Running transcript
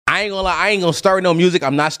I ain't gonna lie. I ain't gonna start no music.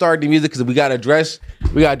 I'm not starting the music because we gotta address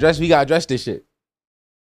this shit.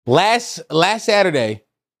 Last Saturday,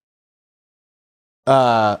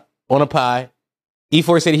 on a pod,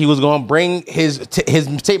 E4 said he was gonna bring his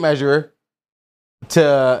tape measure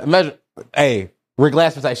to measure. Hey, Rick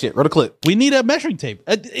Glassman type shit. Roll the clip. We need a measuring tape.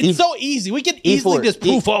 It's so easy. We can easily just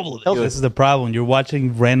proof all of it. This is the problem. You're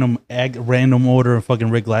watching random order of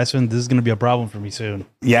fucking Rick Glassman. This is gonna be a problem for me soon.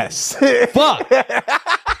 Yes. Fuck.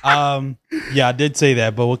 Yeah, I did say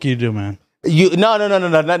that, but what can you do, man?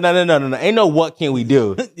 No. Ain't no what can we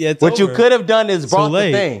do? Yeah, it's what over. you could have done is brought Too the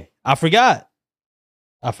late. thing. I forgot.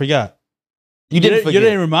 You didn't forget. You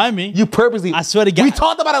didn't remind me. You purposely. I swear to God. We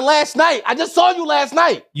talked about it last night. I just saw you last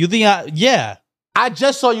night. You think yeah. I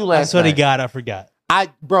just saw you last I swear night. to God, I forgot.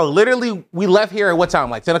 Bro, literally, we left here at what time?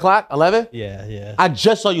 Like 10 o'clock? 11? Yeah. I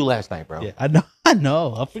just saw you last night, bro. Yeah, I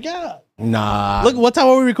know. I forgot. Nah. Look, what time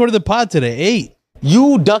were we recording the pod today? 8.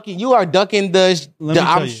 You are ducking the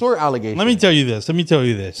I'm you. sure allegation. Let me tell you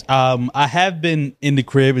this. I have been in the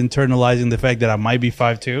crib internalizing the fact that I might be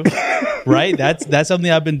 5'2". Right? That's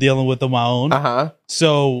something I've been dealing with on my own. Uh-huh.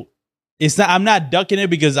 So I'm not ducking it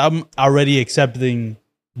because I'm already accepting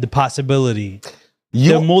the possibility.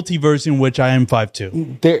 The multiverse in which I am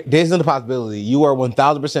 5'2". There's no possibility. You are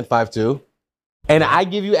 1,000% 5'2". And I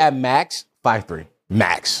give you at max 5'3".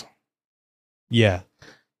 Max. Yeah.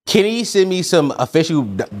 Can you send me some official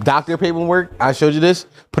doctor paperwork? I showed you this.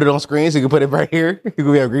 Put it on screen so you can put it right here.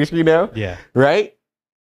 We have a green screen now. Yeah. Right?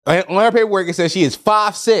 On her paperwork, it says she is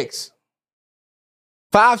 5'6".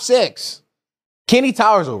 5'6". Kenny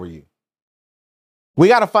towers over you. We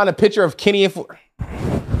got to find a picture of Kenny and...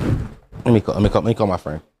 Let me call my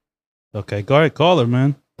friend. Okay, go ahead, call her,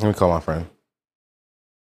 man. Let me call my friend.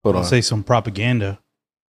 Hold on. Say some propaganda.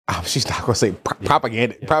 Oh, she's not gonna say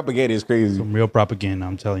propaganda. Yeah. Propaganda is crazy. Some real propaganda.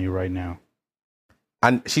 I'm telling you right now.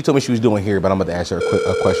 She told me she was doing here, but I'm about to ask her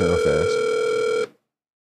a question real fast.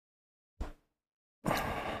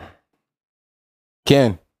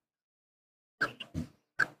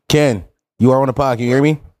 Ken, you are on the pod. Can you hear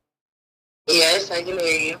me? Yes, I can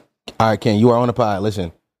hear you. All right, Ken, you are on the pod.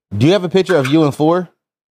 Listen, do you have a picture of you and 4,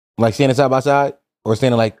 like standing side by side or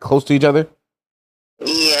standing like close to each other?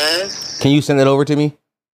 Yes. Can you send it over to me?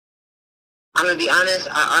 I'm gonna be honest.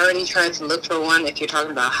 I already tried to look for one. If you're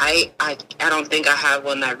talking about height, I don't think I have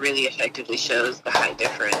one that really effectively shows the height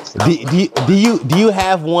difference. Do you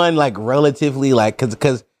have one like relatively like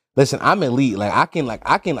because listen, I'm elite. Like I can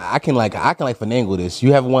finagle this.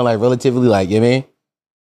 You have one like relatively like, you know what I mean?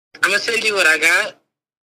 I'm gonna send you what I got,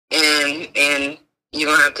 and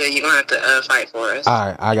you're gonna have to fight for us. All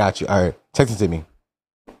right, I got you. All right, text it to me.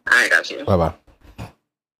 I got you. Bye bye.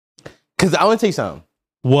 Because I want to tell you something.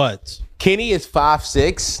 What? Kenny is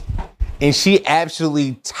 5'6", and she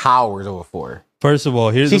absolutely towers over 4. First of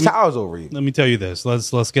all, she towers over you. Let me tell you this.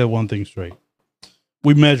 Let's get one thing straight.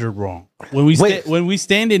 We measured wrong. When we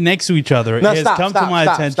standing next to each other, it has come to my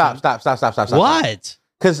attention. Stop. What?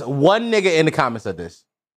 Because one nigga in the comments said this.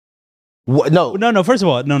 No. First of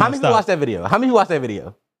all, no. How many people watched that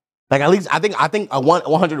video? Like at least I think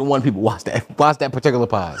 101 people watched that particular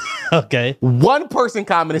pod. Okay. One person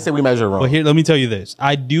commented and said we measure wrong. Well, here, let me tell you this.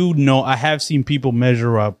 I do know. I have seen people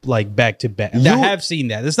measure up like back to back. I have seen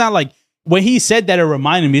that. It's not like when he said that, it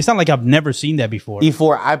reminded me. It's not like I've never seen that before.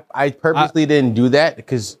 E4, I purposely didn't do that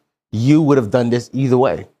because you would have done this either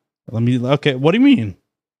way. Okay. What do you mean?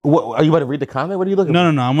 What, are you about to read the comment? What are you looking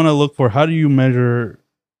for? No. I'm gonna look for how do you measure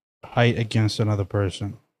height against another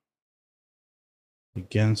person.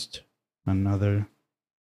 Against another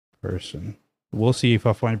person. We'll see if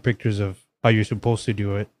I find pictures of how you're supposed to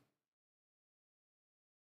do it.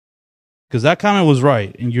 Because that comment was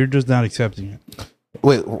right, and you're just not accepting it.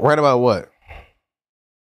 Wait, right about what?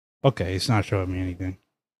 Okay, it's not showing me anything.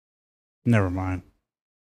 Never mind.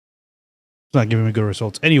 It's not giving me good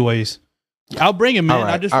results. Anyways, I'll bring it, man.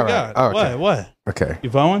 Right, I just forgot. Right. What? Okay. You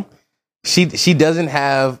found one? She doesn't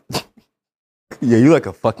have... Yeah, you like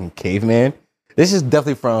a fucking caveman. This is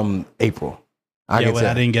definitely from April. I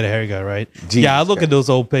didn't get a haircut, right? Jesus I look Christ. At those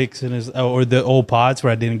old pics or the old pods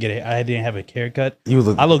where I didn't have a haircut.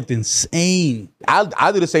 I looked insane.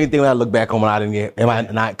 I do the same thing when I look back on when I didn't get. Am I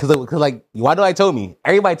not? Because like, why do I told me?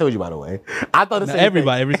 Everybody told you, by the way. I thought the same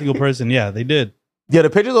everybody, thing. Every single person. Yeah, they did. Yeah, the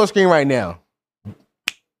picture's on screen right now.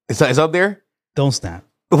 It's up there. Don't snap.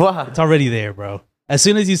 What? It's already there, bro. As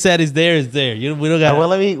soon as you said it's there, it's there. We don't got. Well,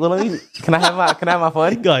 let me. Can I have my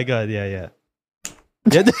fun? Go ahead. Yeah.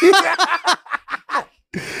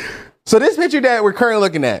 So this picture that we're currently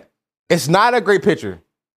looking at, it's not a great picture.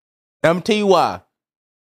 I'm gonna tell you why.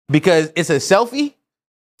 Because it's a selfie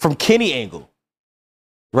from Kenny angle,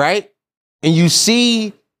 right? And you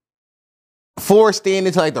see 4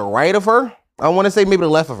 standing to like the right of her. I want to say maybe the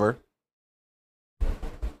left of her.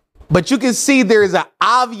 But you can see there is an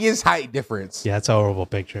obvious height difference. Yeah, it's a horrible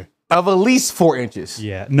picture. Of at least 4 inches.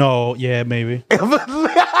 Yeah. No, yeah, maybe.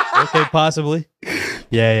 Okay, possibly.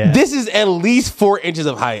 Yeah. This is at least 4 inches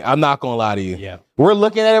of height. I'm not going to lie to you. Yeah. We're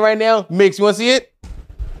looking at it right now. Mix, you want to see it?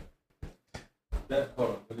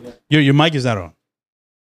 Your mic is not on.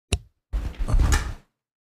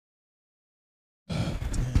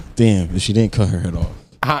 Damn, she didn't cut her head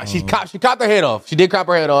off. She chopped her head off. She did chop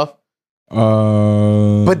her head off.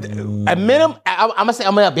 But a minimum,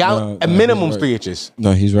 a minimum 3 inches.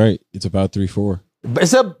 No, he's right. It's about 3-4. But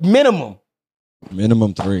it's a minimum.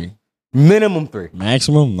 Minimum 3. Minimum 3.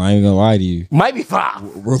 Maximum? Not even gonna lie to you. Might be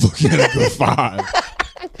 5. We're looking at a good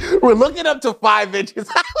 5. We're looking up to 5 inches.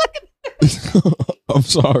 I'm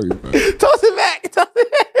sorry, bro. Toss it back.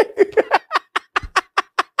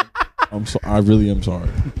 I really am sorry.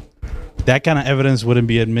 That kind of evidence wouldn't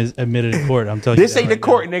be admitted in court. I'm telling you. This ain't the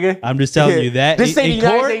court, nigga. I'm just telling you that. This ain't the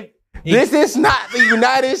United States. This is not the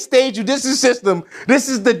United States judicial system. This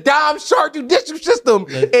is the Dom Sharp judicial system.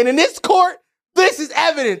 And in this court, this is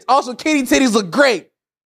evidence. Also, kitty titties look great.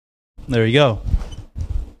 There you go.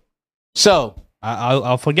 So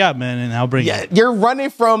I'll forget, man, and I'll bring it. You're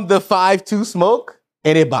running from the 5'2" smoke,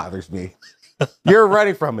 and it bothers me. You're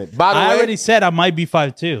running from it. By the way, I already said I might be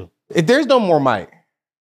 5'2". There's no more might.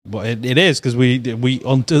 Well, it is because we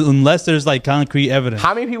unless there's like concrete evidence.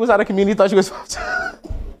 How many people out of community thought you was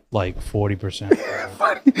 5'2"? Like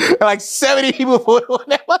 40%. Like 70 people voted on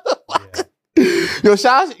that motherfucker. Yeah. Yo,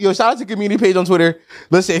 shout out to community page on Twitter.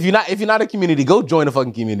 Listen, if you're not a community, go join the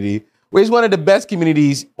fucking community. It's one of the best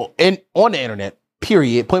communities on the internet.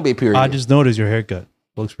 Period. Point blank. Period. I just noticed your haircut.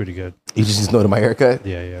 Looks pretty good. You just noticed my haircut?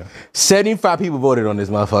 Yeah. 75 people voted on this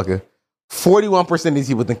motherfucker. 41% of these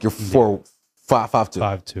people think you're 5'2".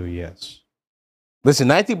 5'2", yes. Listen,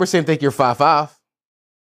 19% think you're 5'5".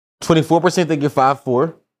 24% think you're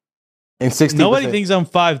 5'4". And 60%. Nobody thinks I'm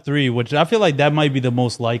 5'3", which I feel like that might be the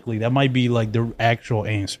most likely. That might be like the actual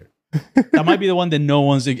answer. That might be the one that no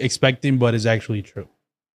one's expecting, but is actually true.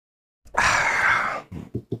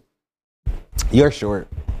 You're short.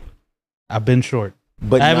 I've been short.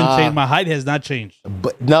 But I haven't changed. My height has not changed.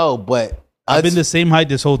 But I've been the same height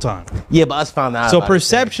this whole time. Yeah, but us found out. So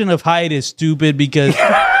perception of height is stupid because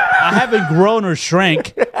I haven't grown or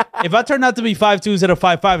shrank. If I turn out to be 5'2" instead of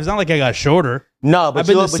 5'5", it's not like I got shorter. No, but I've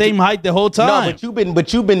been the same height the whole time. No,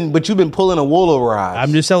 but you've been pulling a wool over our eyes.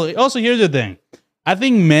 I'm just telling. Also, here's the thing. I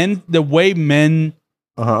think the way men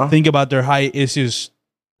think about their height is just.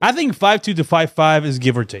 I think 5'2" to 5'5" is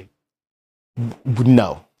give or take.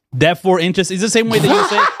 No, that 4 inches is the same way that you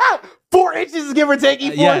say 4 inches is give or take.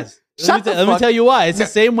 Yes. Let me tell you why. It's the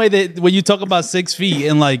same way that when you talk about 6 feet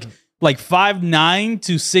and like 5'9"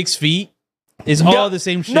 to 6 feet is all the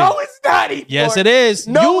same shit. No, it's not. Yes, it is.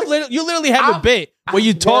 No, you literally have a bit where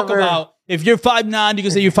you talk about if you're 5'9", you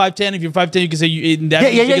can say you're 5'10". If you're 5'10", you can say you.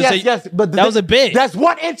 Yes. But that was a bit. That's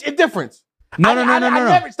 1 inch in difference. No.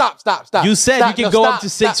 Never, stop. You said you can go up to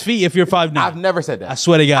 6 feet if you're 5'9". I've never said that. I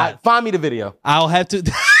swear to God. Find me the video. I'll have to.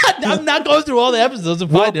 I'm not going through all the episodes to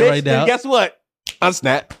find it right now. Guess what?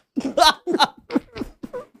 Unsnap.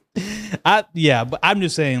 But I'm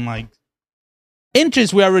just saying, like,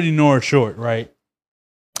 inches we already know are short, right?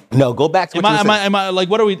 No, go back to what am I like,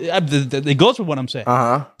 what are we? It goes for what I'm saying.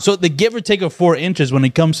 So the give or take of 4 inches when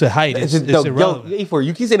it comes to height is irrelevant.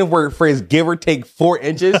 You keep saying the phrase give or take 4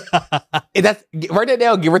 inches. Write that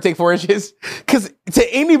down, give or take 4 inches. Because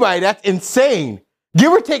to anybody, that's insane.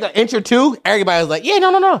 Give or take an inch or two, everybody's like, yeah,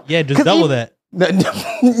 no. Yeah, just double that.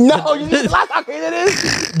 No, you realize how crazy that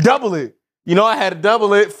is? Double it. You know I had to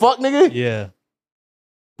double it. Fuck, nigga. Yeah.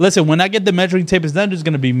 Listen, when I get the measuring tape, it's not just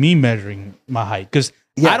going to be me measuring my height. Because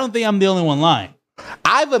I don't think I'm the only one lying.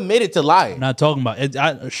 I've admitted to lying. I'm not talking about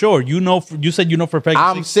it. Sure, you said you know for a fact.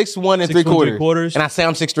 I'm 6'1" and 3/4. And I say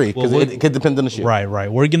I'm 6'3" because it could depend on the shit. Right.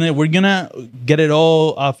 We're gonna get it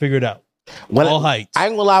all figured out. All heights. I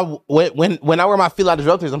ain't gonna lie. When I wear my Fila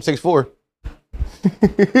disruptors, I'm 6'4".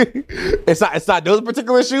 It's not those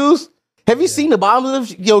particular shoes. Have you seen the bottom of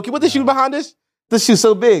them? Yo, what the shoe behind this? This shoe's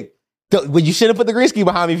so big. But you shouldn't put the green screen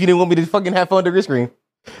behind me if you didn't want me to fucking have fun with the green screen.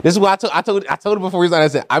 This is what I told him before he started. I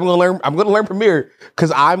said I'm gonna learn Premiere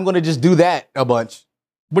because I'm gonna just do that a bunch.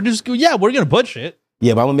 We're gonna put shit.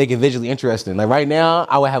 Yeah, but I'm gonna make it visually interesting. Like right now,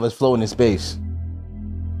 I would have us floating in space.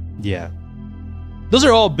 Yeah, those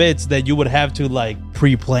are all bits that you would have to like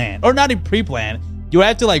pre-plan, or not even pre-plan. You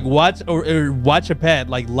have to like watch or watch a pad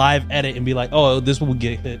like live edit and be like, oh, this will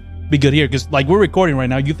be good here because like we're recording right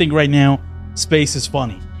now. You think right now space is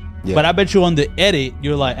funny. Yeah. But I bet you on the edit,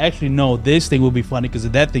 you're like, actually, no, this thing will be funny because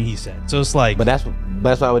of that thing he said. So it's like, but that's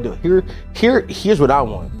what I would do. Here's what I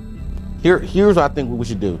want. Here's what I think we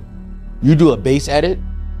should do. You do a bass edit,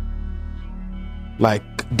 like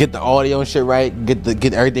get the audio and shit right,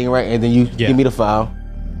 get everything right, and then you give me the file.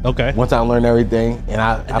 Okay. Once I learn everything, and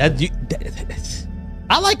I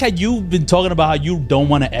like how you've been talking about how you don't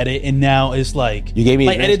want to edit, and now it's like you gave me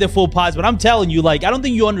edit the full pods. But I'm telling you, like, I don't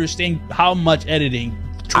think you understand how much editing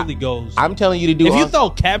truly goes. I'm telling you to do. If you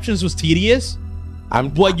thought captions was tedious,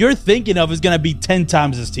 what you're thinking of is gonna be 10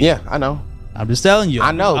 times as tedious. Yeah, I know. I'm just telling you.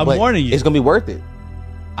 I know. I'm warning you. It's gonna be worth it.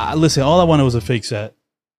 Listen, all I wanted was a fake set.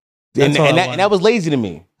 And that was lazy to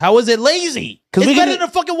me. How was it lazy? Because we better than a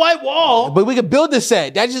fucking white wall. But we could build the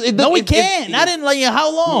set. That just we can't. I didn't like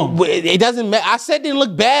how long. It doesn't matter. I said it didn't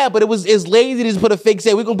look bad, but it's lazy to just put a fake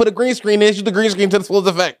set. We're gonna put a green screen and shoot the green screen to the full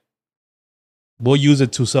effect. We'll use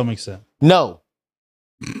it to some extent. No.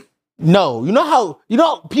 You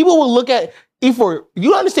know people will look at E4.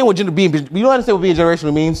 You understand what being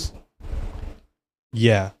generational means?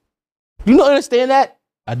 Yeah. You don't understand that?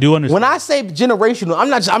 I do understand. When I say generational,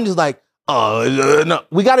 I'm just like, no.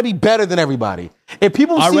 We got to be better than everybody. If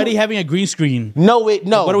people already having a green screen. No. What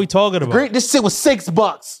are we talking about? This shit was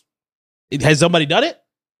 $6. Has somebody done it?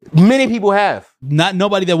 Many people have.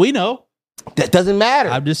 Nobody that we know. That doesn't matter.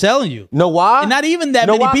 I'm just telling you. Know why? And not even that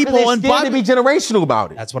many people are scared to be generational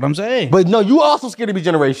about it. That's what I'm saying. But no, you also scared to be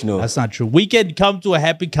generational. That's not true. We can come to a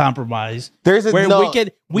happy compromise.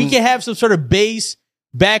 We can have some sort of base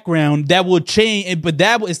background that will change, but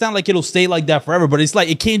it's not like it'll stay like that forever. But it's like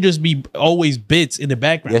it can't just be always bits in the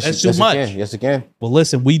background. That's too much. Yes, it can. Well,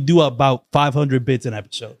 listen, we do about 500 bits an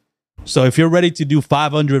episode. So if you're ready to do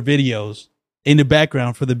 500 videos in the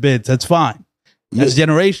background for the bits, that's fine. That's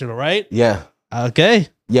generational, right? Yeah. Okay.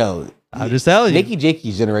 Yo, I'm just telling you. Nicky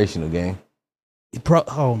Jakey's generational, gang.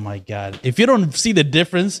 Oh my God. If you don't see the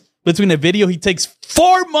difference between a video he takes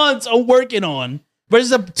 4 months of working on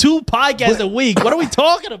versus 2 podcasts a week, what are we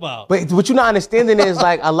talking about? But what you're not understanding is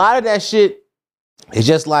like a lot of that shit is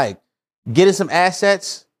just like getting some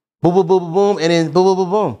assets, boom, boom, boom, boom, boom, and then boom, boom,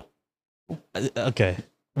 boom, boom. Okay.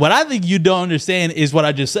 What I think you don't understand is what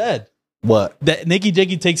I just said. What? That Nicky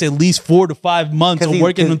Jakey takes at least 4 to 5 months of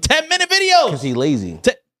working on 10-minute videos. Because he's lazy.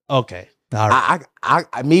 Okay. All right.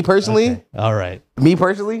 Me personally. Okay. All right. Me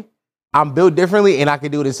personally, I'm built differently and I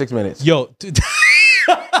can do it in 6 minutes. Yo,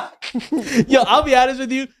 I'll be honest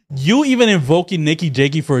with you. You even invoking Nicky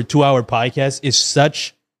Jakey for a 2-hour podcast is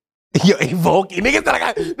such. Yo, invoking niggas like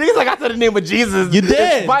I said the name of Jesus. You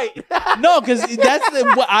did. No, because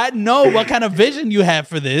I know what kind of vision you have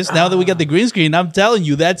for this. Now that we got the green screen, I'm telling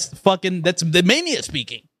you, that's the mania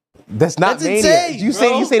speaking. That's mania. Insane, you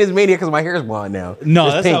say this mania because my hair is blonde now. No,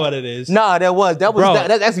 that's not what it is. No,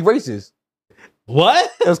 that's actually racist.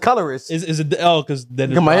 What? It was colorist. Is it? Oh, because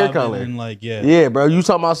then it's my hair color. And yeah, bro. You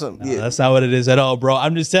talking about something? No, that's not what it is at all, bro.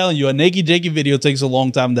 I'm just telling you, a Nicky Jakey video takes a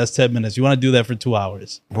long time. That's 10 minutes. You want to do that for 2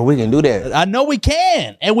 hours? But we can do that. I know we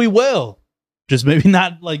can, and we will. Just maybe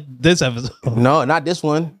not like this episode. No, not this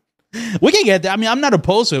one. We can get that. I mean, I'm not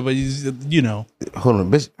opposed to it, but you know. Hold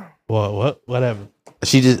on, bitch. What? Whatever.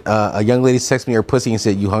 She just a young lady texted me her pussy and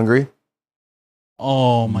said, "You hungry?"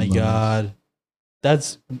 Oh my God,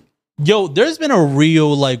 that's. Yo, there's been a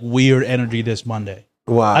real like weird energy this Monday.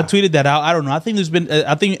 Wow. I tweeted that out. I don't know. I think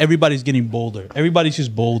everybody's getting bolder. Everybody's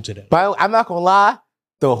just bold today. But I'm not gonna lie,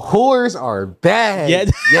 the whores are bad. Yeah.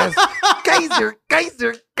 Yes. Kaiser.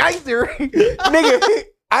 Nigga,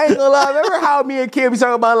 I ain't gonna lie. Remember how me and Kim be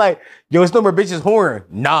talking about like, yo, it's no more bitches whoring.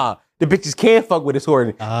 Nah. The bitches can't fuck with this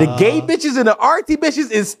whoring. The gay bitches and the RT bitches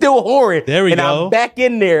is still whoring. There we go. I'm back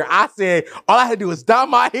in there. I said, all I had to do was dye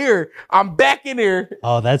my hair. I'm back in there.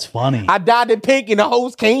 Oh, that's funny. I dyed it pink and the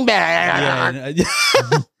hoes came back.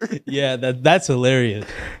 Yeah, that's hilarious.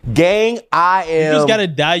 Gang, I am. You just gotta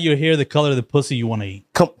dye your hair the color of the pussy you want to eat.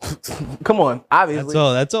 Come on, obviously.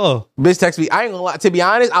 That's all. Bitch text me. I ain't gonna lie. To be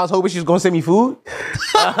honest, I was hoping she was gonna send me food.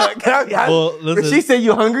 When she said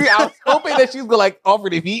you hungry, I was hoping that she was gonna like offer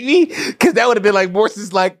to feed me, because that would have been like more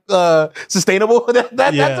sustainable.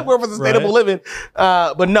 That's more for sustainable living.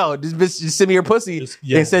 But no, this bitch just sent me her pussy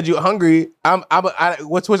and said you hungry. I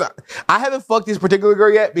haven't fucked this particular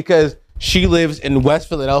girl yet because she lives in West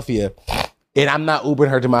Philadelphia, and I'm not Ubering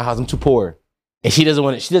her to my house. I'm too poor, and she doesn't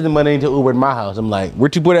want money to Uber to my house. I'm like, we're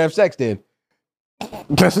too poor to have sex. Then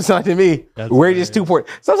that's what's not to me. We're just too poor.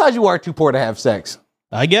 Sometimes you are too poor to have sex.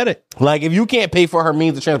 I get it. Like if you can't pay for her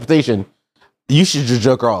means of transportation, you should just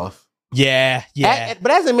jerk her off. Yeah.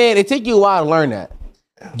 But as a man, it takes you a while to learn that.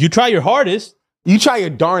 You try your hardest. You try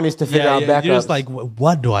your darnest to figure out backups. You're just like,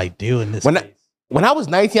 what do I do in this case? when I was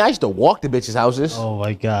 19, I used to walk to bitches' houses. Oh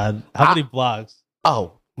my god, how many blocks?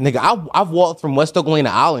 Oh, nigga, I've walked from West Oak Lane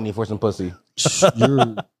to Alany for some pussy.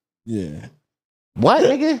 Yeah. What,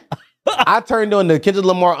 nigga? I turned on the Kendrick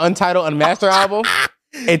Lamar Untitled Unmastered album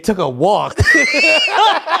and took a walk.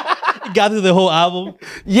 Got through the whole album.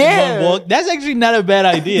 Yeah. That's actually not a bad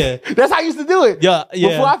idea. That's how I used to do it. Yeah.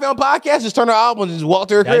 Before I found podcasts, just turn the album and just walk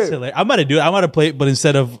to her crib. Hilarious. I'm gonna do it. I'm gonna play it, but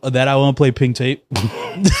instead of that, I want to play Pink Tape.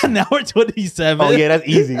 Now we're 27. Oh yeah, that's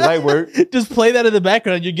easy. Light work. Just play that in the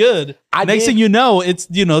background. You're good. Next thing you know, it's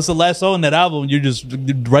it's the last song in that album. You're just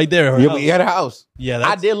right there. You'll be at her house. Yeah.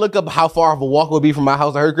 I did look up how far of a walk would be from my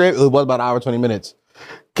house to her crib. It was about an hour 20 minutes.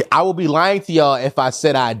 I will be lying to y'all if I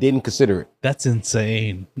said I didn't consider it. That's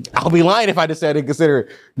insane. I'll be lying if I just said I didn't consider it.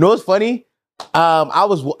 You know what's funny?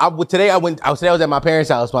 Today I was at my parents'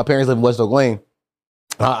 house. My parents live in West Oak Lane.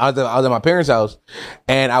 I was at my parents' house,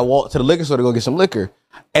 and I walked to the liquor store to go get some liquor.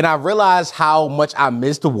 And I realized how much I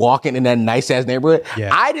missed walking in that nice ass neighborhood.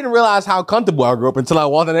 Yeah. I didn't realize how comfortable I grew up until I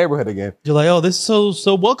walked in the neighborhood again. You're like, oh, this is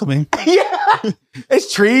so welcoming. Yeah,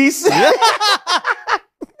 it's trees.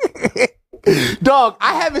 Dog,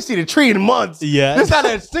 I haven't seen a tree in months. Yeah. There's not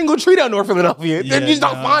a single tree down North Philadelphia. You just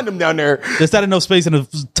don't find them down there. There's not enough space in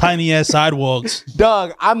the tiny ass sidewalks.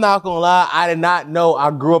 Dog, I'm not gonna lie. I did not know I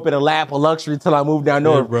grew up in a lap of luxury until I moved down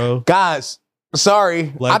north. Bro. Guys, sorry.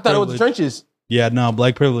 Black I thought privilege. it was the trenches. Yeah, no,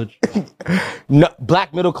 black privilege. No,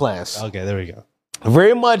 black middle class. Okay, there we go.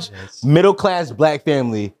 Very much middle class black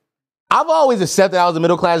family. I've always accepted I was a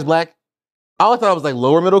middle class black. I always thought I was like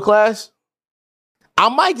lower middle class. I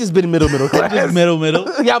might just been middle class. Just middle.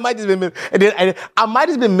 Yeah, I might just been middle. And I might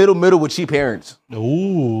just been middle with cheap parents.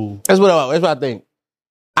 Ooh. That's what I think.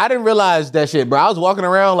 I didn't realize that shit, bro. I was walking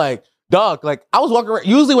around like, dog, like I was walking around.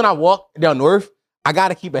 Usually when I walk down north, I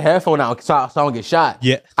gotta keep a headphone out so I don't get shot.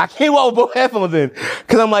 Yeah. I can't walk with both headphones in.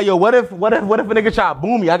 Cause I'm like, yo, what if a nigga try to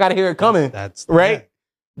boom me? I gotta hear it coming. That's right? Yeah.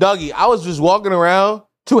 Doggy, I was just walking around,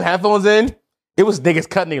 2 headphones in. It was niggas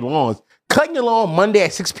cutting their lawns. Cutting your lawn Monday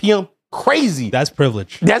at 6 p.m. Crazy. That's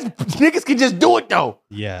privilege. Niggas can just do it though.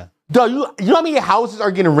 Yeah. Dog, you know how many houses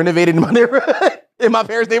are getting renovated in my neighborhood? In my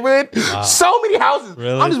parents' neighborhood? Wow. So many houses.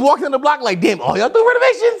 Really? I'm just walking on the block like, damn, all y'all do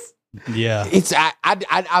renovations? Yeah. It's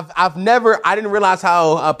I didn't realize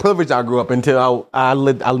how privileged I grew up until I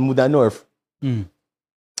moved down north. Mm.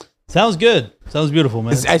 Sounds good. Sounds beautiful,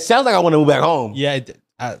 man. It sounds like I want to move back home. Yeah.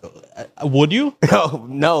 Would you?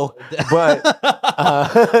 No,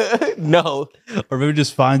 but no. Or maybe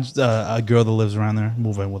just find a girl that lives around there,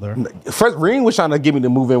 move in with her. First, Reen was trying to get me to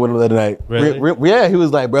move in with him the other night. Really? Yeah, he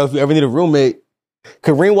was like, bro, if you ever need a roommate.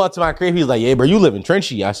 Cause Reen walked to my crib, he was like, yeah, bro, you live in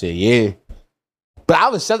Trenchy. I said, yeah. But I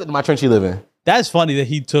was accepted to my Trenchy living. That's funny that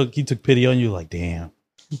he took pity on you. Like, damn.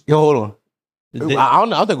 Yo, hold on. I don't know.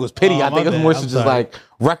 I don't think it was pity. I think it was more just like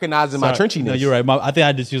recognizing my trenchiness. No, you're right. I think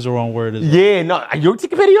I just used the wrong word. Yeah, no. You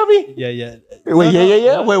taking pity on me? Yeah. Wait,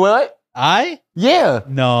 yeah. Wait, what? Yeah.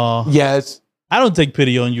 No. Yes. I don't take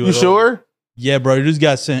pity on you. You sure? All. Yeah, bro. You just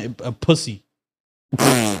got sent a pussy.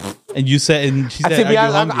 And you said, and she said,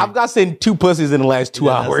 I've got sent 2 pussies in the last 2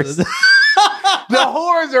 hours. The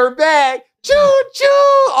whores are back. Choo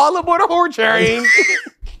choo. All aboard a whore train.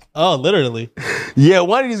 Oh, literally. Yeah,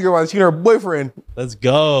 one of these girls, she and her boyfriend. Let's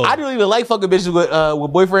go. I don't even like fucking bitches with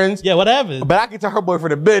boyfriends. Yeah, what happened? But I can tell her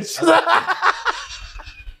boyfriend a bitch.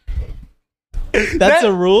 That's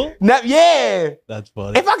a rule? Yeah. That's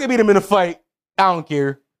funny. If I can beat him in a fight, I don't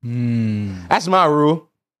care. That's my rule.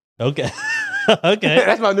 Okay. Okay.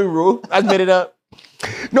 That's my new rule. I made it up.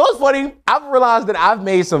 You know what's funny? I've realized that I've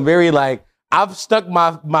made some very I've stuck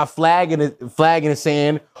my flag in the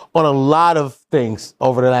sand on a lot of things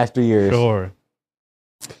over the last 3 years. Sure.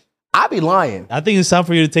 I be lying. I think it's time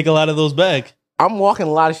for you to take a lot of those back. I'm walking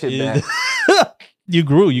a lot of shit back. You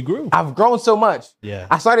grew. I've grown so much. Yeah.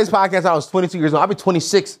 I started this podcast, I was 22 years old. I'll be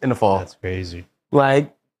 26 in the fall. That's crazy.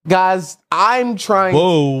 Like, guys, I'm trying.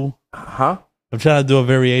 Whoa. Huh? I'm trying to do a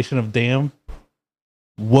variation of damn.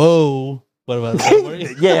 Whoa. What about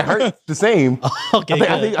that? Yeah, it hurts the same. Okay.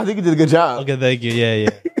 I think you did a good job. Okay, thank you. Yeah.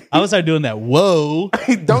 I would start doing that. Whoa.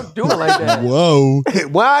 Don't do it like that. Whoa.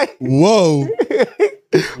 Why? Whoa.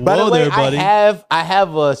 By the way, there, buddy. I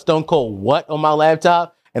have a Stone Cold What on my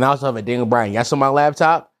laptop, and I also have a Daniel Bryan Yes on my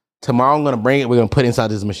laptop. Tomorrow I'm gonna bring it. We're gonna put it inside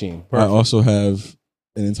this machine. Perfect. I also have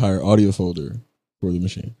an entire audio folder for the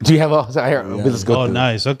machine. Do you have all? Let's go. Oh,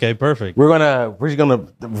 nice. Okay, perfect. We're just gonna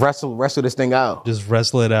wrestle this thing out. Just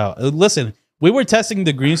wrestle it out. Listen, we were testing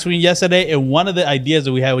the green screen yesterday, and one of the ideas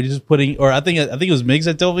that we had was just putting, or I think it was Migs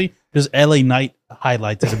that told me, just LA Knight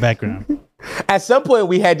highlights in the background. At some point,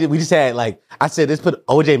 we just had I said, let's put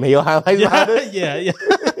OJ Mayo highlights. Yeah.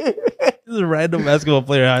 This is a random basketball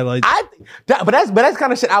player highlights. but that's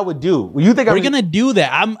kind of shit I would do. You think we're gonna do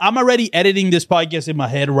that? I'm already editing this podcast in my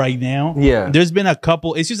head right now. Yeah, there's been a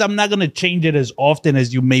couple. It's just I'm not gonna change it as often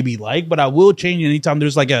as you maybe like, but I will change it anytime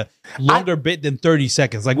there's like a longer bit than 30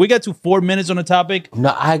 seconds. Like we got to 4 minutes on a topic.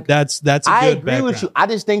 No, that's. I agree with you. I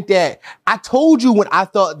just think that I told you when I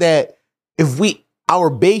thought that if our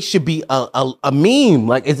base should be a meme.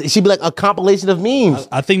 Like it should be like a compilation of memes.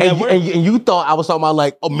 I think that works. And you thought I was talking about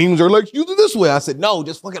like, memes are like use it this way. I said no,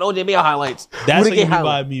 just fucking OJ Mayo highlights. That's what you mean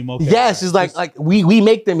by a meme. Okay. Yes, it's like we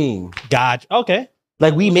make the meme. Gotcha. Okay.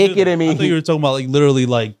 Like we make it a meme. I thought you were talking about like literally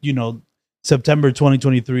like September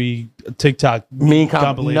 2023 TikTok meme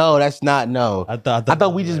compilation. No, that's not. No, I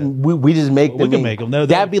thought we just make them. We can make them.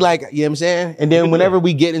 That'd be like, you know what I'm saying. And then whenever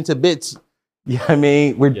we get into bits. Yeah, I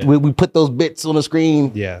mean, we put those bits on the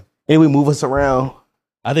screen. Yeah, and we move us around.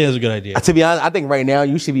 I think that's a good idea. To be honest, I think right now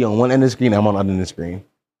you should be on one end of the screen. I'm on the other end of the screen.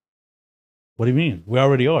 What do you mean? We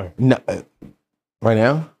already are. No, right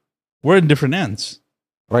now we're in different ends.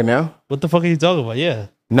 Right now, what the fuck are you talking about? Yeah,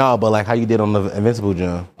 no, but like how you did on the Invincible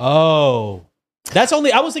jump. Oh, that's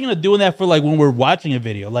only. I was thinking of doing that for like when we're watching a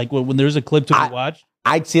video, like when there's a clip to watch.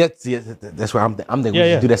 I see it. That's where I'm thinking.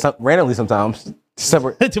 We do that randomly sometimes.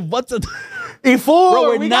 Separate. What's a E4?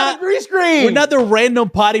 Bro, we got a green screen. We're not the random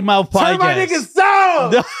potty mouth podcast. Turn my niggas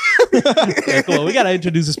sound. Yeah, come on, we gotta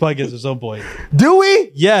introduce this podcast at some point. Do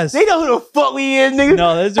we? Yes. They know who the fuck we is, nigga.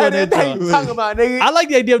 No, let's do an intro. Talking about, nigga. I like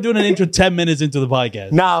the idea of doing an intro 10 minutes into the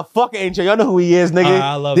podcast. Nah, fuck an intro. Y'all know who he is, nigga.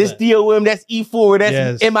 I love this that. DOM. That's E4.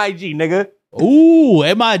 That's MIG, nigga. Ooh,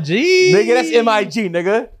 MIG. Nigga, that's MIG,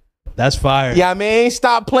 nigga. That's fire. Yeah, I mean,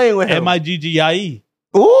 stop playing with him. MIGGIE.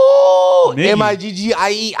 Ooh, MIGGIE.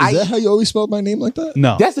 Is that how you always spell my name like that?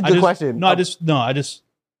 No, that's a good question. No, I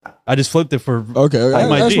just flipped it for okay.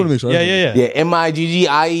 I just want to make sure. Yeah.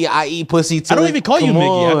 MIGGIE pussy. I don't even call you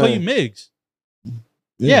Miggy. I call you Migs.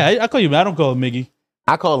 Yeah, I call you. I don't call him Miggy.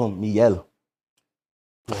 I call him Miguel.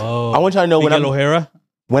 Whoa. I want y'all to know Miguel O'Hara.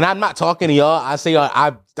 When I'm not talking to y'all, I say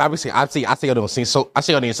I say y'all don't sing so. I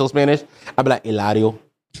say y'all in so Spanish. I be like Eladio.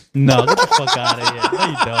 No, get the fuck out of here. No,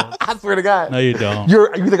 you don't. I swear to God. No, you don't.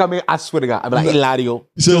 You think I mean? I swear to God. I be like Eladio.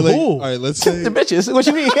 So like, who? all right, let's say the bitches. What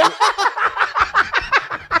you mean?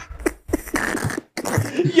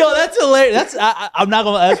 Yo, that's hilarious. I'm not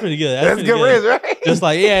gonna. That's pretty good. That's good, Riz, right? Just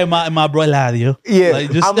like my bro Eladio. Yeah,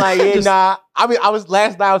 like, I'm like nah. I mean,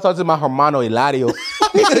 last night I was talking to my hermano Eladio.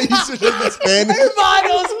 You should have Spanish.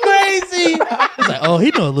 Hermano's crazy. It's like, oh,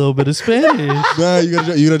 he know a little bit of Spanish. Nah, you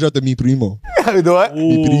gotta drop the mi primo. You know what?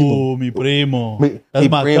 Ooh, mi primo. That's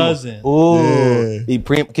my cousin. Ooh, yeah. Mi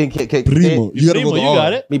primo. Primo. You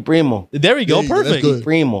got it. Mi primo. There we go. Perfect. Mi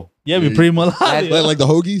primo. Yeah, mi primo. Like the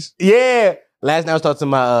hoagies. Yeah. Last night I was talking to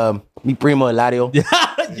my mi primo Eladio.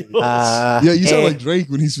 Yeah, you sound like Drake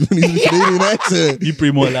when he's Canadian accent. Mi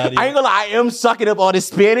primo Eladio. I ain't gonna lie, I am sucking up all this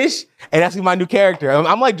Spanish, and that's my new character.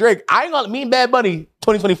 I'm like Drake. I ain't gonna mean Bad Bunny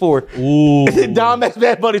 2024. Ooh, Dom X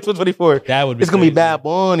Bad Bunny 2024. That would be. It's gonna be Bad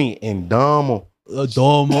Bunny and Domo.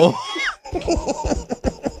 Domo.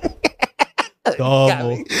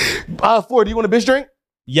 Ford, do you want a bitch drink?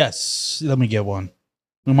 Yes, let me get one.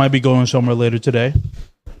 We might be going somewhere later today.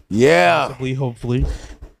 Yeah. Hopefully.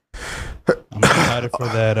 I'm excited for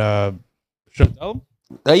that. Should I tell them?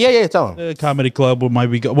 Yeah, tell them. The comedy club. We might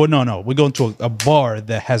be well, no. We're going to a bar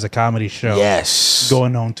that has a comedy show. Yes.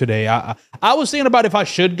 Going on today. I was thinking about if I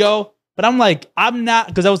should go, but I'm like, I'm not,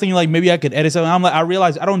 because I was thinking like maybe I could edit something. I'm like, I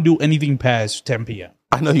realized I don't do anything past 10 p.m.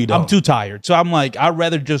 I know you don't. I'm too tired. So I'm like, I'd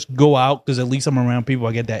rather just go out because at least I'm around people.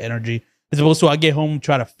 I get that energy. As opposed to I get home,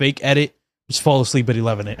 try to fake edit, just fall asleep at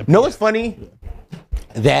 11. No, it's funny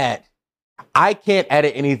that I can't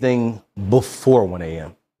edit anything before 1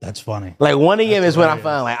 a.m. That's funny. Like 1 a.m. is when I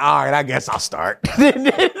find like, all right, I guess I'll start.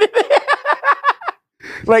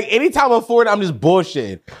 Like anytime before I'm just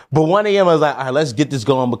bullshitting. But 1 a.m. I was like, all right, let's get this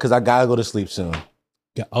going because I gotta go to sleep soon.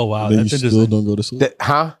 Yeah. Oh wow, then that's you still don't go to sleep.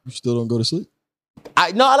 You still don't go to sleep?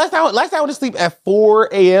 Last time I went to sleep at 4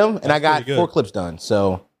 a.m. and I got 4 clips done.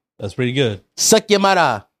 So that's pretty good. Suck your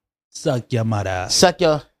mother. Suck your mother. Suck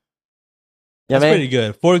your. That's pretty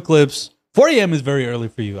good. 4 clips. 4 a.m. is very early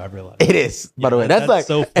for you. I realize it is. By the way, that's like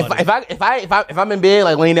so funny. If I'm in bed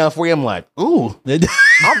like laying down at 4 a.m. I'm like, ooh,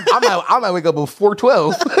 I might wake up before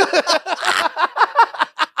 12.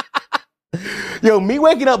 Yo, me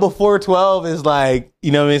waking up before 12 is like,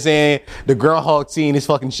 you know what I'm saying? The girl hog seeing his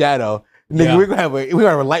fucking shadow. Nigga, yeah. we're gonna have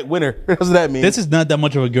a light winter. What does that mean? This is not that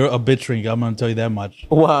much of a bitch drink. I'm gonna tell you that much.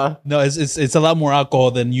 Why? No, it's a lot more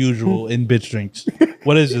alcohol than usual in bitch drinks.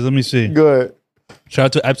 What is this? Let me see. Good. Shout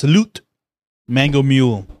out to Absolute Mango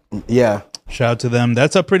Mule. Yeah. Shout out to them.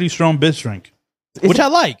 That's a pretty strong bitch drink, which I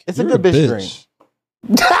like. It's a good bitch drink.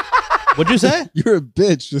 What'd you say? You're a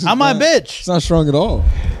bitch. I'm my bitch. It's not strong at all.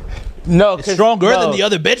 No, it's stronger than the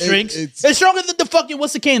other bitch drinks. It's stronger than the fucking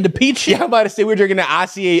what's the can? The peach shit. Yeah, I'm about to say we're drinking the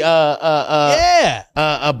ICA.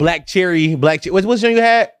 Black cherry. What's the drink you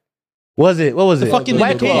had? What was it? The fucking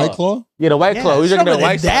White Claw. Yeah, the White Claw. We're drinking the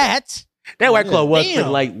White Claw. That White Claw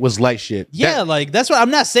was light shit. Yeah, that's what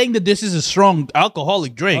I'm not saying that this is a strong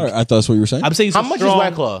alcoholic drink. Right, I thought that's what you were saying. I'm saying how much is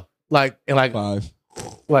White Claw? Like 5.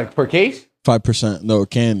 Like per case? 5%. No, it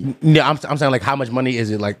can. Yeah, I'm saying like how much money is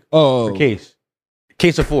it like per case?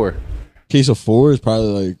 Case of 4. Case of 4 is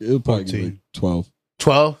probably like it'll probably be like 12.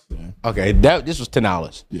 12? Yeah. Okay, this was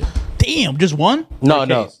 $10. Yeah. Damn, just one?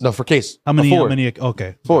 No, for case. How many?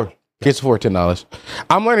 Okay, 4. Case of 4, $10.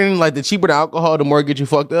 I'm learning like the cheaper the alcohol, the more it gets you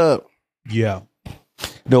fucked up. Yeah.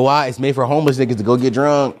 The why it's made for homeless niggas to go get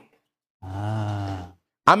drunk. I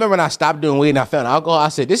remember when I stopped doing weed and I found alcohol. I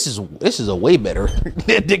said, "This is a way better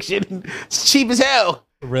addiction. It's cheap as hell."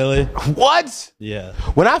 Really? What? Yeah.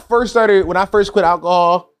 When I first quit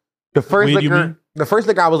alcohol, the first liquor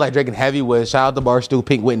I was like drinking heavy was shout out to Barstool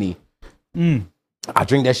Pink Whitney. I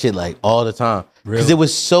drink that shit like all the time because it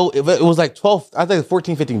was like 12. I think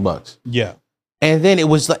 $14-15. Yeah. And then it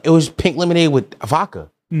was pink lemonade with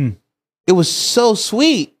vodka. It was so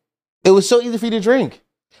sweet. It was so easy for you to drink.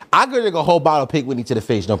 I could drink a whole bottle of Pink Whitney to the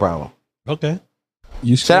face, no problem. Okay.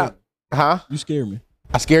 You scare Huh? You scare me.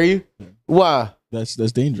 I scare you? Yeah. Why? That's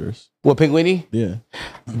dangerous. What, Pink Whitney? Yeah.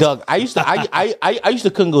 Doug, I used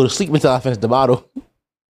to couldn't go to sleep until I finished the bottle.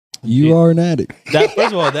 You are an addict. First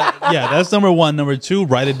of all, that's number one. Number two,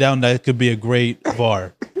 write it down. That could be a great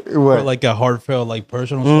bar. Or like a heartfelt, like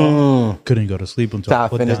personal song. Couldn't go to sleep until I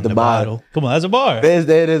put down the bottle. Come on, that's a bar. It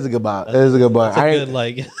is a good bar. It is a good bar.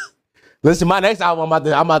 Listen, my next album, I'm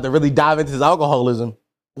about to really dive into this alcoholism.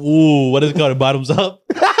 Ooh, what is it called? Bottoms Up?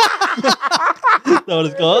 Is that what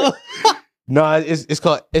it's called? No, it's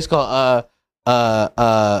called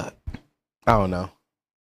I don't know.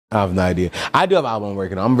 I have no idea. I do have an album I'm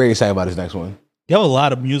working on. I'm very excited about this next one. You have a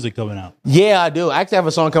lot of music coming out. Yeah, I do. I actually have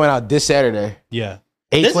a song coming out this Saturday. Yeah.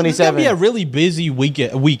 8/27. This is gonna be a really busy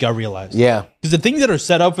week. I realized. Yeah. Because the things that are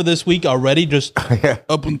set up for this week already, just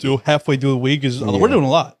up until halfway through the week, we're doing a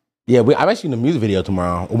lot. Yeah, I'm actually in a music video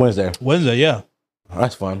tomorrow, Wednesday. Yeah. Oh,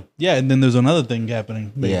 that's fun. Yeah, and then there's another thing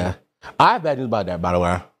happening. Maybe. Yeah. I have bad news about that, by the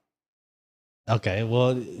way. Okay,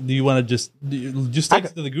 well, do you want to just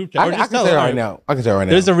text to the group chat? I can tell right now.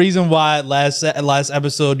 There's a reason why last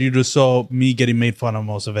episode you just saw me getting made fun of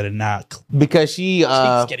most of it and not. Because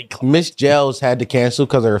Miss Gels had to cancel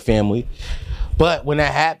because of her family. But when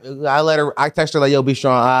that happened, I texted her like, yo, be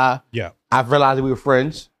strong. Yeah. I've realized that we were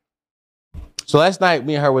friends. So last night,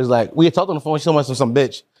 me and her was like, we had talked on the phone. She told me some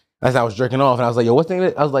bitch. As I was jerking off, and I was like, yo, what's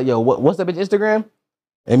that bitch Instagram?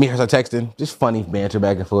 And me and her started texting. Just funny banter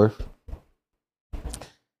back and forth.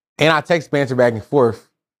 And I text banter back and forth.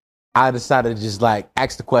 I decided to just like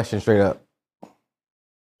ask the question straight up.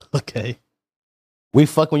 Okay. We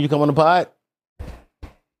fuck when you come on the pod?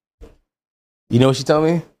 You know what she told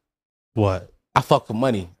me? What? I fuck for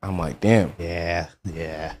money. I'm like, damn. Yeah.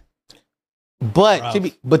 But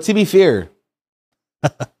to be fair,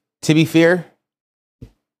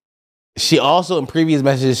 she also in previous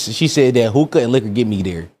messages she said that hookah and liquor get me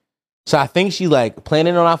there. So I think she like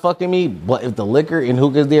planning on not fucking me, but if the liquor and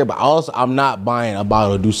hookah's there, but also I'm not buying a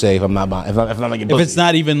bottle of Douce if I'm not buying if I'm not getting pussy. If it's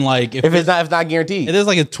not even like if it's not guaranteed. There's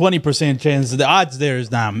like a 20% chance. The odds there is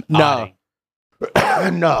not. No.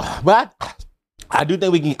 But I do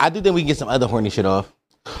think we can get some other horny shit off.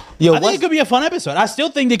 Yo, I think it could be a fun episode. I still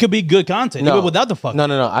think there could be good content even without the fuck.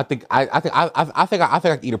 No. I think I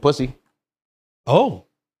can eat a pussy. Oh.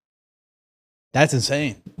 That's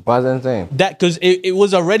insane. Why is that insane? That because it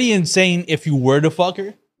was already insane if you were to fuck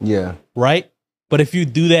her. Yeah. Right? But if you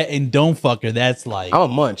do that and don't fuck her, that's like I'm a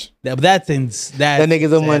munch. That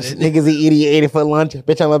nigga's a munch. Niggas eating for lunch.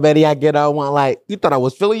 Bitch, I'm a Betty. I get all one like you thought I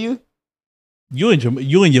was feeling you? You in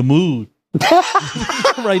your mood.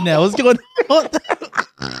 Right now. What's going on?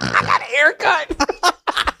 I got a haircut.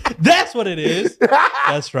 That's what it is.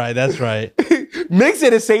 That's right. Mick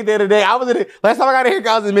said the same the other day. Last time I got a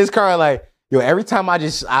haircut, I was in Miss Car like, yo, every time I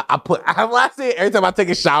take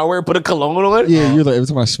a shower and put a cologne on. Yeah, you're like, every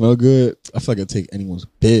time I smell good, I feel like I take anyone's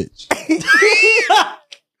bitch.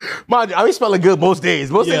 Mind you, I be smelling good most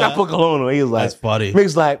days. Most days I put cologne on. He was like, that's funny.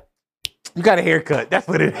 Mick's like, you got a haircut. That's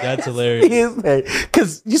what it is. That's hilarious.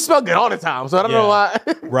 Because you smell good all the time. So I don't know why.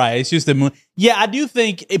 Right. It's just the mood. Yeah, I do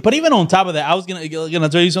think, but even on top of that, I was gonna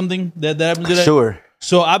tell you something that happened today. Sure.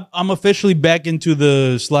 So I'm officially back into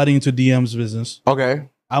the sliding into DMs business. Okay.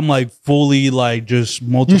 I'm like fully like just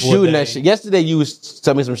multiple. You shooting that shit. Yesterday you was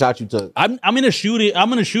telling me some shots you took. I'm in a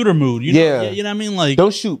shooter mood. You know what I mean? Like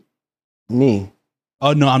don't shoot. Me.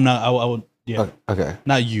 Oh no, I'm not. I would. Yeah. Okay.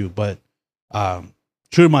 Not you, but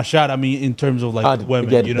shoot my shot. I mean, in terms of like women,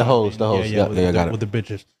 yeah, you know, the host. Yeah, with the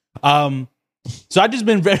bitches. So I've just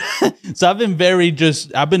been very. So I've been very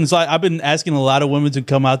just. I've been asking a lot of women to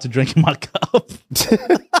come out to drink in my cup.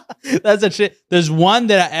 That's a shit. There's one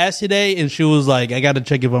that I asked today, and she was like, "I got to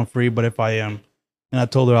check if I'm free, but if I am," and I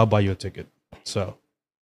told her I'll buy you a ticket. So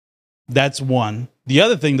that's one. The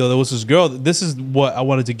other thing though, there was this girl. This is what I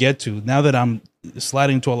wanted to get to. Now that I'm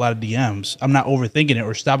sliding into a lot of DMs, I'm not overthinking it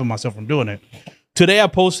or stopping myself from doing it. Today I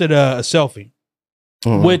posted a selfie,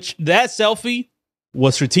 which that selfie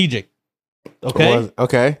was strategic.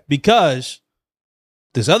 Okay. Because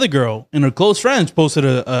this other girl and her close friends posted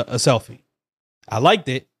a selfie. I liked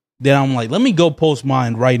it. Then I'm like, let me go post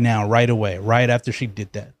mine right now, right away, right after she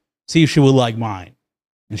did that. See if she would like mine.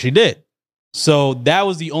 And she did. So that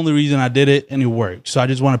was the only reason I did it, and it worked. So I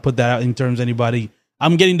just want to put that out in terms of anybody.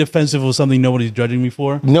 I'm getting defensive of something nobody's judging me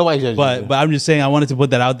for. Nobody's judging you. But I'm just saying I wanted to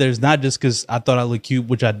put that out there. It's not just because I thought I looked cute,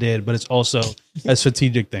 which I did, but it's also a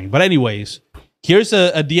strategic thing. But anyways, here's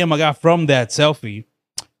a DM I got from that selfie.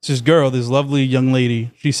 It's this girl, this lovely young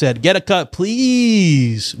lady. She said, "Get a cut,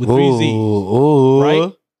 please," with 3 Z's.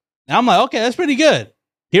 Right? And I'm like, okay, that's pretty good.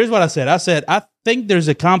 Here's what I said. I said, I think there's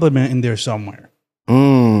a compliment in there somewhere.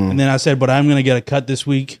 And then I said, but I'm going to get a cut this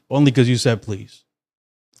week only because you said please.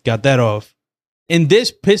 Got that off. And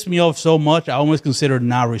this pissed me off so much, I almost considered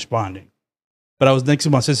not responding. But I was next to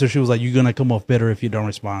my sister. She was like, you're going to come off bitter if you don't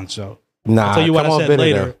respond. So I'll tell you what I said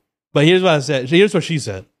later. There. But here's what I said. Here's what she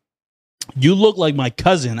said. You look like my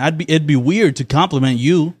cousin. It'd be weird to compliment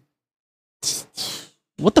you.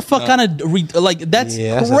 What the fuck kind of that's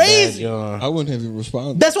crazy. I wouldn't have even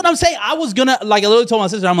responded. That's what I'm saying. I was gonna I literally told my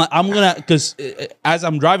sister, I'm gonna because as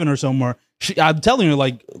I'm driving her somewhere, I'm telling her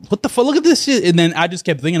like, what the fuck? Look at this shit. And then I just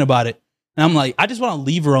kept thinking about it, and I'm like, I just want to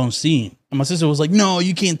leave her own scene. And my sister was like, no,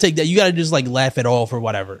 you can't take that. You got to just like laugh it off or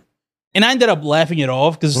whatever. And I ended up laughing it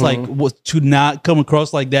off because to not come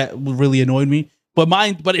across like that really annoyed me. But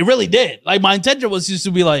it really did. Like my intention was just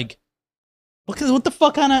to be like, because what the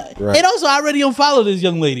fuck kind of... Right. And also, I already unfollowed this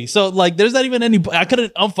young lady. So, like, there's not even any... I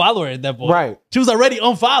couldn't unfollow her at that point. Right. She was already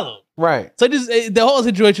unfollowed. Right. So, the whole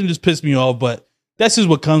situation just pissed me off. But that's just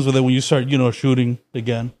what comes with it when you start, shooting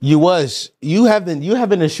again. You have been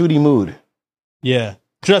in a shooting mood. Yeah.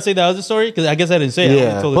 Should I say that other story? Because I guess I didn't say it.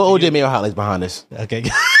 Yeah. But OJ Mayo highlights behind this. Okay.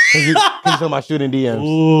 Because you're talking about shooting DMs.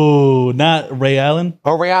 Ooh, not Ray Allen?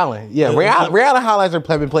 Oh, Ray Allen. Yeah. Ray Allen highlights have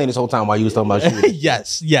been playing this whole time while you was talking about shooting.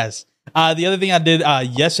 Yes. The other thing I did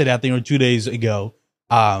yesterday, I think, or 2 days ago,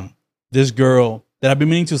 this girl that I've been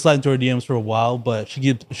meaning to slide into her DMs for a while, but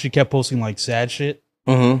she kept posting like sad shit,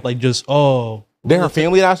 like just did her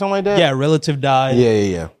family die or something like that? Yeah, relative died.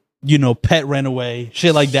 Yeah. Pet ran away,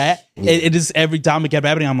 shit like that. Yeah. It just every time it kept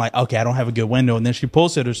happening, I'm like, okay, I don't have a good window. And then she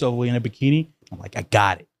posted herself in a bikini. I'm like, I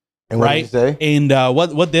got it. And what did you say? And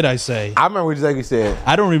what did I say? I remember what you said.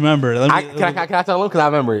 I don't remember. Can I tell them? Because I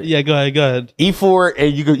remember it. Yeah, go ahead. E4,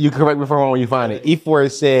 and you correct me if I'm wrong when you find it. E4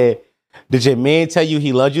 said, did your man tell you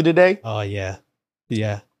he loved you today? Oh, yeah.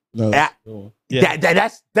 No.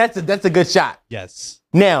 That's a good shot. Yes.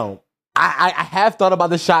 Now, I have thought about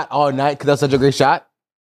the shot all night because that's such a great shot.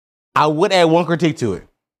 I would add one critique to it.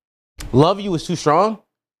 Love you is too strong.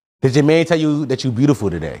 Did your man tell you that you're beautiful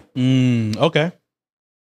today? Okay.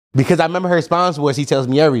 Because I remember her response was, he tells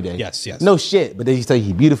me every day. Yes. No shit, but then he tell you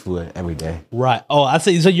he's beautiful every day. Right. Oh, I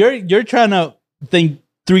see. So you're trying to think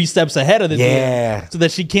 3 steps ahead of the DM, so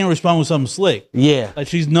that she can't respond with something slick. Yeah. Like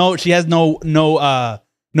she has no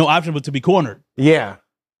option but to be cornered. Yeah.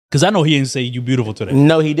 Because I know he didn't say you beautiful today.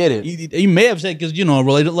 No, he didn't. He may have said because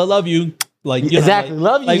love you. Like exactly,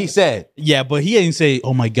 love you. He said. Yeah, but he didn't say,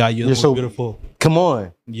 "Oh my God, you're so beautiful." Come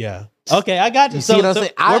on. Yeah. Okay, I got you. You see what I'm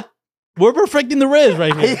saying? We're perfecting the Riz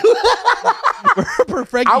right here. We're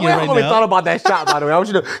perfecting it right now. I only thought about that shot, by the way. I want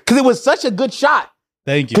you to, because it was such a good shot.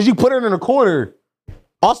 Thank you. Because you put her in the corner.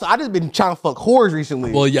 Also, I just been trying to fuck whores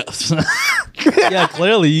recently. Well, yes. Yeah,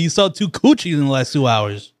 clearly. You saw 2 coochies in the last 2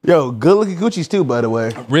 hours. Yo, good looking coochies too, by the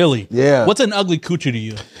way. Really? Yeah. What's an ugly coochie to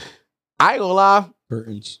you? I ain't gonna lie.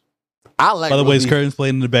 Curtains. I like. By the way, it's curtains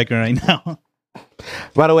playing in the background right now.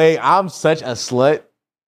 By the way, I'm such a slut.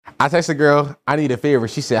 I texted a girl, I need a favor.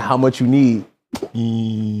 She said, how much you need?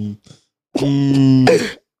 I'm in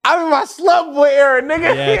my slut boy era,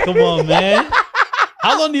 nigga. Yeah, come on, man.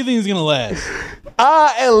 How long do you think it's gonna last?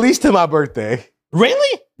 At least to my birthday.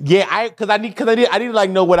 Really? Yeah, I need to like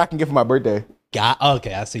know what I can get for my birthday.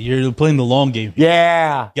 Okay, I see. You're playing the long game.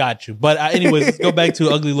 Yeah. Got you. But anyways, let's go back to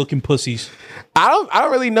ugly looking pussies. I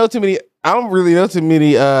don't really know too many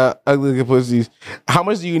ugly looking pussies. How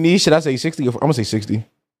much do you need? Should I say 60? I'm gonna say 60.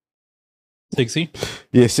 60?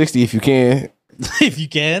 Yeah, 60 if you can. If you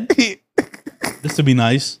can. This would be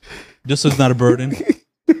nice. Just so it's not a burden.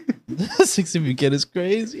 60 if you can is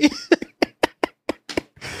crazy.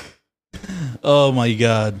 Oh my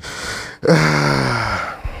God.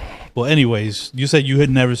 Well, anyways, you said you had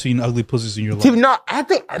never seen ugly pussies in your life. No,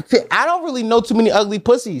 I don't really know too many ugly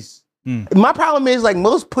pussies. My problem is like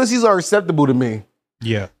most pussies are acceptable to me.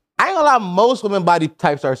 Yeah. I ain't gonna lie, most women body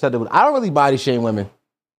types are acceptable. I don't really body shame women.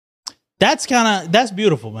 That's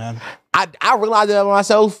beautiful, man. I realize that about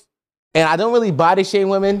myself, and I don't really body shame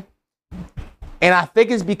women. And I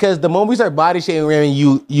think it's because the moment you start body shaming women,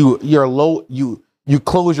 you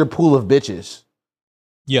close your pool of bitches.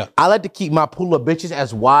 Yeah. I like to keep my pool of bitches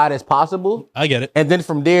as wide as possible. I get it. And then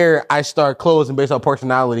from there, I start closing based on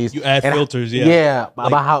personalities. You add filters, yeah. Yeah. Like,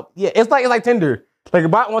 about how it's like Tinder. Like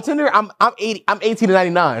on Tinder, I'm 18 to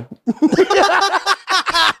 99.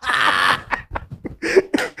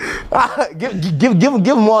 give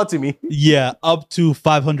them all to me. Yeah, up to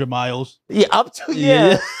 500 miles. Yeah, up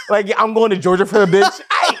to Like I'm going to Georgia for the bitch.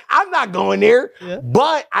 I'm not going there,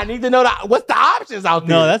 but I need to know what's the options out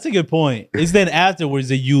there. No, that's a good point. It's then afterwards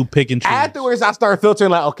that you pick and choose. Afterwards, I start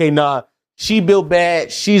filtering like, okay, nah, she built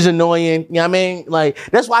bad, she's annoying. You know what I mean? Like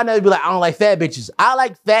that's why I never be like, I don't like fat bitches. I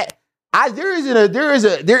like fat. There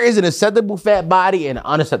is an acceptable fat body and an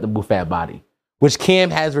unacceptable fat body, which Cam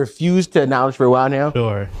has refused to acknowledge for a while now.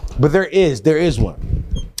 Sure, but there is one.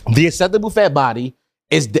 The acceptable fat body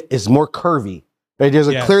is more curvy. Like there's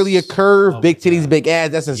clearly a curve, big titties, big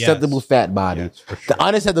ass. That's an acceptable fat body. Yes, sure. The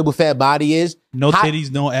unacceptable fat body is no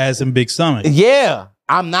titties, no ass, and big stomach. Yeah,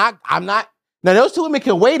 I'm not. Now those two women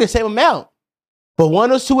can weigh the same amount, but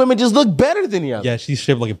one of those two women just look better than the other. Yeah, she's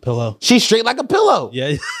shaped like a pillow. She's straight like a pillow.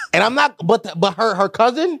 Yeah, and I'm not. But her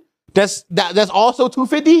cousin, that's also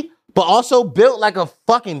 250, but also built like a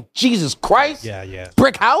fucking Jesus Christ. Yeah.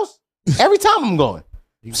 Brick house. Every time I'm going.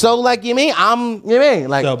 So like you mean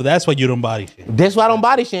like so, but that's why you don't body shame. That's why I don't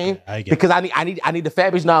body shame because I need the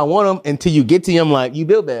fat bitch. Now I want them until you get to them like you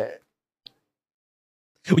built bad.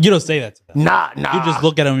 You don't say that to them. Nah. You just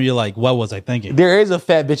look at them and you're like, what was I thinking? There is a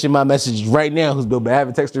fat bitch in my message right now who's built bad. I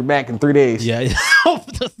haven't texted her back in 3 days. Yeah.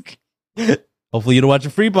 Hopefully you don't watch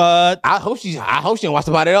a free pod. I hope she didn't watch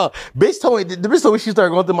the pod at all. The bitch told me she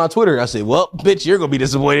started going through my Twitter. I said, well, bitch, you're gonna be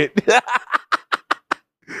disappointed.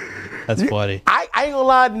 That's funny. I ain't gonna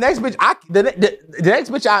lie. The next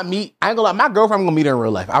bitch I meet, I ain't gonna lie. My girlfriend, I'm gonna meet her in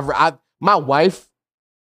real life.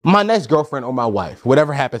 My next girlfriend or my wife,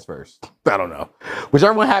 whatever happens first. I don't know.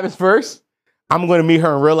 Whichever one happens first, I'm gonna meet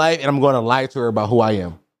her in real life and I'm gonna lie to her about who I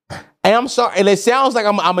am. And I'm sorry. And it sounds like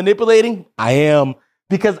I'm manipulating. I am,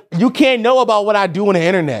 because you can't know about what I do on the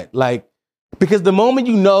internet. Like, because the moment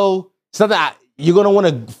you know something, you're gonna want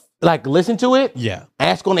to like listen to it. Yeah, and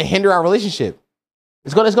it's gonna hinder our relationship.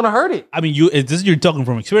 It's gonna hurt it. I mean, you're talking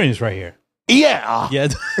from experience right here. Yeah. Yeah.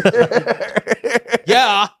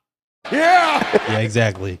 Yeah. Yeah,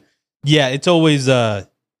 exactly. Yeah, it's always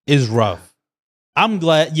is rough. I'm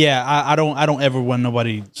glad. Yeah, I don't ever want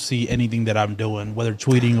nobody to see anything that I'm doing, whether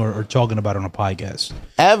tweeting or talking about it on a podcast.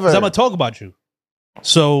 Ever. Because I'm gonna talk about you.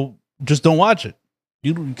 So just don't watch it.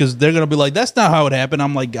 Because they're gonna be like, that's not how it happened.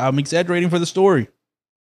 I'm like, I'm exaggerating for the story.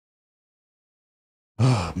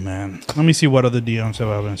 Oh man, let me see what other DMs have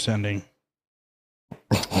I been sending.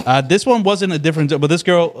 This one wasn't a different, but this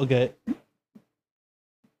girl, okay.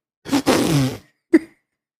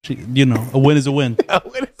 A win is a win. A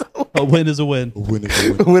win is a win. A win is a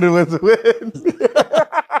win. A win is a win.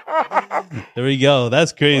 There we go.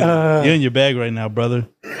 That's crazy. You're in your bag right now, brother.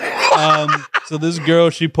 So this girl,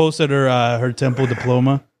 she posted her temple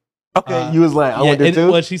diploma. Okay, you was like, I went there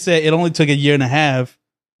too? Well, she said it only took a year and a half,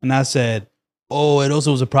 and I said, oh, it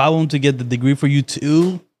also was a problem to get the degree for you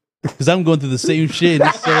too? Because I'm going through the same shit.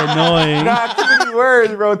 It's so annoying. Nah, too many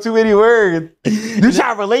words, bro. Too many words. You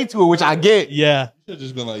try to relate to it, which I get. Yeah. You should have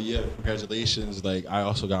just been like, yeah, congratulations. Like, I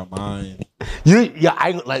also got mine. I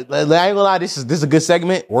ain't gonna lie. This is a good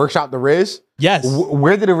segment. Workshop the Riz. Yes.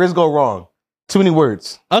 Where did the Riz go wrong? Too many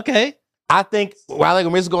words. Okay. I think while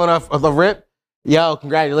like Riz going off of the rip, yo,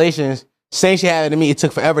 congratulations. Same shit happened to me. It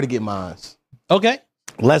took forever to get mine. Okay.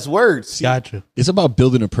 Less words. Gotcha. It's about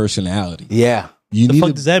building a personality. Yeah. What the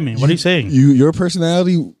fuck does that mean? What are you saying? Your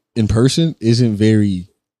personality in person isn't very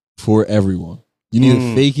for everyone. You need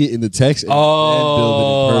to fake it in the text and build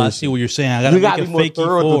it in person. I see what you're saying. I gotta make be a more fake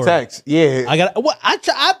thorough with the text. Yeah. I gotta.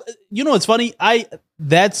 You know, it's funny.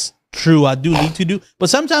 That's True, I do need to do, but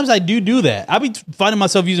sometimes I do that. I be finding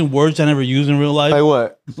myself using words I never use in real life. Like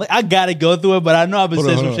what? Like I gotta go through it, but I know I've been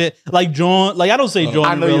saying some shit like John. Like I don't say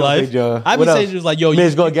John in real life. I be saying just like yo.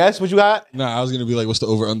 Miz, go guess what you got? Nah, I was gonna be like, what's the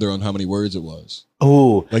over under on how many words it was?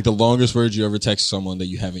 Oh, like the longest words you ever text someone that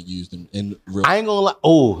you haven't used in real. I ain't gonna lie.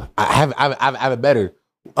 Oh, I have it better.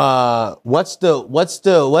 What's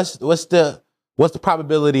the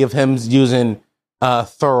probability of him using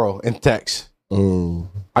thorough in text? Oh,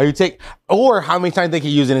 are you or how many times they can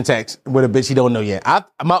use it in text with a bitch he don't know yet? I'm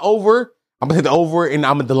gonna hit the over, and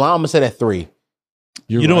I'm gonna set at 3.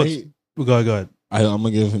 You know right. What? Go ahead. I'm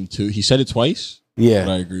gonna give him 2. He said it twice. Yeah,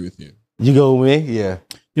 but I agree with you. You go with me? Yeah.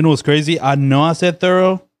 You know what's crazy? I know I said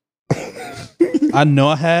thorough. I know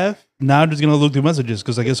I have. Now I'm just gonna look through messages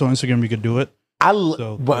because I guess on Instagram you could do it. But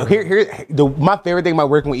my favorite thing about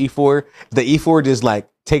working with E4, the E4 just like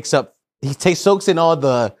soaks in all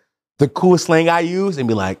the cool slang I use and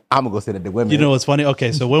be like, I'm gonna go sit at the women. You know what's funny?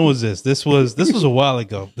 Okay, so when was this? This was a while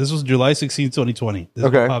ago. This was July 16, 2020. This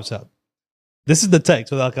okay. Pops up. This is the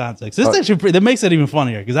text without context. This is actually that makes it even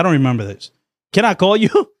funnier because I don't remember this. Can I call you?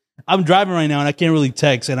 I'm driving right now and I can't really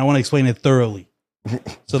text and I want to explain it thoroughly.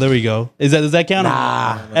 So there we go. Does that count?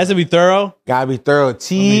 Nah. It has to be thorough? Gotta be thorough.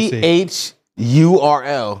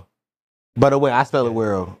 THURL. By the way, I spell it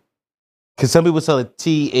weird. Because some people spell it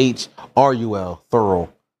THRUL,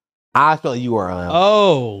 thorough. I spell URL.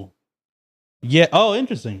 Oh. Yeah. Oh,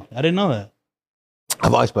 interesting. I didn't know that.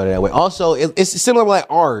 I've always spelled it that way. Also, it's similar like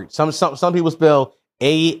art. Some people spell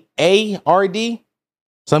ARD.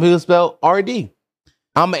 Some people spell RD.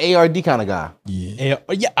 I'm an ARD kind of guy. Yeah,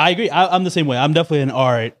 I agree. I'm the same way. I'm definitely an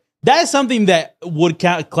art. That's something that would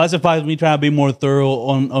classify as me trying to be more thorough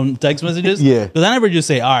on text messages. Yeah. Because I never just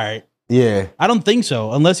say art. Yeah. I don't think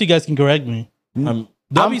so, unless you guys can correct me. Do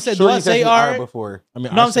I say art before? I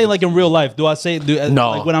mean, no, I'm saying like in real life. Do I say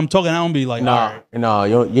no? Like when I'm talking, I don't be like art. No,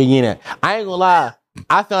 you ain't. I ain't gonna lie.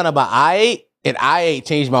 I found out about I8, and I8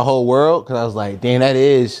 changed my whole world because I was like, damn, that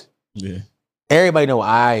is. Yeah. Everybody know what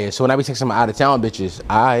I is. So when I be texting my out of town bitches,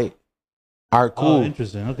 I are cool. Oh,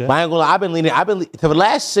 interesting. Okay. But I ain't gonna lie, I've been leaning for the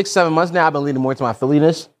last 6-7 months now. I've been leaning more to my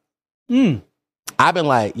Philliness. I've been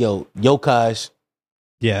like, yo, cuz.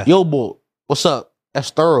 Yeah. Yo, boy, what's up? That's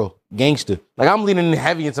thorough, gangster. Like I'm leaning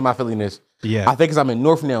heavy into my Philliness. Yeah. I think because I'm in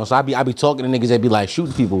North now, so I be talking to niggas that be like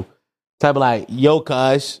shooting people. Type of like, yo,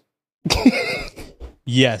 cuz.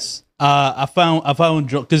 Yes. I found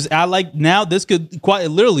because I like now this could quite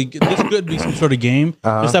literally this could be some sort of game.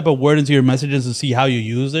 Just type a word into your messages and see how you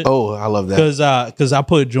use it. Oh, I love that. Because I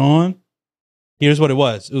put John. Here's what it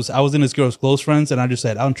was. I was in this girl's close friends and I just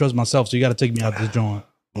said I don't trust myself, so you got to take me out this John.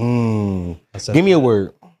 Give me a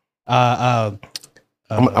word. I'm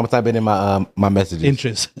gonna type it in my my messages.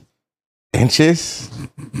 Inches.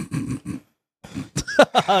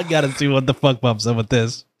 I gotta see what the fuck pops up with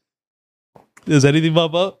this. Does anything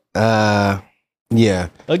pop up? Yeah.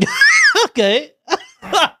 Okay. Okay.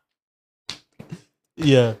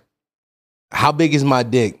 Yeah. How big is my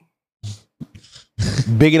dick?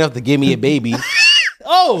 Big enough to give me a baby.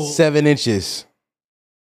 7 inches.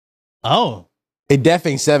 Oh. It def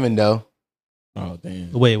ain't 7 though. Oh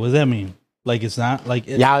damn. Wait, what does that mean? Like it's not like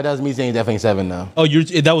it doesn't mean saying def ain't 7 though. Oh,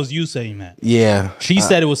 that was you saying that. Yeah. She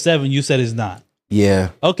said it was 7. You said it's not. Yeah.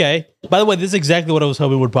 Okay. By the way, this is exactly what I was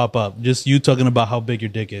hoping would pop up. Just you talking about how big your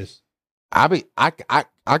dick is. I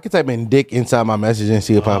could type in dick inside my message and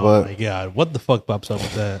see it pop up. Oh my god, what the fuck pops up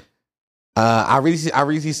with that? I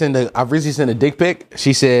recently sent a dick pic.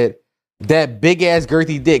 She said, "That big ass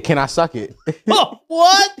girthy dick, can I suck it?" Oh,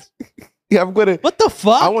 what? Yeah, I'm gonna. What the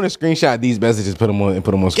fuck? I want to screenshot these messages, put them on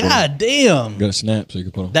screen. God damn. Got a snap so you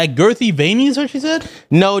can put them. That girthy veiny is what she said?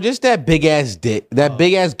 No, just that big ass dick. That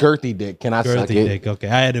big ass girthy dick. Can I suck it? Girthy dick. Okay,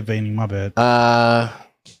 I had a veiny. My bad.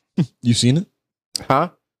 You seen it?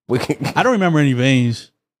 Huh? I don't remember any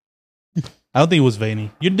veins. I don't think it was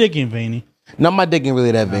veiny. Your dick ain't veiny. No, my dick ain't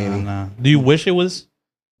really that veiny. Nah. Do you wish it was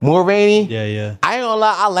more veiny? Yeah. I ain't gonna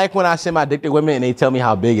lie. I like when I send my dick to women and they tell me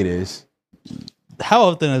how big it is. How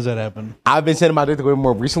often does that happen? I've been sending my dick to women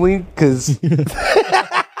more recently because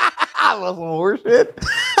I love some horse shit.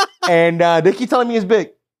 And they keep telling me it's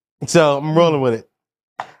big. So I'm rolling with it.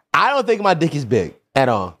 I don't think my dick is big at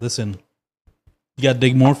all. Listen, you got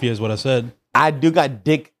dick morphia is what I said. I do got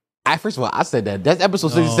dick. First of all, I said that. That's episode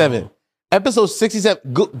 67. Episode 67.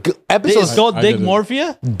 It's called dick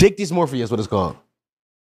morphia? Dick dysmorphia is what it's called.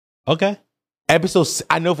 Okay. Episode,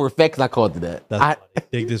 I know for a fact because I called it that.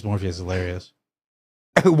 Dick dysmorphia is hilarious.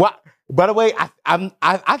 What? By the way, I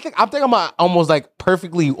think I'm almost like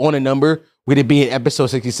perfectly on a number with it being episode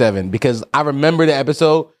 67 because I remember the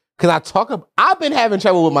episode I've been having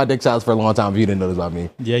trouble with my dick size for a long time. If you didn't know this about me.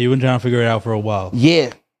 Yeah, you've been trying to figure it out for a while.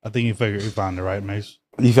 Yeah. I think you found it, right, Mace?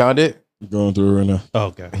 You found it? Going through it right now. Oh,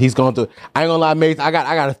 okay. He's going through. I ain't gonna lie, Mace. I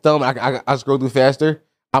got a thumb. I scroll through faster.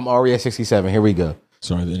 I'm already at 67. Here we go.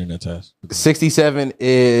 Sorry, the internet test. 67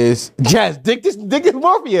 is dick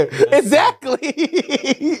dysmorphia.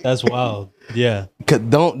 Exactly. That's wild. Yeah.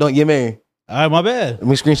 Don't you man. All right, my bad. Let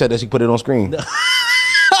me screenshot that. She put it on screen.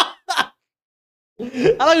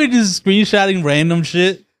 I like we just screenshotting random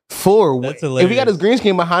shit. That's hilarious. If we got this green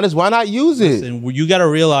screen behind us, why not use it? Listen, you got to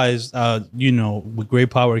realize, with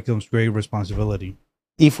great power comes great responsibility.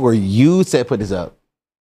 E4, you said put this up.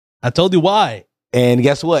 I told you why. And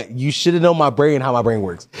guess what? You should have known my brain, how my brain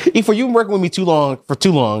works. E4, you've been working with me for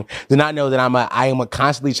too long to not know that I am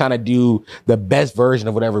constantly trying to do the best version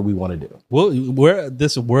of whatever we want to do. Well,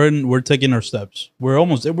 we're taking our steps.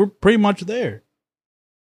 We're pretty much there.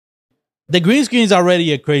 The green screen is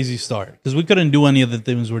already a crazy start because we couldn't do any of the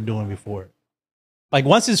things we're doing before. Like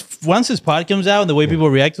once this pod comes out and the way people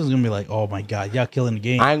react to it is gonna be like, oh my god, y'all killing the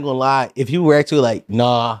game. I ain't gonna lie. If you react to it like,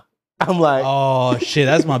 nah, I'm like, oh shit,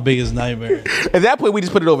 that's my biggest nightmare. At that point, we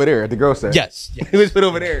just put it over there at the girl set. Yes. We just put it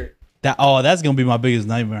over there. That's gonna be my biggest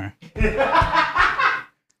nightmare.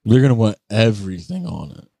 We're gonna want everything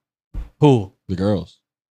on it. Who? The girls.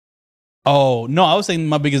 Oh no, I was saying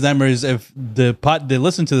my biggest nightmare is if the pod they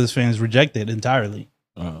listen to this fans reject it entirely.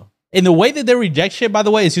 And the way that they reject shit, by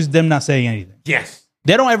the way, is just them not saying anything. Yes.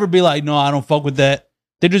 They don't ever be like, no, I don't fuck with that.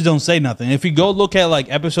 They just don't say nothing. If you go look at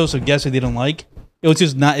like episodes of guests that they don't like, it was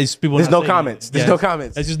just not. It's people. There's no comments. There's no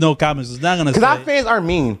comments. There's just no comments. It's not gonna. Because our fans aren't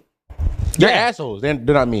mean. They're assholes. They're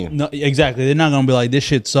not mean. No, exactly. They're not gonna be like, this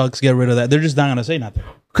shit sucks. Get rid of that. They're just not gonna say nothing.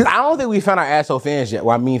 Because I don't think we found our asshole fans yet.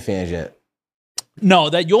 Well, I mean fans yet. No,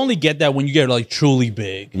 that you only get that when you get like truly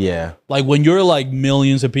big. Yeah. Like when you're like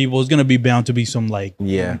millions of people, it's gonna be bound to be some like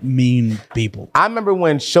mean people. I remember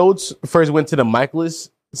when Schultz first went to the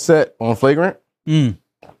Michaelis set on Flagrant.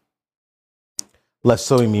 Left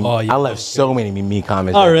so many. I left so many mean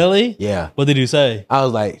comments. Oh, really? Yeah. What did you say? I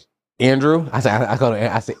was like, Andrew. I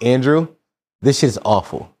said, Andrew, this shit is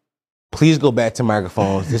awful. Please go back to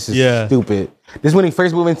microphones. This is stupid. This is when he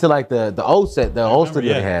first moved into like the old set, the old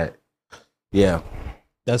studio they had. Yeah.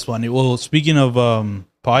 That's funny. Well, speaking of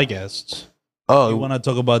podcasts, you want to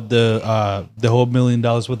talk about the whole $1 million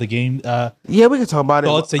worth of game? Yeah, we can talk about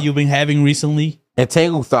thoughts that you've been having recently. And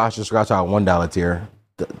Tangled Thoughts just got to our $1 tier.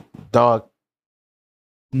 Dog.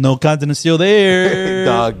 No content is still there.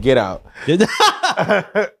 Dog, get out. Yeah,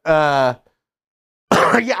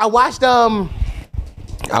 I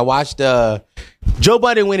watched Joe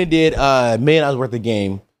Budden went and did $1 million worth of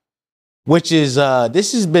game, which is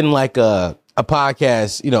this has been like a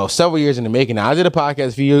podcast, several years in the making. Now, I did a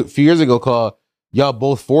podcast a few years ago called Y'all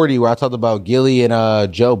Both 40, where I talked about Gilly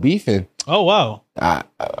and Joe beefing. Oh wow. I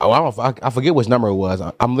forget which number it was.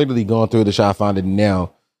 I'm literally going through the show. I found it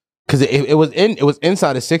now. Because it was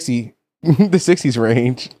inside the 60s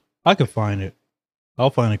range. I could find it.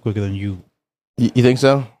 I'll find it quicker than you. You think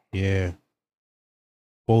so? Yeah.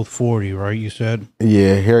 Both 40, right? You said?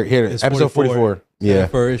 Yeah. Here it is. Episode 44. Yeah.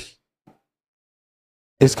 First.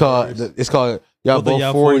 It's called Y'all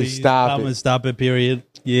Both 40. Stop it. Period.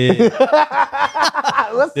 Yeah.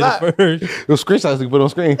 What's that? Those screenshots we put on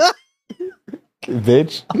screen.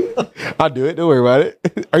 Bitch, I'll do it. Don't worry about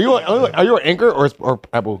it. Are you on Anchor or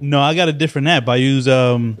Apple? No, I got a different app. I use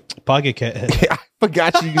Pocket Cat. I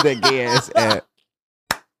forgot you use that gay ass app.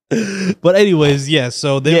 But anyways, yeah.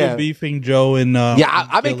 So they were beefing Joe and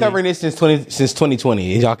I've been covering this since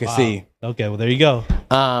 2020, as y'all can see. Okay, well there you go.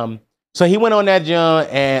 So he went on that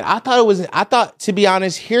jump, and I thought to be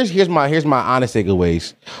honest, here's my honest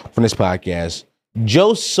takeaways from this podcast.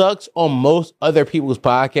 Joe sucks on most other people's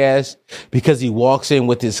podcasts because he walks in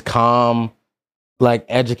with this calm, like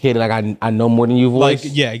educated, like I know more than you voice.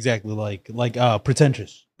 Like, yeah, exactly. Like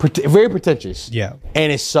pretentious. Very pretentious. Yeah.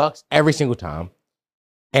 And it sucks every single time.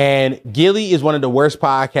 And Gilly is one of the worst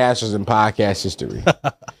podcasters in podcast history.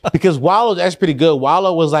 Because Wallow's actually pretty good.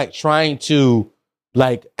 Wallow was like trying to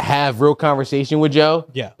like have real conversation with Joe.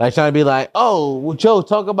 Yeah. Like trying to be like, oh, well, Joe,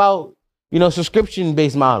 talk about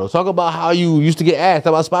subscription-based models. Talk about how you used to get ads.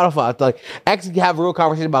 Talk about Spotify. Like, actually have a real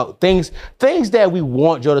conversation about things that we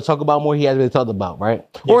want Joe to talk about more. He hasn't really talked about, right?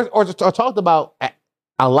 Yeah. Or talked about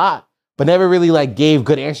a lot, but never really like gave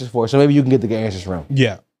good answers for. So maybe you can get the good answers from.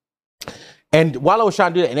 Yeah. And while I was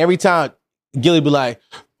trying to do that, and every time Gilly be like,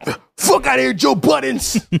 "Fuck out of here, Joe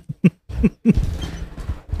Buttons."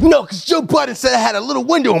 No, because Joe Budden said I had a little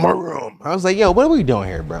window in my room. I was like, "Yo, what are we doing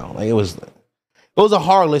here, bro?" Like it was a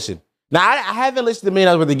hard listen. Now, I haven't listened to $1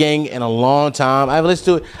 Million Worth of Game in a long time. I haven't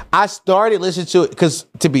listened to it. I started listening to it because,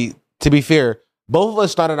 to be fair, both of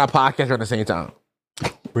us started our podcast around the same time.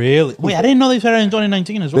 Really? Wait, I didn't know they started in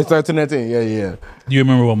 2019 as well. They started in 2019. Yeah. Do you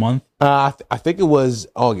remember what month? I think it was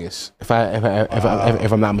August, if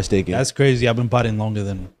I'm not mistaken. That's crazy. I've been potting longer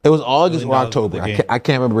than. It was August or October. I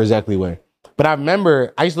can't remember exactly when. But I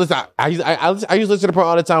remember I used to listen. I used to listen to the part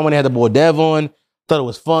all the time when they had the boy Dev on. Thought it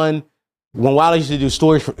was fun. When Wilder used to do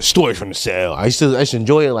stories from the cell, I used to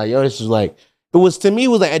enjoy it. Like, yo, this was like, it was, to me, it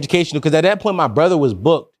was like educational, because at that point my brother was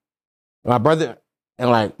booked. My brother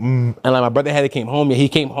my brother had came home. Yeah, he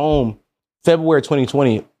came home February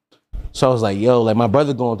 2020. So I was like, yo, like my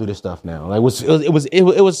brother going through this stuff now. Like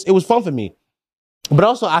it was fun for me. But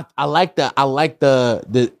also I like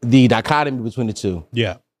the dichotomy between the two.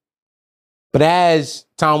 Yeah. But as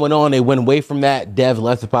time went on, they went away from that. Dev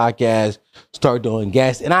left the podcast, started doing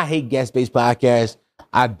guests. And I hate guest-based podcasts.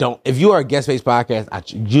 If you are a guest-based podcast, I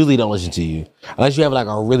usually don't listen to you. Unless you have like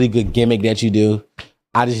a really good gimmick that you do.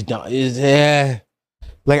 I just don't.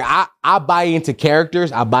 Like I buy into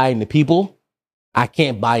characters. I buy into people. I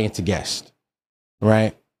can't buy into guests.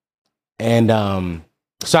 Right? And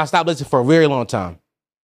so I stopped listening for a very long time.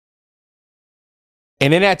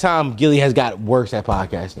 And in that time, Gilly has got worse at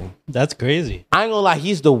podcasting. That's crazy. I ain't gonna lie,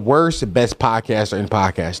 he's the worst, best podcaster in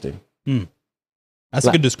podcasting. That's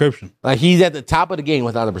a good description. Like, he's at the top of the game,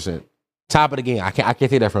 1,000%. Top of the game. I can't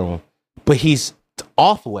take that from him. But he's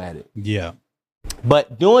awful at it. Yeah.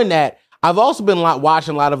 But doing that, I've also been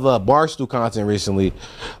watching a lot of Barstool content recently,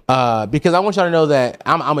 because I want y'all to know that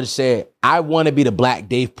I'm gonna say it. I want to be the Black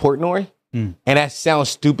Dave Portnoy, and that sounds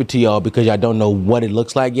stupid to y'all because y'all don't know what it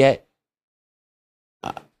looks like yet.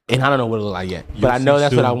 And I don't know what it looks like yet, but I know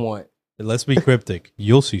that's what I want. Let's be cryptic.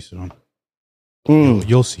 You'll see soon.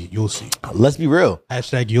 You'll see. Let's be real.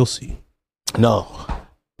 # you'll see. No,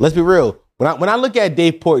 let's be real. When I look at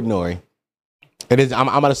Dave Portnoy, it is. I'm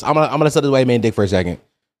gonna set this white man dick for a second.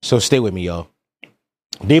 So stay with me, y'all.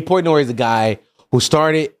 Dave Portnoy is a guy who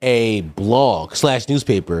started a blog /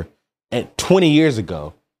 newspaper 20 years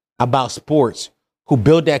ago about sports, who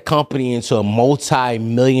built that company into a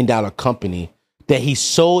multi-million-dollar company that he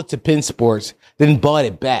sold to Penn Sports, then bought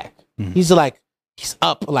it back. He's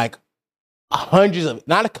up like hundreds of,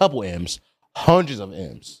 not a couple M's, hundreds of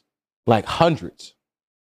M's, like hundreds.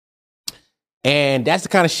 And that's the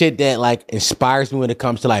kind of shit that like inspires me when it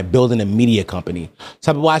comes to like building a media company.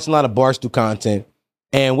 So I've been watching a lot of Barstool content,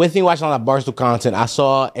 and with me watching a lot of Barstool content, I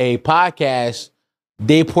saw a podcast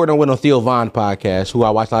Dave Portnoy went on Theo Von podcast, who I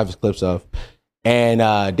watched a lot of his clips of,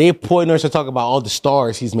 and Dave Portnoy started talking about all the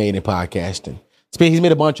stars he's made in podcasting. He's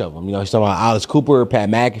made a bunch of them. You know, he's talking about Alice Cooper, Pat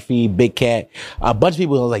McAfee, Big Cat, a bunch of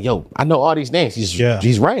people. I was like, yo, I know all these names.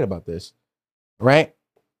 He's right about this, right?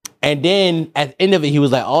 And then at the end of it, he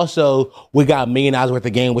was like, also, we got $1 Million Worth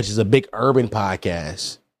of Game, which is a big urban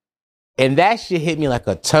podcast. And that shit hit me like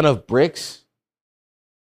a ton of bricks,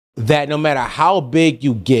 that no matter how big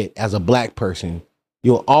you get as a black person,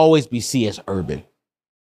 you'll always be seen as urban.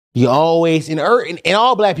 You always, and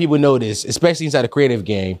all black people know this, especially inside the creative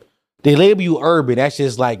game, they label you urban. That's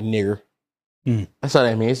just like nigger. That's all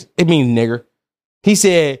that means. It means nigger. He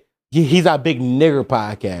said he's our big nigger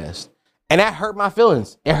podcast. And that hurt my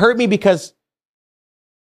feelings. It hurt me because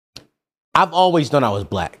I've always known I was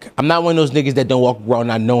black. I'm not one of those niggas that don't walk around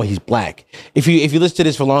not knowing he's black. If you listen to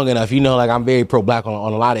this for long enough, you know like I'm very pro-black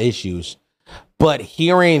on a lot of issues. But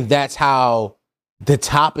hearing that's how the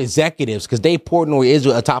top executives, because Dave Portnoy is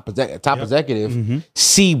a top executive,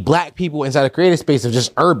 see black people inside the creative space of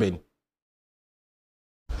just urban,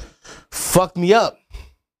 fucked me up.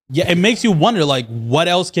 Yeah, it makes you wonder, like, what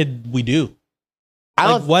else could we do?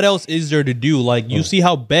 Like, what else is there to do? Like, you see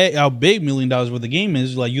how big $1 Million Worth of Game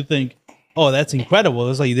is. Like, you think, oh, that's incredible.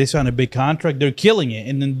 It's like they signed a big contract. They're killing it.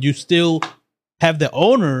 And then you still have the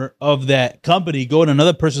owner of that company go on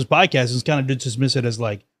another person's podcast and kind of dismiss it as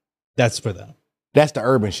like, that's for them. That's the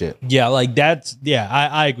urban shit. Yeah, like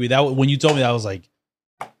I agree. That when you told me that, I was like,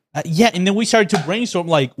 yeah. And then we started to brainstorm,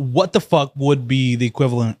 like, what the fuck would be the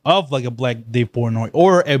equivalent of like a Black Dave Portnoy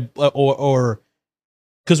or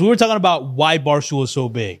because we were talking about why Barstool is so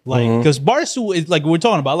big. Like, because Barstool is like, we're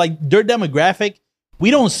talking about like their demographic.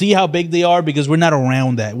 We don't see how big they are because we're not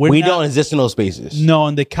around that. We don't exist in those spaces. No,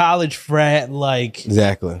 in the college frat, like,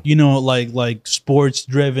 exactly. You know, like sports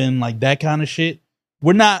driven, like that kind of shit.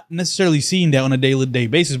 We're not necessarily seeing that on a day-to-day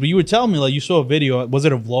basis. But you were telling me, like, you saw a video. Was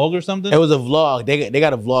it a vlog or something? It was a vlog. They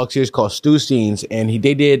got a vlog series called Stew Scenes, and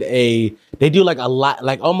they do like a lot,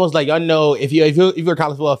 like almost like, y'all know, if you're a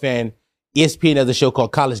college football fan, ESPN has a show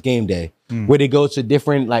called College Game Day, where they go to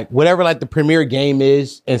different, like, whatever like the premier game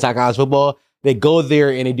is inside college football, they go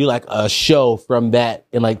there and they do like a show from that,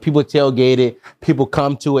 and like people tailgate it, people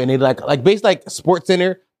come to it, and they like basically like Sports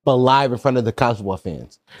Center, but live in front of the college football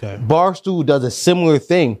fans. Okay. Barstool does a similar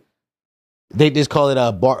thing. They just call it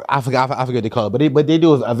a bar. I forget what they call it, but they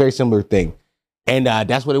do a very similar thing, and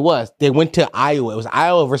that's what it was. They went to Iowa. It was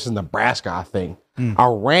Iowa versus Nebraska, I think.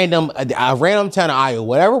 A random town of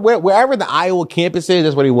Iowa, wherever the Iowa campus is,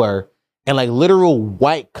 that's what they were. And like literal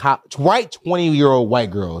white 20-year-old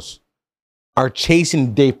white girls are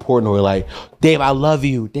chasing Dave Portnoy like, Dave, I love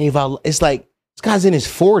you. Dave, it's like this guy's in his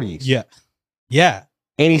 40s. Yeah. Yeah.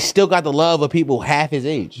 And he's still got the love of people half his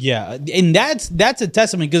age. Yeah. And that's a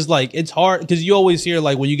testament because like it's hard because you always hear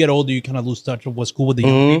like when you get older, you kind of lose touch of what's cool with the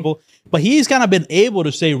young people. But he's kind of been able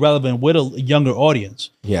to stay relevant with a younger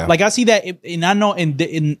audience. Yeah. Like I see that and I know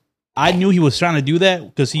and I knew he was trying to do that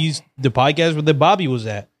because he's the podcast where the Bobby was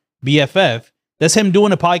at, BFF. That's him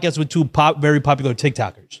doing a podcast with two very popular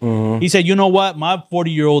TikTokers. He said, you know what? My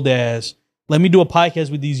 40-year-old ass, let me do a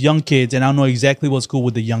podcast with these young kids and I'll know exactly what's cool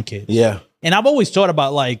with the young kids. Yeah. And I've always thought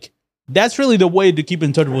about like that's really the way to keep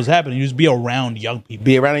in touch with what's happening. You just be around young people.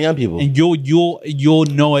 Be around young people. And you'll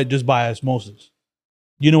know it just by osmosis.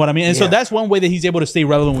 You know what I mean? And so that's one way that he's able to stay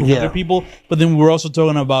relevant with other people. But then we're also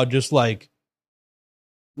talking about just like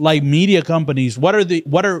media companies. What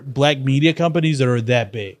are black media companies that are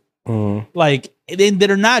that big? Like that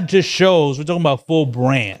are not just shows. We're talking about full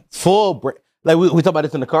brands. Like we talked about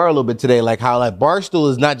this in the car a little bit today, like how like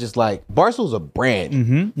Barstool is not just like Barstool's a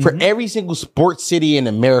brand for every single sports city in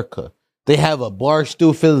America. They have a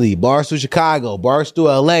Barstool Philly, Barstool Chicago, Barstool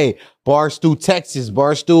LA, Barstool Texas,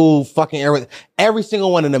 Barstool fucking every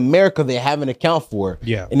single one in America they have an account for.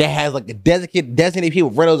 Yeah. And that has like a designated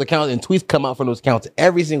people run those accounts and tweets come out from those accounts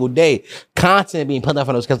every single day. Content being put out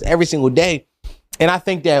from those accounts every single day. And I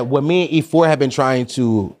think that what me and E4 have been trying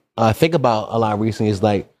to think about a lot recently is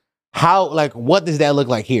like, what does that look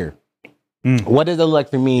like here? What does it look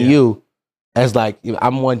like for me and you as like,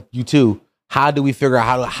 I'm one, you two? How do we figure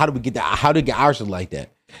out how do we get that? How do we get our shit like that?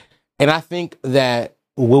 And I think that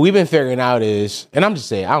what we've been figuring out is, and I'm just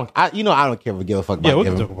saying, I don't care if we give a fuck about we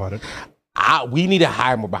can talk about it. We need to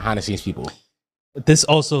hire more behind the scenes people. This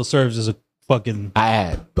also serves as a fucking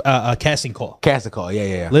a casting call. Casting call,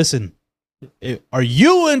 yeah. Listen, are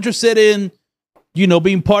you interested in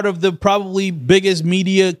being part of the probably biggest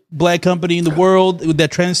media black company in the world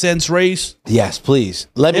that transcends race? Yes, please.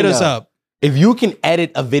 Hit us up. If you can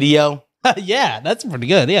edit a video. Yeah, that's pretty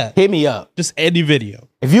good. Yeah. Hit me up. Just any video.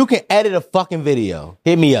 If you can edit a fucking video,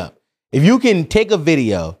 hit me up. If you can take a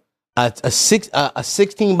video, a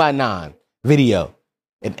 16:9 video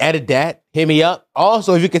and edit that, hit me up.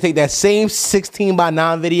 Also, if you can take that same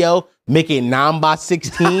 16:9 video, make it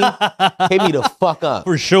 9:16, hit me the fuck up.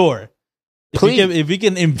 For sure. Please. If we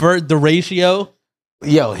can invert the ratio,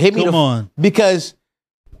 hit me. Come on, because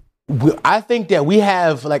I think that we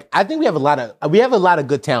have a lot of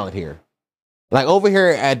good talent here. Like over here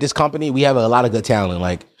at this company, we have a lot of good talent.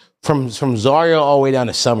 Like from Zaria all the way down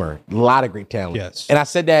to Summer, a lot of great talent. Yes, and I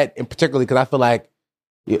said that in particularly because I feel like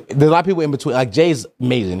there's a lot of people in between. Like Jay's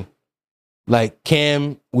amazing. Like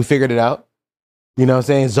Cam, we figured it out. You know what I'm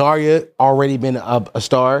saying? Zaria already been a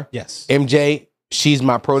star. Yes. MJ. She's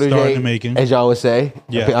my protege, Star in the making. As y'all would say.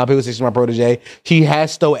 Yeah. People say she's my protege. She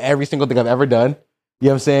has stole every single thing I've ever done. You know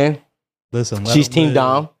what I'm saying? Listen, she's Team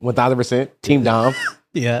Dom, 1,000%. Team Dom.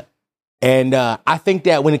 Yeah. And I think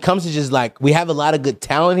that when it comes to just like, we have a lot of good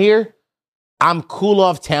talent here. I'm cool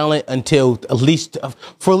off talent until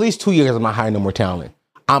for at least 2 years, I'm not hiring no more talent.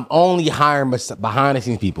 I'm only hiring behind the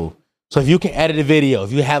scenes people. So if you can edit a video,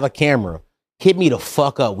 if you have a camera, hit me the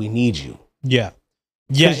fuck up. We need you. Yeah.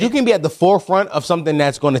 Yeah, you can be at the forefront of something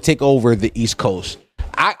that's going to take over the East Coast.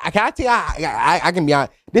 I can be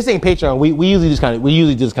honest. This ain't Patreon. We usually just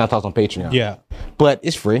kind of talk on Patreon. Yeah, but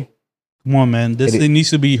it's free. Come on, man. This thing needs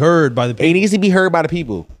to be heard by the people. It needs to be heard by the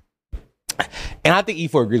people. And I think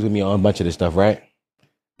E4 agrees with me on a bunch of this stuff, right?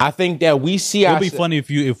 I think that we see. It'd be funny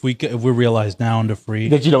if we realize now on the free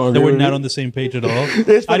that you don't agree that we're with not me? on the same page at all.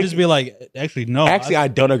 I'd just be like, actually, no. Actually, I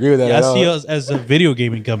don't agree with that. I see us as a video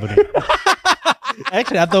gaming company.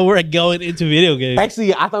 Actually, I thought we were going into video games.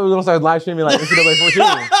 Actually, I thought we were going to start live streaming like NCAA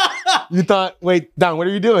 14. You thought, wait, Dom, what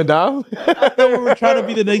are you doing, Dom? I thought we were trying to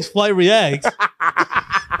be the next Flight Reacts.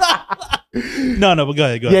 No, but go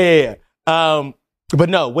ahead. Yeah. But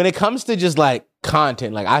no, when it comes to just like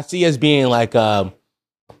content, like I see us being like, a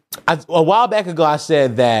while back ago, I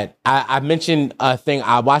said that I mentioned a thing.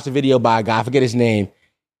 I watched a video by a guy, I forget his name.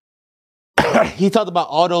 He talked about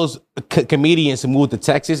all those comedians who moved to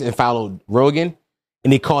Texas and followed Rogan,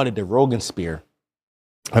 and he called it the Rogan Spear.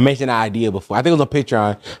 I mentioned that idea before. I think it was on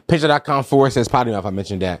Patreon, patreon.com/PottyMouth. I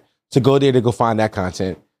mentioned that. So go there to go find that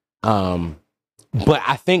content. But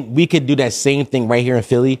I think we could do that same thing right here in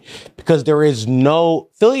Philly because there is no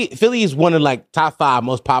Philly is one of like top 5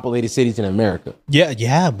 most populated cities in America.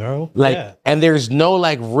 Yeah, bro. Like, and there's no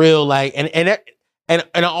like real like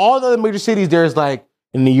and all the other major cities, there's like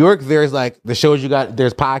in New York, there's like the shows you got.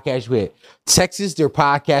 There's podcasts you hit. Texas, there's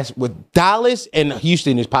podcasts with Dallas and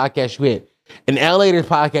Houston. There's podcasts you hit. In LA, there's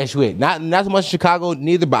podcasts you hit. Not so much Chicago,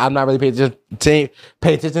 neither. But I'm not really paying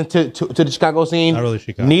attention to the Chicago scene. Not really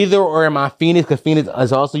Chicago. Neither, or am I Phoenix? Because Phoenix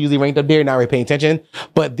is also usually ranked up there. Not really paying attention.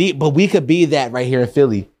 But we could be that right here in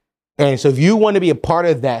Philly. And so if you want to be a part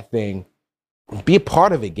of that thing, be a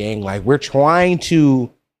part of it, gang. Like we're trying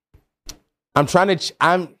to.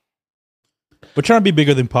 We're trying to be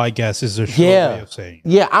bigger than podcasts is a short way of saying.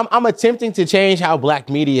 Yeah, I'm attempting to change how black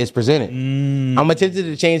media is presented. I'm attempting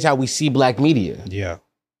to change how we see black media. Yeah.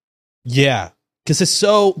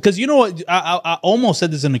 Because you know what? I almost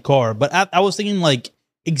said this in the car, but I was thinking like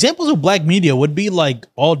examples of black media would be like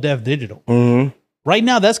All Def Digital. Mm-hmm. Right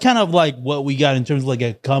now, that's kind of like what we got in terms of like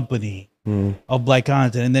a company of black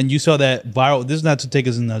content. And then you saw that viral. This is not to take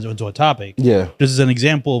us into a topic. Yeah. This is an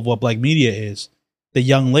example of what black media is. The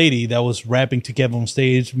young lady that was rapping to Kevin on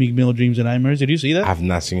stage, Meek Mill, Dreams and Nightmares. Did you see that? I've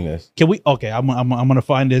not seen this. Can we? Okay, I'm gonna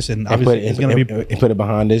find this and obviously it's gonna be and put it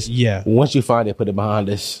behind this. Yeah. Once you find it, put it behind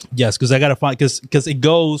this. Yes, because I gotta find because it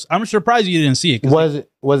goes. I'm surprised you didn't see it.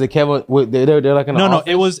 Was it Kevin? They're like in the office? No.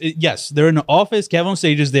 It was yes. They're in the office. Kevin on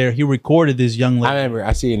stage is there. He recorded this young lady. I remember.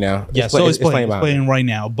 I see it now. Yeah, so it's playing right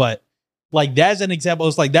now. But like that's an example.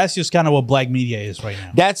 It's like that's just kind of what black media is right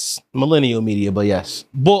now. That's millennial media, but yes.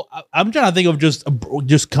 Well, I'm trying to think of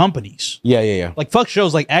just companies. Yeah. Like fuck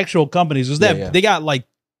shows, like actual companies. Is that they got like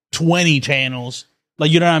 20 channels? Like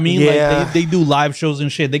you know what I mean? Yeah. Like they do live shows and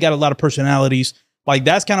shit. They got a lot of personalities. Like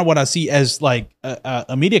that's kind of what I see as like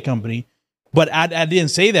a media company. But I didn't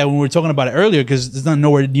say that when we were talking about it earlier because it's not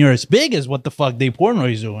nowhere near as big as what the fuck Dave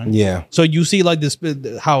Portnoy is doing. Yeah. So you see like this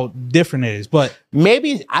how different it is. But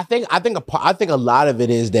maybe I think a lot of it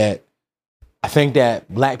is that I think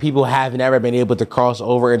that black people have never been able to cross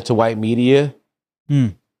over into white media.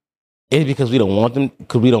 It's because we don't want them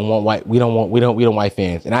because we don't want white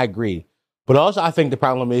fans, and I agree. But also I think the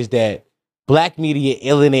problem is that black media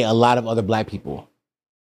alienate a lot of other black people.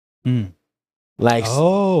 Like,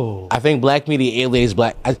 I think black media alienates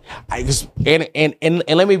black. And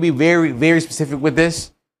let me be very, very specific with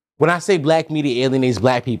this. When I say black media alienates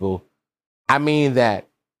black people, I mean that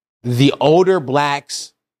the older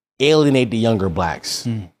blacks alienate the younger blacks.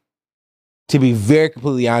 To be very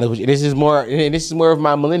completely honest with you, this is more of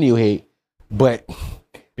my millennial hate, but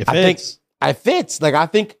I think it fits. Like I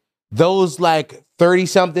think those like 30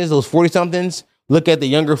 somethings, those 40 somethings look at the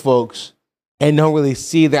younger folks and don't really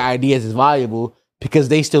see their ideas as valuable because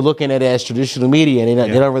they still looking at it as traditional media and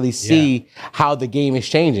they don't really see how the game is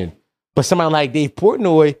changing. But somebody like Dave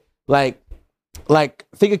Portnoy, like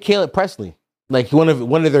think of Caleb Presley, like one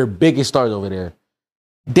of their biggest stars over there.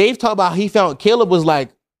 Dave talked about Caleb was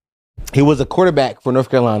like, he was a quarterback for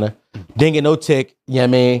North Carolina, didn't get no tick, you know what I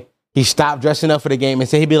mean? He stopped dressing up for the game and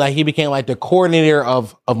said he became like the coordinator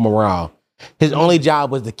of morale. His only job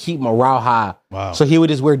was to keep morale high. Wow. So he would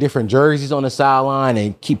just wear different jerseys on the sideline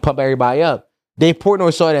and keep pumping everybody up. Dave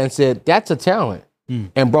Portnoy saw that and said, that's a talent,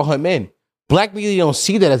 and brought him in. Black media don't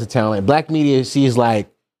see that as a talent. Black media sees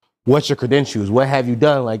like, what's your credentials? What have you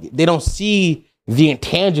done? Like they don't see the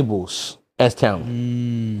intangibles as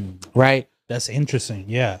talent, right? That's interesting,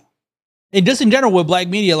 yeah. And just in general with black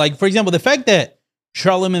media, like for example, the fact that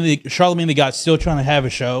Charlamagne the God still trying to have a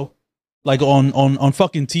show, like on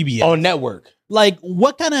fucking TBS, on network. Like,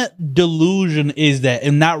 what kind of delusion is that?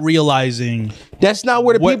 And not realizing that's not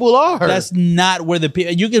where the people are. That's not where the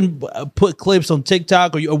people. You can put clips on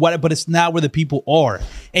TikTok or what, but it's not where the people are.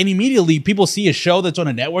 And immediately, people see a show that's on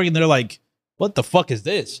a network, and they're like, "What the fuck is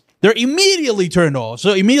this?" They're immediately turned off.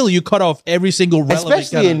 So immediately, you cut off every single relevant,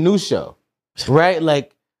 especially a new show, right?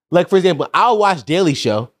 Like for example, I'll watch Daily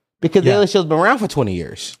Show because Daily Show's been around for 20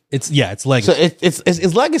 years. It's legacy. So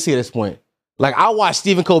it's legacy at this point. Like I watch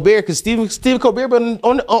Stephen Colbert because Stephen Colbert been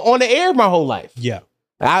on the air my whole life. Yeah,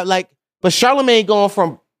 but Charlamagne going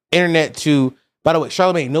from internet to. By the way,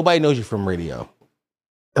 Charlamagne, nobody knows you from radio.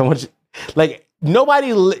 I want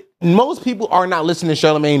you, most people are not listening to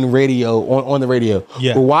Charlamagne radio on the radio.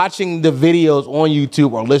 Yeah, we're watching the videos on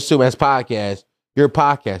YouTube or listening to him as podcasts. You're a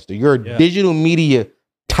podcaster. You're a digital media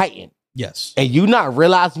titan. Yes, and you not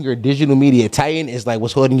realizing you're a digital media titan is like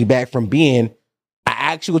what's holding you back from being an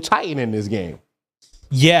actual titan in this game.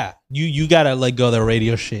 Yeah, you gotta let go of the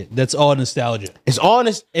radio shit. That's all nostalgia. It's all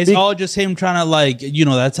all just him trying to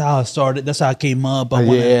that's how I started. That's how I came up. I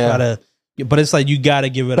want to try to But it's like you got to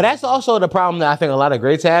give it. But that's also the problem that I think a lot of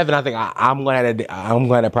greats have, and I think I'm going to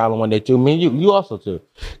have that problem one day too. I mean, you also too,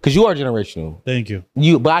 because you are generational. Thank you.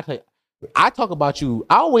 But I tell you, I talk about you.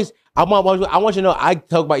 I want you to know I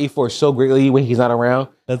talk about E4 so greatly when he's not around.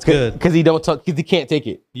 That's good because he don't talk because he can't take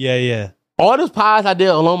it. Yeah. All those pods I did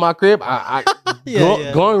alone my crib, I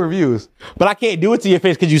glowing reviews, but I can't do it to your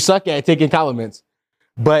face because you suck at taking compliments.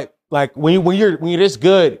 But like when you're this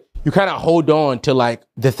good, you kind of hold on to like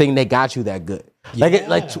the thing that got you that good. Yeah.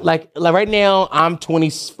 Like right now, I'll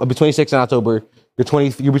be 26 in October.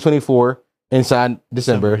 You'll be 24 inside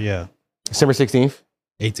December. Yeah, December 16th,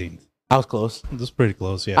 18th. I was close. That's pretty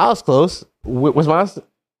close. Yeah, I was close. What's mine?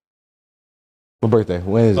 My birthday.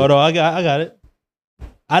 When is it? Oh no, I got it.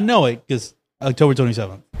 I know it because October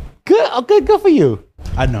 27th. Good for you.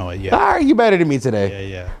 I know it. Yeah. All right, you better than me today.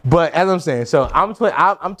 Yeah. But as I'm saying, so I'll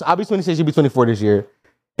be 26. You'll be 24 this year.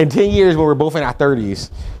 In 10 years, when we're both in our 30s,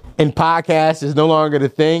 and podcast is no longer the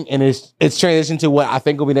thing, and it's transitioned to what I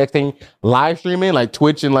think will be the next thing: live streaming, like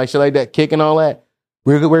Twitch and like shit like that, Kick and all that.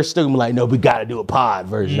 We're still gonna be like, no, we got to do a pod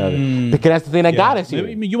version of it because that's the thing that got us here.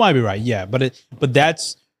 You might be right. Yeah, but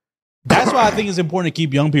that's why I think it's important to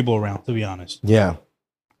keep young people around. To be honest. Yeah.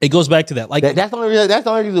 It goes back to that. Like that's the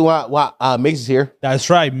only reason why Mix is here. That's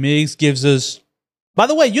right. Mix gives us. By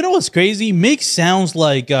the way, you know what's crazy? Mix sounds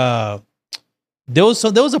like there was a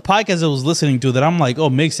podcast I was listening to that I'm like, oh,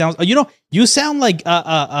 Mix sounds. You sound like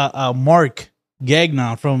Mark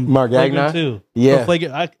Gagnon from Mark Gagnon 2.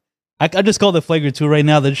 Yeah, I just called it Flagrant 2 right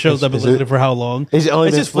now. That shows I've been listening for how long? It's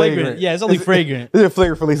just flagrant. Yeah, it's only Flagrant. It's been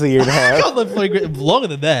Flagrant for at least a year and a half. I called it Flagrant longer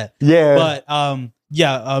than that. Yeah,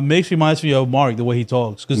 but Mix reminds me of Mark the way he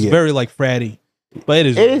talks because it's very like fratty. But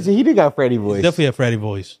it is. He did got a fratty voice. Definitely a fratty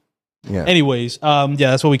voice. Yeah. Anyways,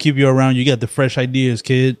 that's why we keep you around. You got the fresh ideas,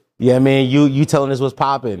 kid. Yeah, man. You telling us what's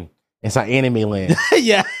popping? It's our anime land.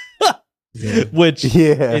 Yeah. Which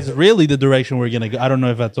is really the direction we're gonna go. I don't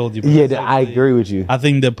know if I told you. Yeah, I agree with you. I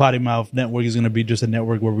think the Potty Mouth Network is gonna be just a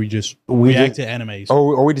network where we react to animes,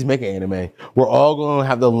 or we just make an anime. We're all gonna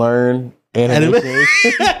have to learn animation.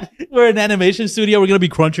 We're an animation studio. We're gonna be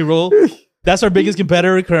Crunchyroll. That's our biggest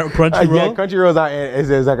competitor, Crunchyroll. Yeah, Crunchyroll's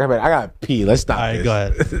our competitor. I gotta pee. Let's stop. All right, go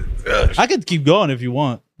ahead. I could keep going if you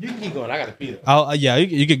want. You can keep going. I gotta pee.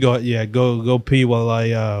 You could go. Yeah, go pee while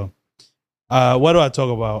I. What do I talk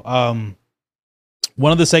about?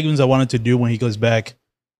 One of the segments I wanted to do when he goes back.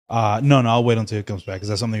 No, I'll wait until he comes back because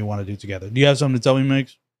that's something we want to do together. Do you have something to tell me,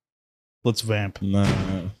 Mix? Let's vamp. Nah,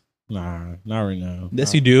 not right now.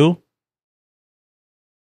 Yes, you do.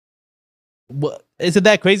 What is it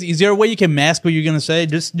that crazy? Is there a way you can mask what you're gonna say?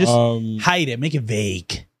 Just hide it, make it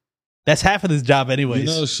vague. That's half of this job,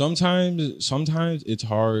 anyways. Sometimes it's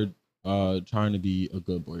hard trying to be a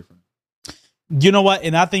good boyfriend. You know what?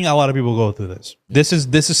 And I think a lot of people go through this. This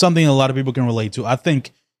is something a lot of people can relate to. I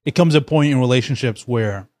think it comes a point in relationships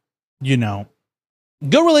where, good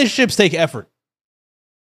relationships take effort.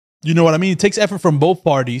 You know what I mean? It takes effort from both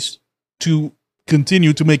parties to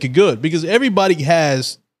continue to make it good because everybody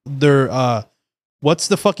has their what's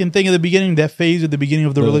the fucking thing at the beginning? That phase at the beginning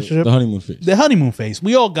of the relationship? The honeymoon phase. The honeymoon phase.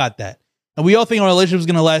 We all got that. And we all think our relationship is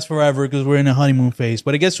going to last forever because we're in a honeymoon phase.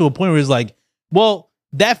 But it gets to a point where it's like, well,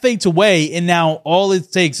 that fades away, and now all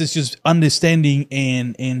it takes is just understanding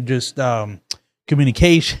and just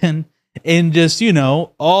communication and just,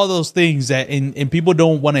 all those things that and people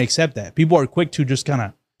don't want to accept that. People are quick to just kind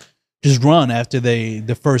of just run after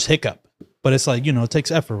the first hiccup. But it's like, it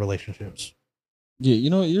takes effort, relationships. Yeah,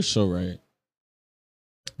 you're so right.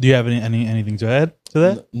 Do you have anything to add to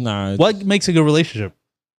that? Nah. What makes a good relationship?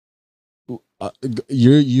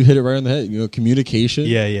 You hit it right on the head. Communication.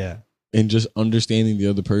 Yeah. And just understanding the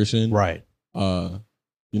other person. Right.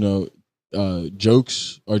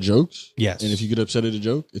 Jokes are jokes. Yes. And if you get upset at a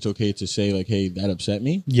joke, it's okay to say like, hey, that upset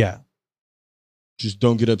me. Yeah. Just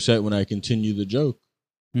don't get upset when I continue the joke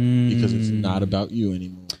because it's not about you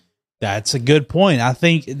anymore. That's a good point. I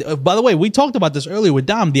think, by the way, we talked about this earlier with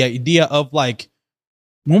Dom, the idea of like,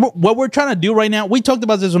 what we're trying to do right now. We talked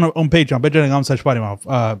about this on Patreon,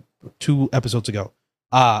 patreon.com/PottyMouth, 2 episodes ago.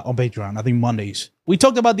 On Patreon, I think Mondays. We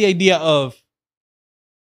talked about the idea of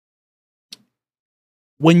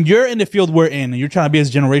when you're in the field we're in and you're trying to be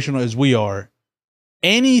as generational as we are,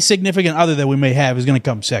 any significant other that we may have is going to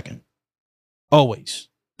come second. Always.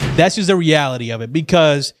 That's just the reality of it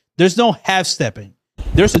because there's no half-stepping.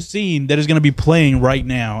 There's a scene that is going to be playing right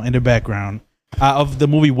now in the background of the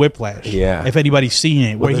movie Whiplash. Yeah. If anybody's seen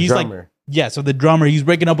it. Where he's drummer. So the drummer, he's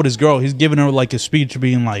breaking up with his girl. He's giving her like a speech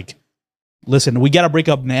being like, listen, we got to break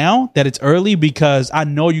up now that it's early because I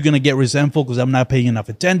know you're going to get resentful because I'm not paying enough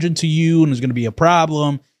attention to you and there's going to be a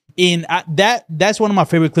problem. And that's one of my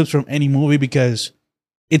favorite clips from any movie because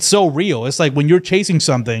it's so real. It's like when you're chasing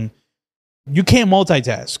something, you can't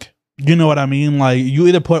multitask. You know what I mean? Like you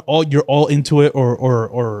either put you're all into it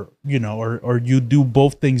or you do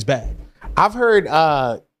both things bad. I've heard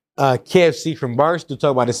KFC from Barstool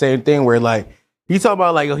talk about the same thing where like he talk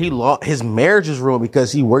about like he lost his marriage is ruined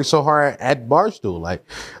because he worked so hard at Barstool.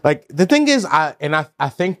 Like the thing is I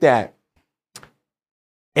think that,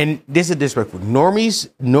 and this is disrespectful,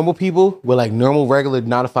 normal people with like normal regular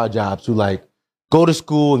 9-to-5 jobs who like go to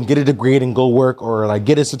school and get a degree and go work or like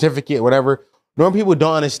get a certificate or whatever. Normal people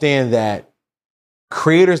don't understand that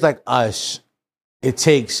creators like us, it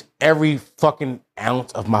takes every fucking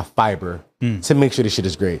ounce of my fiber to make sure this shit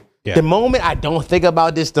is great. Yeah. The moment I don't think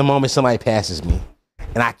about this, the moment somebody passes me.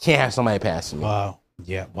 And I can't have somebody pass me. Wow.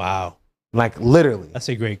 Yeah, wow. Like literally. That's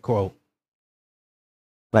a great quote.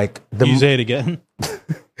 Like Can you say it again?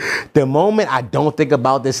 The moment I don't think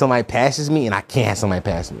about this, somebody passes me and I can't have somebody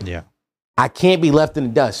pass me. Yeah. I can't be left in the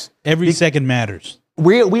dust. Every second matters.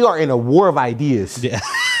 We are in a war of ideas. Yeah.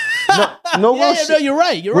 No, you're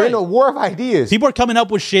right. We're in a war of ideas. People are coming up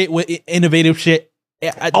with shit, with innovative shit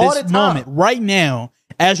at all this moment. Right now,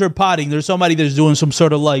 as we're potting, there's somebody that's doing some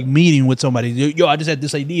sort of like meeting with somebody. Yo, I just had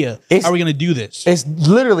this idea. How are we going to do this? It's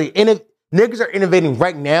literally, niggas are innovating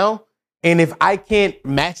right now. And if I can't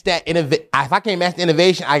match that if I can't match the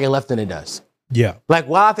innovation, I get left in the dust. Yeah. Like,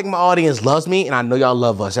 while I think my audience loves me, and I know y'all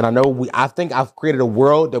love us, and I think I've created a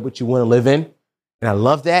world that which you want to live in, and I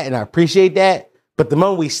love that, and I appreciate that. But the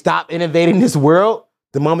moment we stop innovating this world,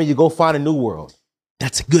 the moment you go find a new world.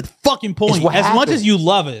 That's a good fucking point. As much as you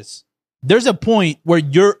love us, there's a point where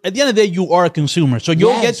at the end of the day, you are a consumer. So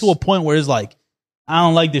you'll get to a point where it's like, I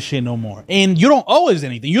don't like this shit no more. And you don't owe us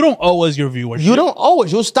anything. You don't owe us your viewership. You don't owe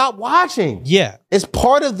us. You'll stop watching. Yeah. It's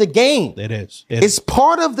part of the game. It is. It's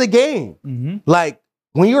part of the game. Mm-hmm. Like,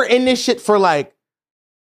 when you're in this shit for like,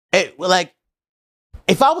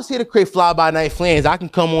 if I was here to create Fly By Night Flans, I can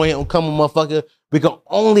come on here and come on, motherfucker. We can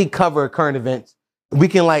only cover current events. We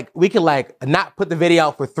can not put the video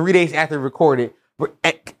out for 3 days after we record it.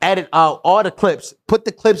 Edit out all the clips, put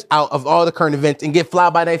the clips out of all the current events, and get Fly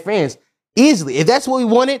By Night fans easily. If that's what we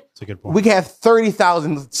wanted, that's a good point. We can have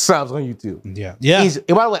 30,000 subs on YouTube. Yeah. Easy.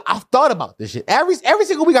 And by the way, I've thought about this shit. Every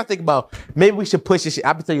single week I think about, maybe we should push this shit.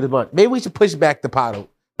 I've been telling you this bunch. Maybe we should push back the pod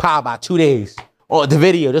by 2 days. Or the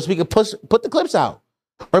video, just so we can put the clips out.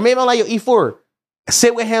 Or maybe I'm like, yo, E4,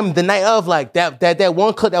 sit with him the night of, like that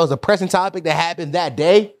one clip that was a pressing topic that happened that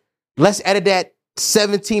day. Let's edit that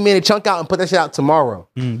 17-minute chunk out and put that shit out tomorrow.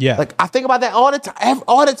 Yeah. Like, I think about that all the time.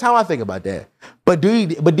 All the time I think about that. But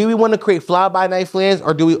do we want to create Fly By Night Flans,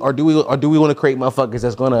 or do we want to create motherfuckers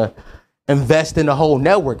that's gonna invest in the whole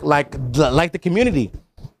network, like the community?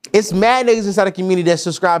 It's mad niggas inside the community that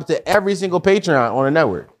subscribe to every single Patreon on the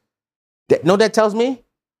network. Know what that tells me?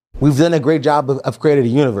 We've done a great job of creating a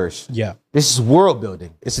universe. Yeah. This is world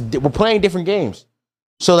building. We're playing different games.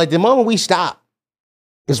 So like the moment we stop,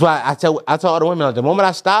 is why I tell all the women, like, the moment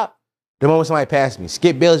I stop, the moment somebody passes me.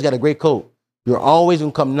 Skip Bayless got a great quote. You're always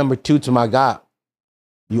gonna come number 2 to my God.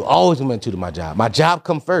 You always gonna be number 2 to my job. My job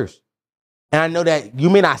come first. And I know that you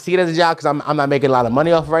may not see it as a job because I'm not making a lot of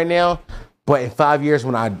money off right now. But in 5 years,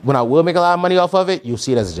 when I will make a lot of money off of it, you'll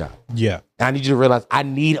see it as a job. Yeah. And I need you to realize I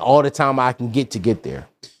need all the time I can get there.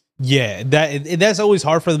 Yeah, that's always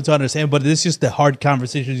hard for them to understand, but it's just the hard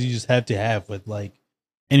conversations you just have to have with like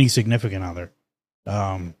any significant other.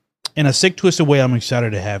 In a sick, twisted way, I'm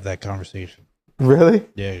excited to have that conversation. Really?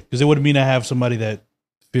 Yeah, because it would mean I have somebody that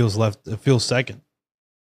feels second.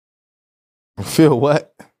 Feel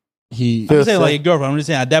what? I'm just saying like a girlfriend. I'm just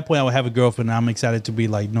saying at that point I would have a girlfriend and I'm excited to be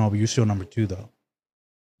like, no, but you're still number 2 though.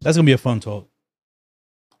 That's gonna be a fun talk.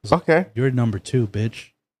 Okay. You're number 2, bitch.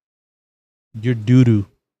 You're doo-doo.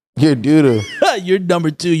 You're doo-doo. You're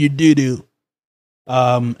number 2, you're doo-doo.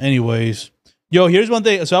 Anyways. Yo, here's one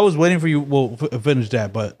thing. So I was waiting for you. We'll finish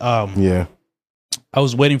that, but yeah. I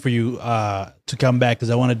was waiting for you to come back because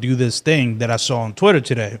I want to do this thing that I saw on Twitter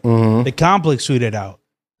today. Mm-hmm. The Complex tweeted out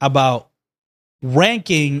about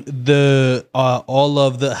ranking the all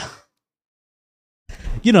of the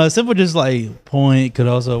simple just like point could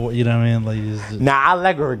also, you know what I mean? Like nah, I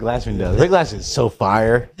like what Rick Glassman does. Rick Glassman is so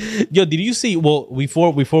fire. Yo, did you see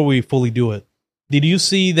before we fully do it, did you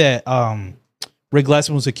see that Rick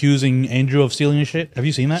Glassman was accusing Andrew of stealing his shit? Have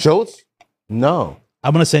you seen that? Schultz? No.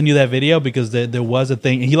 I'm gonna send you that video because there was a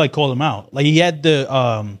thing and he like called him out. Like he had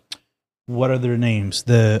the what are their names?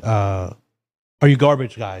 The Are You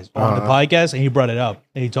Garbage guys on the podcast, and he brought it up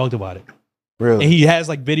and he talked about it. Really? And he has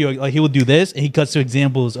like video, like he would do this and he cuts to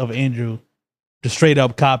examples of Andrew just straight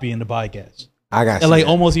up copying the podcast. I got and like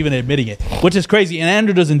almost even admitting it, which is crazy. And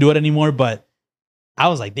Andrew doesn't do it anymore, but I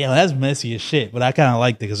was like, damn, that's messy as shit. But I kind of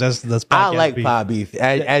liked it because that's I like pod beef,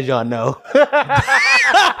 as y'all know.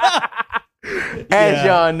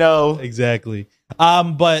 Y'all know. Exactly.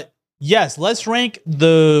 But yes, let's rank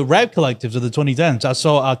the rap collectives of the 2010s. I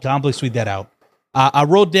saw Complex tweet that out. I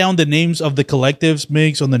wrote down the names of the collectives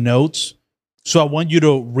mix on the notes. So I want you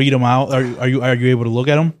to read them out. Are you able to look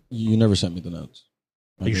at them? You never sent me the notes.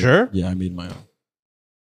 Are you sure? Yeah, I made my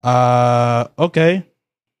own. Okay.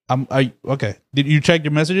 Okay. Did you check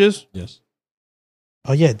your messages? Yes.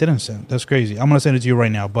 Oh yeah, it didn't send. That's crazy. I'm gonna send it to you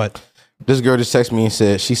right now. But this girl just texted me and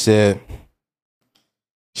said, she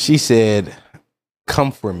said,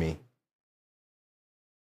 "Come for me."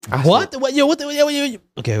 What?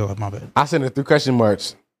 Okay, my bad. I sent her 3 question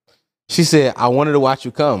marks. She said, "I wanted to watch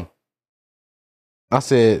you come." I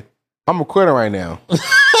said, "I'm recording right now."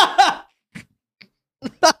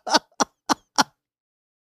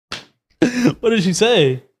 What did she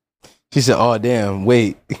say? She said, "Oh damn,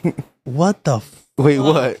 wait." What the? Wait,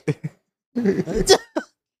 what?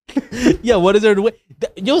 Yeah, what is there to wait?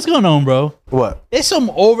 Yo, what's going on, bro? What? It's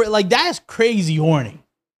some that's crazy horny.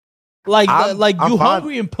 Like you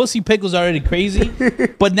hungry and pussy pickles already crazy,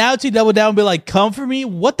 but now to double down and be like, "Come for me."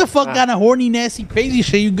 What the fuck kind of horny, nasty, crazy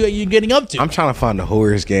shit you getting up to? I'm trying to find the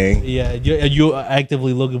whores, gang. Yeah, you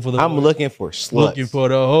actively looking for the. I'm looking for sluts. Looking for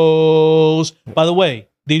the hoes. By the way,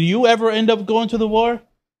 did you ever end up going to the war?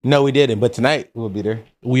 No, we didn't. But tonight we'll be there.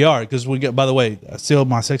 We are because we get. By the way, still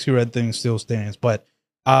my sexy red thing still stands. But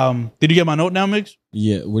did you get my note now, Mix?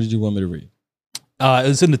 Yeah. What did you want me to read?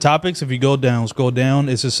 It's in the topics. If you scroll down,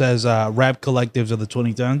 it just says rap collectives of the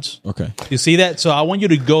 2010s. Okay. You see that? So I want you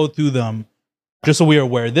to go through them just so we are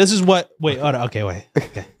aware. This is what wait. Okay.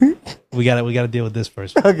 we gotta deal with this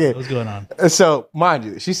first. Okay. What's going on? So mind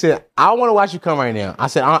you, she said, "I want to watch you come right now." I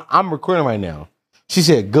said, I'm recording right now. She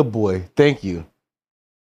said, "Good boy. Thank you."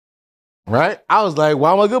 Right? I was like,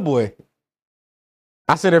 "Why am I a good boy?"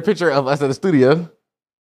 I sent her a picture of us at the studio.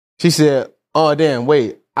 She said, "Oh damn,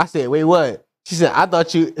 wait." I said, "Wait, what?" She said, I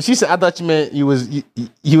thought you meant you was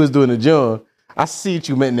doing the joint. I see what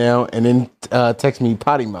you meant now," and then text me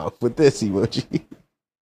potty mouth with this emoji.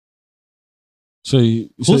 So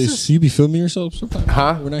you be filming yourself sometimes?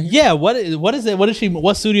 Huh? We're not here? Yeah. What is it?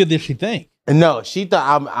 What studio did she think? No, she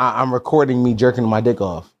thought I'm recording me jerking my dick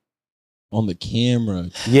off on the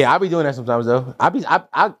camera. Yeah, I be doing that sometimes though. I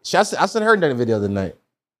sent her another video the other night.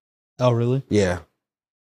 Oh really? Yeah.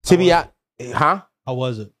 How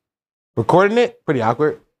was it? Recording it, pretty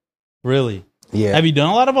awkward. Really? Yeah. Have you done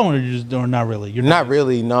a lot of them, or not really? You're not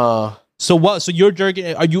really, no. So what? So you're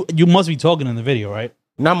jerking? Are you? You must be talking in the video, right?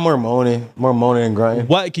 Not more moaning and grunting.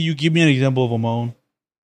 What? Can you give me an example of a moan?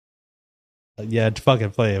 Yeah,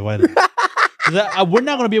 fucking play it. Why not? We're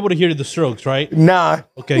not gonna be able to hear the strokes, right? Nah.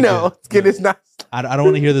 Okay. No, it's not. I don't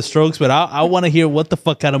want to hear the strokes, but I want to hear what the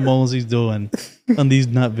fuck kind of moans he's doing on these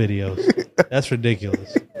nut videos. That's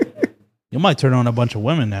ridiculous. You might turn on a bunch of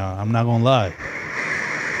women now. I'm not gonna lie.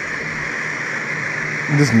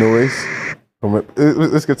 This noise.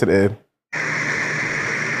 Let's get to the end.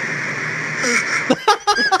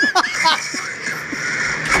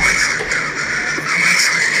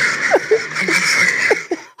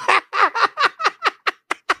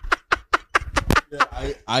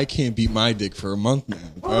 I can't beat my dick for a month now,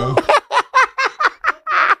 bro.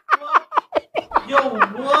 Yo,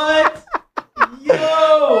 what?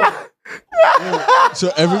 Yo. So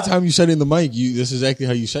every time you shut in the mic, this is exactly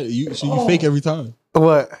how you shut it. You fake every time.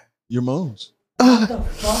 What? Your moans. What the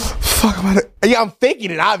fuck? Fuck about it. Yeah, I'm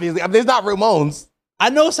faking it, obviously. I mean, there's not real moans. I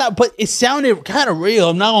know it's not, but it sounded kind of real.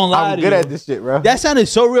 I'm not gonna lie to you. I'm good at this shit, bro. That sounded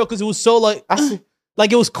so real because it was so like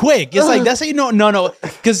it was quick. It's like that's how you know. No,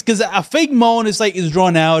 because a fake moan is like is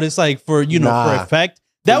drawn out. It's like for for effect.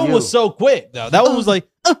 That one was so quick though. That one was like.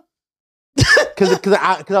 Cause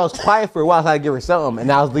I was quiet for a while, so I had to give her something,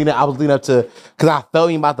 and I was leaning up to because I felt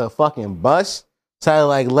him about to fucking bust, so I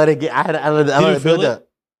like let it get. I let it build up.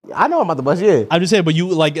 I know I'm about to bust. Yeah, I'm just saying, but you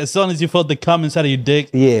like as soon as you felt the cum inside of your dick.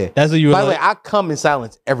 Yeah, that's what you were. By the way, I come in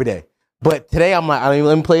silence every day, but today I'm like I don't even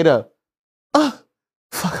let me play it up.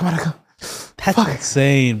 Fuck, I'm about to come. That's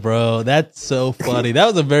insane, bro. That's so funny. That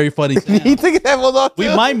was a very funny sound. You think that was on? We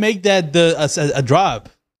might make that a drop.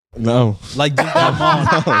 No, like that moan.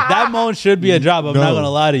 That moan should be a drop. I'm not gonna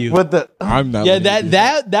lie to you. But I'm not. Yeah,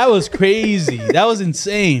 that was crazy. That was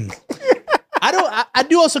insane. I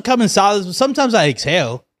do also come in solids, but sometimes I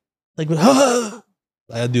exhale. Like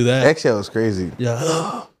I do that. Exhale is crazy.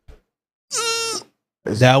 Yeah.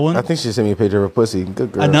 That one. I think she sent me a picture of her pussy.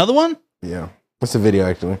 Good girl. Another one. Yeah, it's a video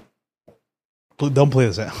actually. Don't play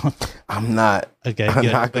this out. I'm not. Okay, I'm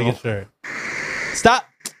good. not Making sure. Stop.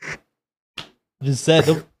 Just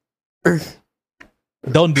said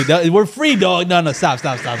don't do that. We're free, dog. No, stop.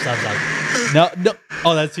 No.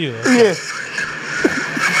 Oh, that's you. Yeah.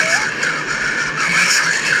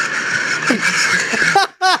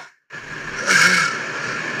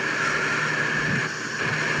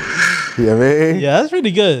 Yeah, man. Yeah, that's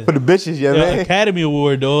pretty good. For the bitches, yeah, man. Academy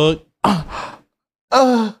Award, dog.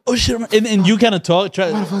 Oh shit! And you kind of talk.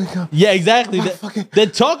 Yeah, exactly.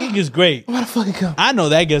 That talking is great. I know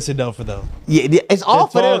that gets enough for them. Yeah, it's all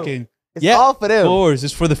for them. It's all for them. Of course,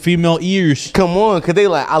 it's for the female ears. Come on, cause they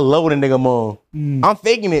like I love when a nigga moan. I'm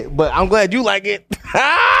faking it, but I'm glad you like it.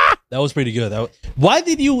 That was pretty good. Why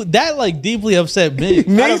did you that like deeply upset me?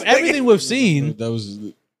 Out of everything we've seen, that was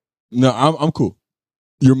no. I'm cool.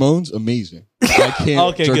 Your moan's amazing. I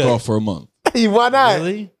can't jerk off for a month. Why not?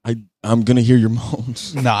 Really? I'm gonna hear your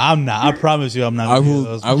moans. No, I'm not. I promise you, I'm not.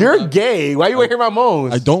 You're gay. Why you want to hear my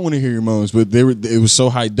moans? I don't want to hear your moans, but it was so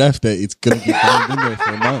high def that it's gonna be burned in there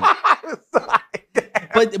for a month.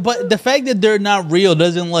 But the fact that they're not real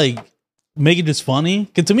doesn't like make it just funny.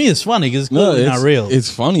 Cause to me, it's funny because it's clearly not real.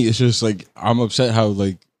 It's funny. It's just like I'm upset how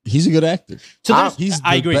like he's a good actor. So I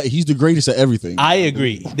agree. He's the greatest at everything. I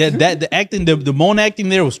agree. That the acting, the moan acting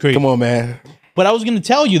there was crazy. Come on, man. But I was gonna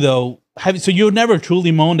tell you though. So you've never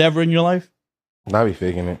truly moaned ever in your life? I be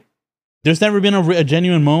faking it. There's never been a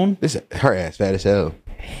genuine moan? Her ass fat as hell.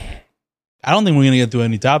 I don't think we're going to get to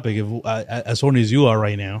any topic if, as horny as you are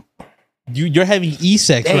right now. You're having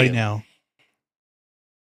E-sex right now.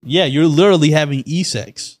 Yeah, you're literally having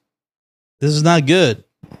E-sex. This is not good.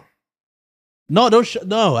 No,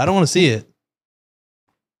 no, I don't want to see it.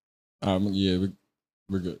 Yeah,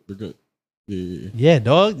 we're good. We're good. Yeah,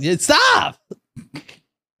 dog. Stop!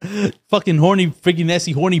 Fucking horny, freaking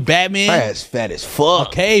nasty, horny Batman. That's fat as fuck.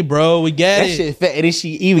 Okay, bro, we get that it. Shit fat, and then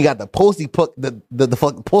she even got the pussy the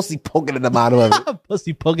fucking pussy poking at the bottom of it.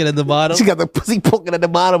 Pussy poking at the bottom. She got the pussy poking at the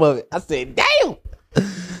bottom of it. I said, damn.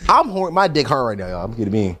 I'm horny. My dick hard right now, y'all. I'm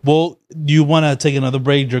kidding me. Well, do you want to take another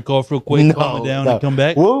break, jerk off real quick, calm it down, and come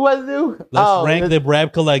back? What we want to do? Let's rank the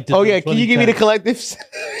Rap Collective. Oh yeah, can you give me the collectives?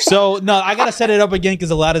 So no, I gotta set it up again because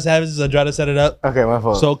a lot of habits. I try to set it up. Okay, my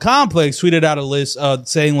fault. So Complex tweeted out a list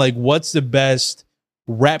saying like, what's the best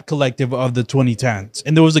rap collective of the 2010s,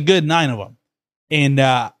 and there was a good 9 of them,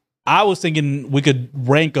 and I was thinking we could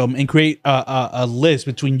rank them and create a list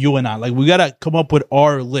between you and I. Like we gotta come up with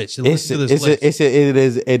our list. It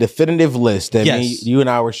is a definitive list that you and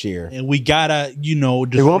I will share, and we gotta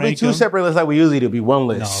just it won't be two separate lists like we usually do. It'll be one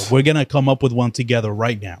list. No, we're gonna come up with one together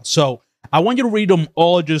right now. So I want you to read them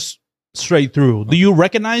all just straight through. Do you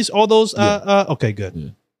recognize all those? Yeah. Okay, good. Yeah.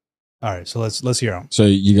 All right, so let's hear them. So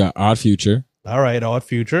you got Odd Future. All right, Odd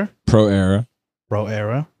Future. Pro Era.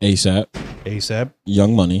 ASAP.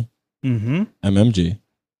 Young Money. Mm-hmm. MMG.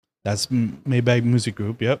 That's Maybach Music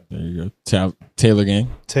Group. Yep. There you go. Taylor Gang.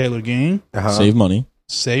 Uh-huh. Save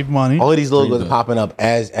Money. All of these logos are popping up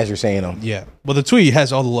as you're saying them. Yeah. Well, the tweet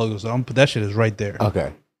has all the logos on, but that shit is right there.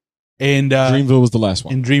 Okay. And Dreamville was the last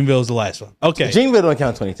one. Okay. Dreamville don't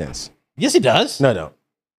count 2010s. Yes, it does. No, don't.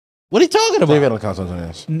 What are you talking about? Dreamville don't count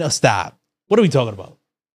 2010s. No, stop. What are we talking about?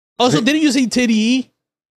 Oh, so didn't you say TDE?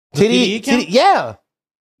 TDE count? Yeah.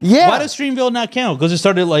 Why does Dreamville not count? Because it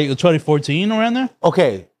started like 2014 around there?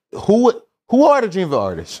 Okay. Who are the Dreamville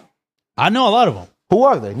artists? I know a lot of them. Who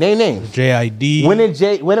are they? Name names. JID. When did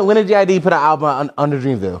JID put an album under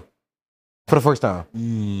Dreamville? For the first time.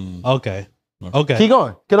 Okay. Keep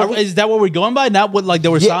going. Is that what we're going by? Not what like they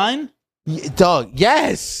were signed? Dog,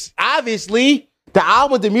 yes. Obviously. The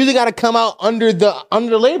album, the music gotta come out under the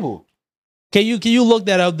label. Can you look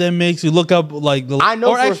that up then, Mix? You look up like the I know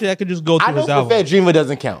or actually I could just go through his album. I know for fact Dreamville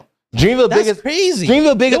doesn't count. That's crazy.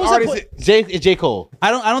 Dreamville biggest artist is J. Cole.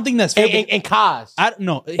 I don't think that's fair. And Kaz.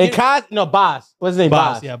 Boss. What's his name?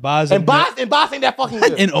 Boss. Yeah, Boss. And Boss ain't that fucking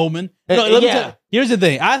good. And Omen. No, let me tell you. Here's the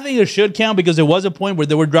thing. I think it should count because there was a point where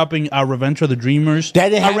they were dropping Revenge for the Dreamers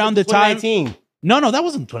around the time. 2019. No, that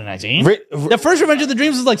wasn't 2019. The first Revenge of the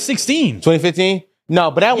Dreams was like 16. 2015?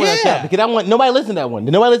 No, but that one doesn't count because that one nobody listened to that one.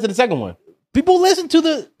 Nobody listened to the second one. People listen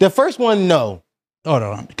to the first one, no. Oh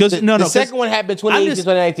no, because the second one happened 2018 to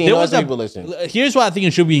 2019. There was people listen. Here's why I think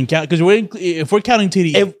it should be in count because if we're counting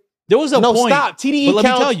TDE, there was a point. No, stop. TDE. But let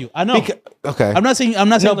me tell you, I know. Okay, I'm not saying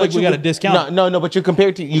like we got a discount. No, but you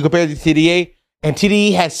compare to TDE, and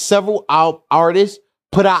TDE has several artists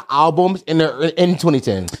put out albums in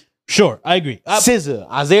 2010. Sure, I agree. SZA,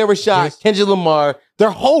 Isaiah Rashad, Kendrick Lamar, their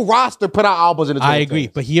whole roster put out albums in the 2010s. I agree,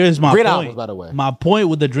 but here's my point. Albums, by the way. My point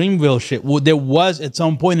with the Dreamville shit, there was at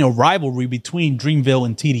some point a rivalry between Dreamville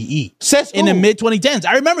and TDE in the mid 2010s.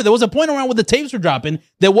 I remember there was a point around where the tapes were dropping.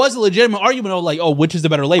 There was a legitimate argument of like, oh, which is the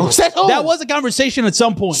better label? That was a conversation at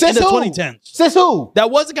some point in the 2010s. Says who? That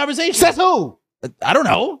was a conversation. Says who? I don't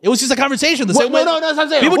know. It was just a conversation. The same way. No, that's what I'm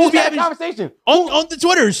saying. People just having a conversation on the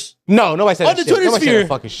Twitters. No, nobody said on that the Twitter nobody sphere. Said that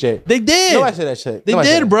fucking shit. They did. Nobody said that shit. They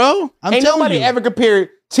did, bro. Ain't nobody ever compared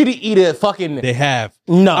TDE to fucking. They have.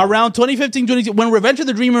 No. Around 2015, 2016, when Revenge of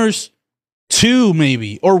the Dreamers 2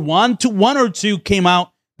 maybe or 1 or 2 came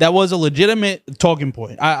out, that was a legitimate talking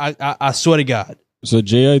point. I swear to God. So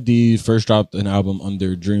JID first dropped an album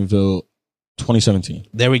under Dreamville 2017.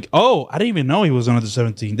 There we go. Oh, I didn't even know he was under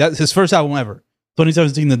 17. That's his first album ever.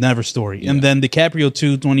 2017, The Never Story. Yeah. And then DiCaprio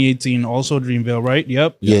 2, 2018, also Dreamville, right?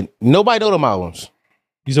 Yep. Yeah. Nobody know them albums.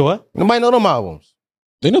 You said what? Nobody know them albums.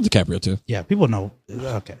 They know DiCaprio too. Yeah, people know.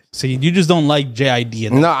 Okay. See, you just don't like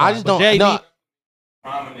JID. No, I just don't. JID, no.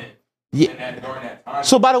 Prominent. Yeah. During that time.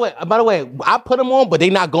 So by the way, I put them on, but they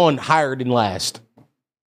not going higher than last.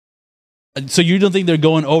 So you don't think they're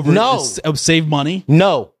going over? No. Save Money?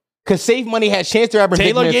 No. Because Save Money had Chance the Rapper.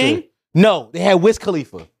 Taylor Gang? No, they had Wiz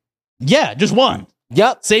Khalifa. Yeah, just one.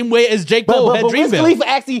 Yep. Same way as J. Cole had Dreamville. Wiz Khalifa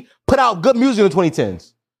actually put out good music in the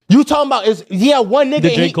 2010s. You talking about one nigga.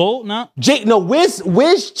 Did J. Cole? No.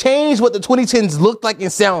 Wiz changed what the 2010s looked like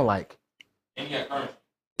and sound like. And he had Currency.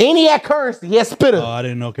 And he had Currency. He had Spitter. Oh, I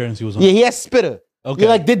didn't know Currency was on. Yeah, he had Spitter. Okay. You're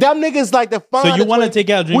like, did them niggas like the fun? So you want to take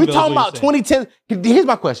out Dreamville? We talking about 2010s. Here's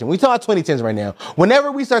my question. We talking about 2010s right now.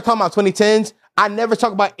 Whenever we start talking about 2010s, I never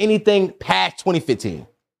talk about anything past 2015.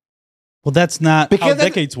 Well, that's not how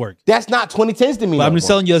decades work. That's not 2010s to me. But I'm just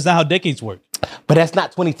telling you, that's not how decades work. But that's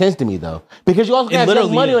not 2010s to me, though. Because you also have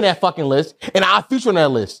Young Money on that fucking list, and Our Future on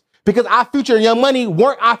that list. Because Our Future and Young Money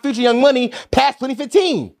weren't Our Future Young Money past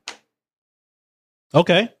 2015.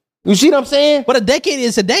 Okay. You see what I'm saying? But a decade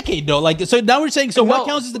is a decade, though. Like, so now we're saying, so what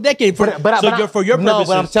counts as a decade for your purposes? No,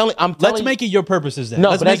 but I'm telling let's make it your purposes then.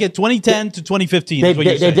 No, let's make it 2010 to 2015. They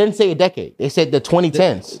didn't say a decade. They said the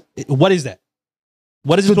 2010s. What is that?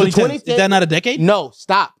 What is the 2010s? Is that not a decade? No,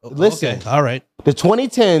 stop. Listen. Okay. All right. The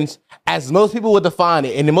 2010s, as most people would define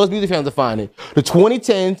it, and the most music fans define it, the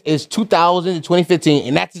 2010s is 2000 to 2015,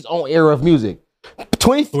 and that's its own era of music.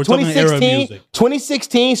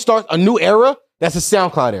 2016 starts a new era. That's a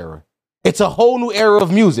SoundCloud era. It's a whole new era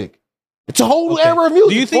of music. It's a whole new era of music.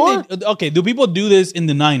 Do you think do people do this in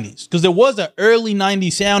the 90s? Because there was an early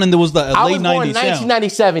 90s sound and there was the late 90s sound. I was born in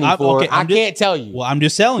 1997, I can't tell you. Well, I'm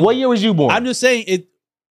just telling you. What year was you born? I'm just saying it.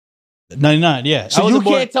 99, yeah. So you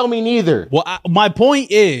can't tell me neither. Well, my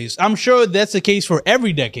point is, I'm sure that's the case for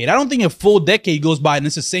every decade. I don't think a full decade goes by and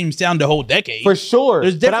it's the same sound the whole decade. For sure,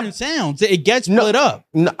 there's different sounds. It gets split up.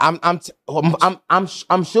 No, I'm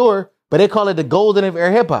sure, but they call it the golden era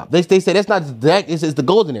of hip hop. They say that's not that. It's the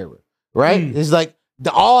golden era, right? It's like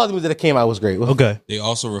all the music that came out was great. Okay. They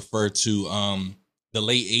also refer to the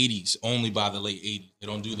late 80s only by the late 80s. They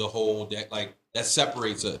don't do the whole that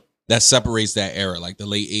separates that era, like the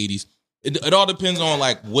late 80s. It all depends on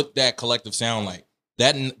like what that collective sound like.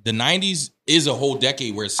 That the 90s is a whole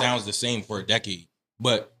decade where it sounds the same for a decade.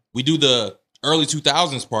 But we do the early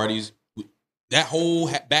 2000s parties. That whole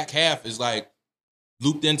back half is like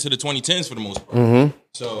looped into the 2010s for the most part. Mm-hmm.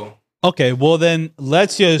 So okay, well then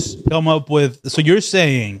let's just come up with. So you're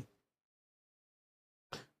saying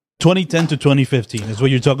 2010 to 2015 is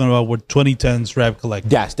what you're talking about with 2010s rap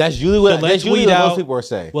collective. Yes, that's usually what most people are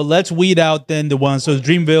saying. Well, let's weed out then the ones. So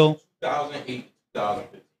Dreamville. 2008,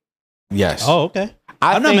 2015. Yes. Oh, okay.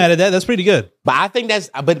 I'm not mad at that. That's pretty good. But I think that's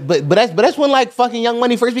that's when like fucking Young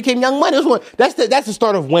Money first became Young Money. That's the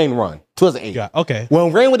start of Wayne run. 2008. Yeah, okay.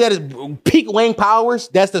 When Wayne with that is peak Wayne powers,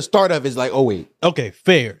 that's the start of his like 08. Okay,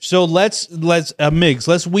 fair. So let's mix.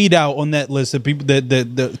 Let's weed out on that list of people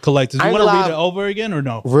the collectors. You want to read it over again or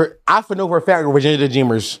no? I know for a fact Virginia the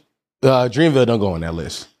Dreamers, Dreamville don't go on that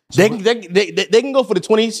list. So they can go for the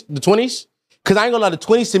 20s. Because I ain't gonna lie, the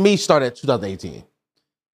 20s to me started at 2018.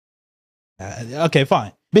 Okay,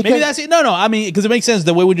 fine. Maybe that's it. No. I mean, because it makes sense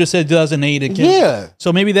the way we just said 2008. Yeah.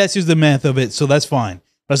 So maybe that's just the math of it. So that's fine.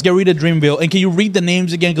 Let's get rid of Dreamville. And can you read the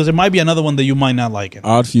names again? Because there might be another one that you might not like.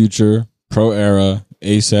 Odd Future, Pro Era,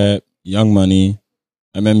 ASAP, Young Money,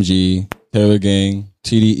 MMG, Taylor Gang,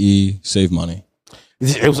 TDE, Save Money.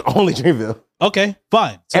 It was only Dreamville. Okay,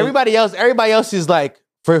 fine. So everybody else is like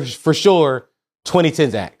for sure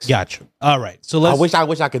 2010s acts. Gotcha. All right. So let's. I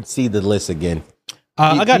wish I could see the list again.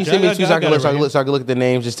 I got you. Send me so I can look at the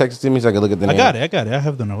names. Just text it to me so I can look at the names. I got it. I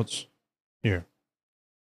have the notes here.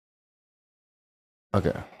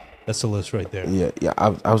 Okay. That's the list right there. Yeah.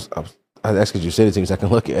 That's because you said it to me so I can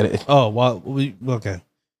look at it. Oh, well, okay.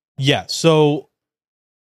 Yeah, so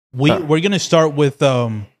we're gonna start with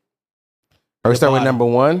Are we start with number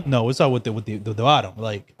one? No, we'll start with the bottom.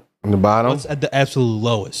 Like the bottom? What's at the absolute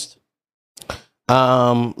lowest?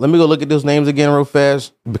 Let me go look at those names again real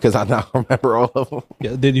fast because I not remember all of them.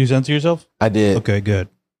 Yeah, did you censor yourself? I did. Okay, good.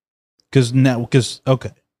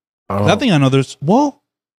 Okay. I think I know there's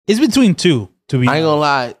it's between two. To be I ain't gonna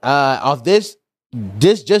lie. Off this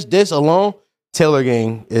alone, Taylor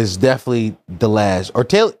Gang is definitely the last. Or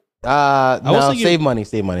Taylor. No, Save Money.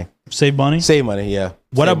 Save Money. Save Money. Yeah.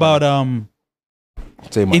 What Save about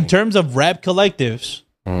Save Money. In terms of rap collectives,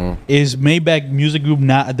 is Maybach Music Group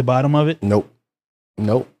not at the bottom of it? Nope.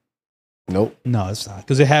 No, it's not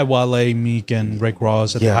because it had Wale, Meek, and Rick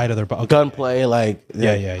Ross at the height of their Gunplay. Like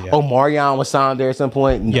Omarion was signed there at some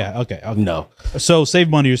point. No. Yeah. Okay. No. So Save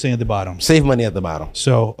Money, you're saying at the bottom. Save Money at the bottom.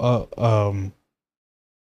 So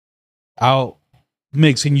I'll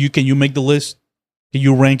mix. Can you make the list? Can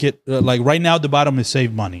you rank it? Like right now, the bottom is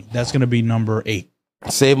Save Money. That's gonna be number 8.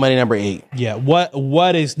 Save Money number 8. Yeah.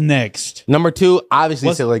 What is next? Number 2,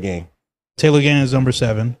 obviously Taylor Gang. Taylor Gang is number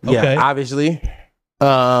 7. Okay. Yeah, obviously.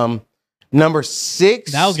 Number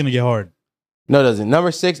 6. Now it's gonna get hard. No, it doesn't.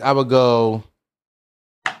 Number 6, I would go.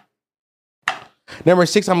 Number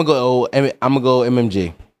 6, I'm gonna go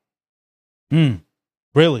MMG.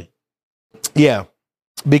 Really? Yeah,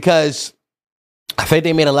 because I think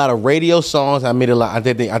they made a lot of radio songs. I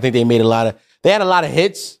think they made a lot of. They had a lot of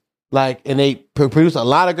hits, and they produced a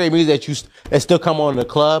lot of great music that still come on in the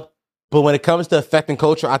club. But when it comes to affecting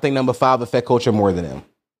culture, I think number 5 affect culture more than them.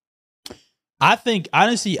 I think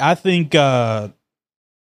honestly,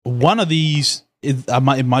 one of these it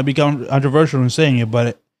might be controversial in saying it,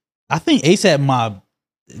 but I think ASAP Mob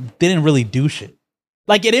didn't really do shit.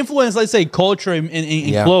 Like it influenced, let's say, culture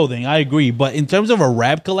in clothing. I agree, but in terms of a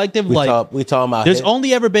rap collective, we talking about there's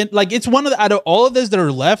only ever been it's one of the out of all of this that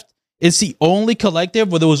are left, it's the only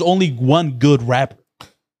collective where there was only one good rapper.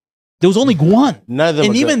 There was only one. None of them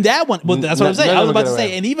and even good. That one, but that's what I'm saying. I was about to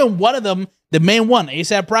say, and even one of them, the main one,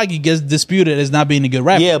 ASAP Rocky, gets disputed as not being a good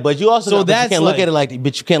rapper. Yeah, but you also you can't look at it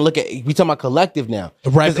but you can't look at we talking about collective now.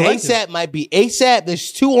 Because ASAP might be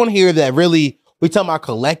there's 2 on here that really we talking about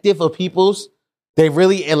collective of peoples. They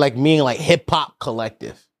really meaning hip hop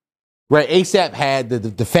collective. Right? ASAP had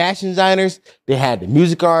the fashion designers, they had the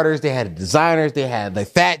music artists, they had the designers, they had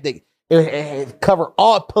it covered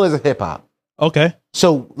all pillars of hip hop. Okay.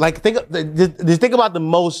 So, think about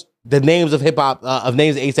the names of hip hop of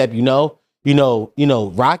names of ASAP. You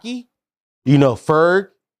know Rocky, Ferg,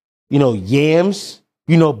 Yams,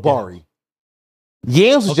 Bari.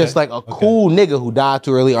 Yams was just a cool nigga who died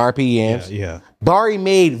too early. RP Yams. Yeah. Bari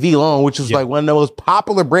made V-Long, which was one of the most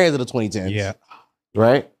popular brands of the 2010s. Yeah.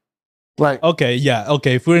 Right. Okay. Yeah.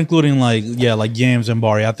 Okay. If we're including Yams and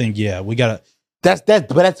Bari, I think we gotta. That's hip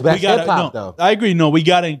hop though. I agree. No, we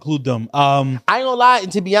gotta include them. I ain't gonna lie,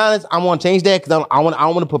 and to be honest, I want to change that because I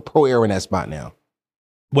want to put Pro Era in that spot now.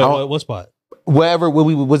 Wait, what spot? Wherever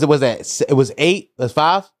was that? It was 8. That's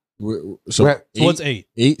 5. So what's 8?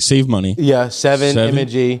 8 Save Money. Yeah, 7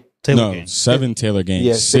 MMG. Taylor Gang. 7 Taylor Gang.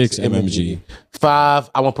 Yeah, 6 MMG. 5.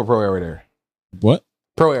 I want to put Pro Era there. What?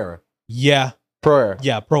 Pro Era. Yeah. Pro Era.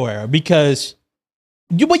 Yeah, Pro Era because.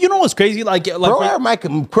 But you know what's crazy? I ain't gonna lie, Pro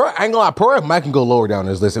Era might can go lower down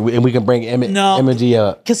this list, and we can bring MG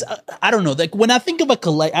up. Because I don't know, when I think of a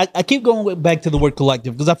collective, I keep going back to the word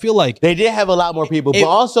collective because I feel like they did have a lot more people, but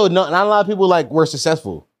also not a lot of people were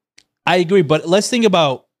successful. I agree, but let's think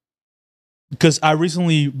about because I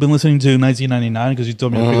recently been listening to 1999 because you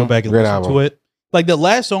told me to go back and listen to it. The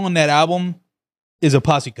last song on that album is a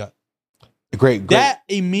Posse cut. Great. That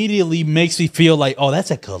immediately makes me feel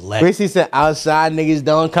that's a collective. Chrissy said, outside niggas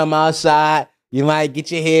don't come outside. You might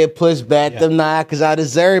get your head pushed back them now because I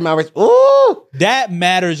deserve my respect. Ooh! That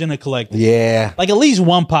matters in a collective. Yeah. At least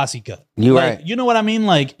one Posse cut. You right. You know what I mean?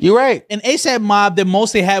 You right. And ASAP Mob, the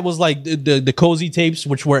most they had was the cozy tapes,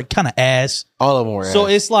 which were kind of ass. All of them were so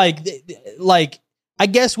ass. It's I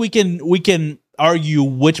guess we can argue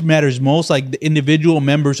which matters most, the individual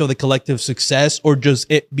members of the collective success or just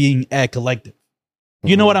it being a collective.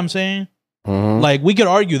 You know what I'm saying? Mm-hmm. We could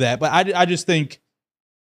argue that, but I just think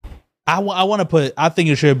I want to put. I think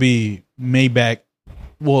it should be Maybach.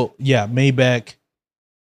 Well, yeah, Maybach,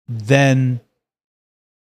 then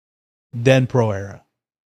Pro Era.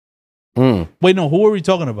 Wait, no. Who are we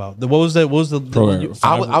talking about? What was the Pro Era?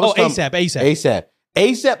 ASAP.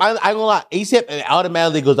 ASAP. I ain't gonna lie. ASAP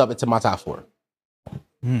automatically goes up into my top 4.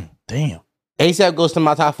 Damn. ASAP goes to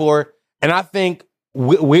my top 4, and I think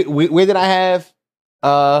where did I have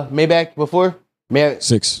Maybach before?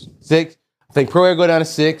 6. I think Pro Air go down to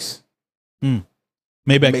 6.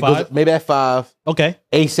 Maybach 5. Maybach 5. Okay.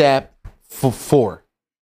 ASAP 4.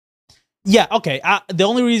 Yeah. Okay. The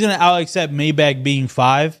only reason I'll accept Maybach being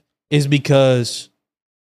 5 is because,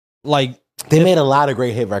 like, they made a lot of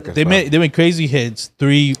great hit records. They made crazy hits.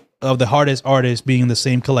 3 of the hardest artists being in the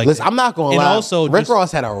same collection. Listen, I'm not gonna lie. Also, Rick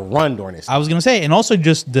Ross had a run during this. I was gonna say, and also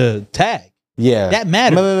just the tag. Yeah, that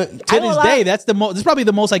matters. To this day, that's probably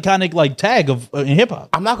the most iconic like tag of in hip hop.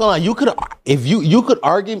 I'm not gonna lie. You could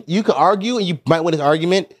argue, and you might win this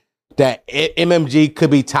argument that MMG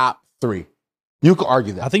could be top 3. You could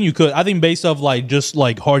argue that. I think you could. I think based off like just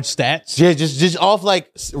like hard stats. Yeah, just off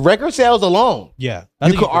like record sales alone. Yeah,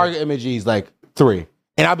 you could argue MMG's like 3,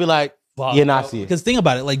 and I'd be like, you're not seeing. Because think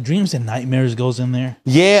about it, like Dreams and Nightmares goes in there.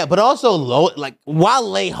 Yeah, but also like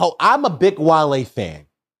Wale. I'm a big Wale fan.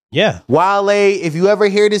 Yeah, Wale. If you ever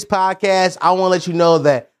hear this podcast, I want to let you know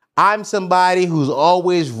that I'm somebody who's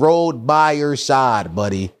always rode by your side,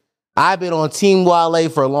 buddy. I've been on Team Wale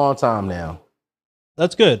for a long time now.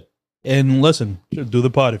 That's good. And listen, do the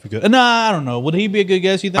pod if you could. Nah, I don't know. Would he be a good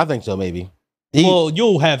guest, you think? I think so, maybe. Well,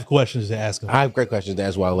 you'll have questions to ask him. I have great questions to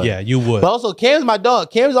ask Wale. Yeah, you would. But also, Cam's my dog.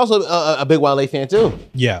 Cam's also a big Wale fan too.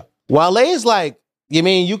 Yeah. Wale is like, you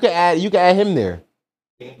mean you could add him there.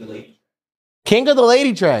 King of the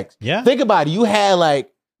Lady Tracks. Yeah. Think about it. You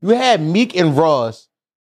had Meek and Ross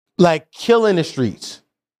like killing the streets.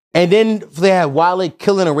 And then they had Wale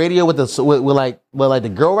killing the radio with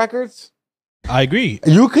the girl records. I agree.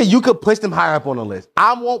 You could push them higher up on the list.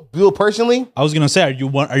 I won't Bill personally. I was gonna say,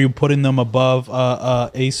 are you putting them above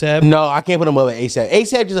ASAP? No, I can't put them above ASAP.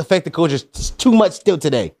 ASAP just affect the culture too much still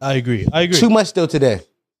today. I agree. Too much still today.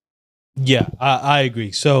 Yeah, I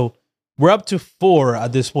agree. So we're up to 4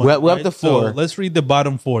 at this point. We're up to 4. So let's read the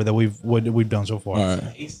bottom 4 that we've done so far. All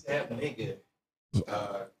right. ASAP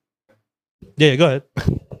nigga. Yeah, go ahead.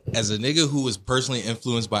 As a nigga who was personally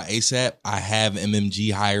influenced by ASAP, I have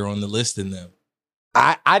MMG higher on the list than them.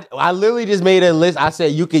 I literally just made a list. I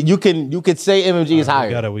said you could say MMG is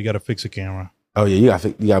higher. We gotta fix the camera. Oh yeah,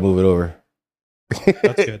 you gotta move it over.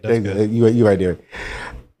 That's good. That's good. You right there.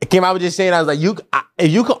 Kim, I was just saying, I was like,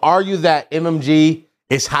 if you could argue that MMG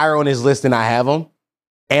is higher on his list than I have him,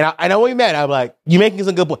 and I won't be mad. I'm like, you making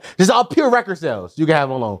some good points. Just all pure record sales, you can have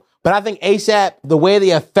him alone. But I think ASAP, the way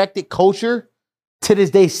they affected culture to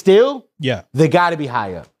this day still, they got to be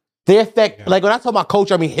high up. They affect, like when I talk about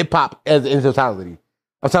culture, I mean hip hop as in totality.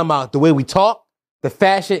 I'm talking about the way we talk, the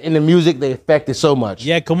fashion, and the music. They affected so much.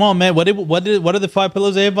 Yeah, come on, man. What are the 5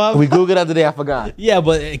 pillars of hip hop? We Googled it the other day. I forgot. Yeah,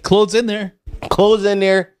 but clothes in there. Clothes in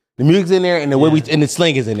there. The music's in there, and the way and the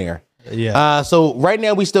slang is in there. Yeah. So right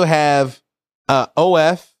now we still have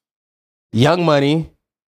OF, Young Money.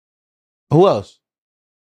 Who else?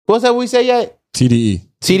 Who else have we say yet?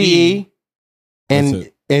 TDE.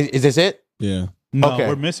 And is this it? Yeah. No,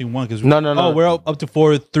 we're missing one because no. Oh, we're up to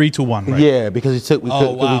 4, 3, 2, 1. Right? Yeah, because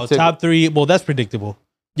top 3. Well, that's predictable.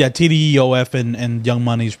 Yeah, TDE, OF, and Young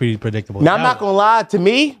Money is pretty predictable. Now I'm not gonna lie. To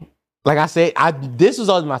me, like I said, this was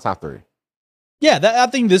always my top 3. Yeah, I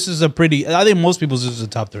think this is I think most people's this is a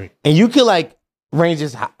top 3. And you could like range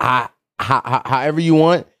this however you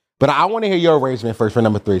want, but I want to hear your arrangement first for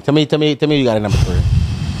number 3. Tell me you got a number 3.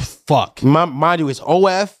 Fuck. Mind you, it's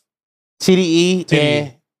OF,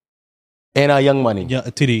 TDE. And Young Money. Yeah,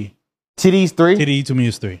 TDE. TDE's 3? TDE to me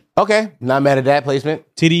is 3. Okay. Not mad at that placement.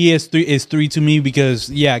 TDE is 3 to me because,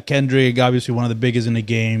 Kendrick, obviously one of the biggest in the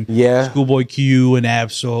game. Yeah. Schoolboy Q and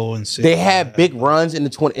Absol and Sid. They had big runs in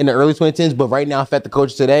the early 2010s, but right now, affect the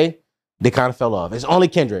culture today, they kind of fell off. It's only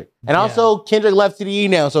Kendrick. And also, Kendrick left TDE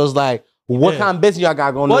now, so it's like, what kind of business y'all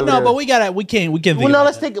got going on? Well, no, there? but we can't think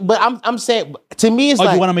let's take it. But I'm saying, to me, it's you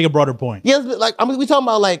want to make a broader point. Yeah, like, I mean, we talking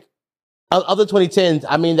about like other 2010s.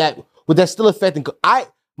 I mean, that's still affecting.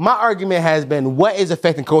 My argument has been, what is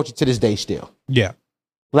affecting culture to this day still? Yeah.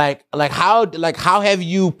 Like how have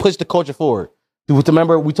you pushed the culture forward?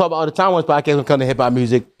 Remember, we talk about all the time on this podcast when it comes to hip hop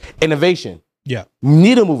music, innovation. Yeah.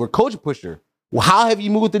 Needle mover, culture pusher. Well, how have you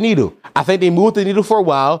moved the needle? I think they moved the needle for a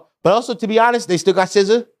while, but also, to be honest, they still got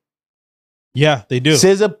SZA. Yeah, they do.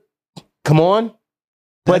 SZA, come on.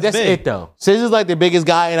 But that's big. it though. SZA's like the biggest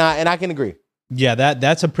guy, and I can agree. Yeah,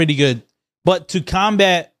 that's a pretty good. But to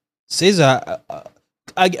combat SZA,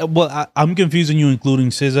 I'm confusing you including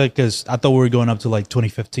SZA because I thought we were going up to like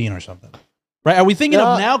 2015 or something. Right? Are we thinking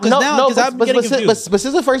of now? Because I'm getting confused. But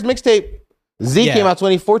SZA's first mixtape, came out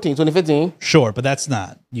 2014, 2015. Sure, but that's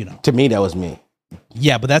not, To me, that was me.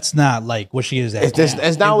 Yeah, but that's not like what she is at now.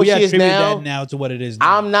 It's not what she is now. That now to what it is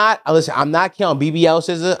now. I'm not counting BBL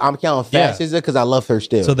SZA. I'm counting Fat SZA because I love her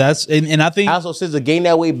still. So that's, and I think. Also, SZA gained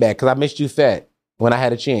that weight back because I missed you fat when I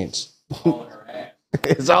had a chance.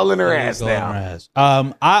 It's all in her ass now.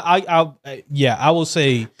 I will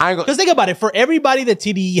say, because think about it. For everybody that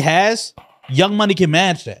TDE has, Young Money can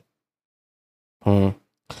match that.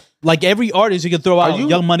 Like every artist you can throw out,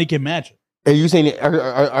 Young Money can match it. Are you saying?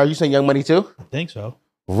 Are you saying Young Money too? I think so.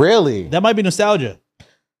 Really? That might be nostalgia.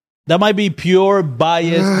 That might be pure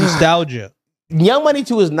biased nostalgia. Young Money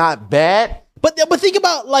 2 is not bad, but think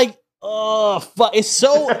about like, fuck, it's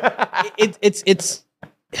so it's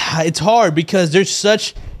hard because there's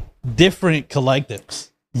such different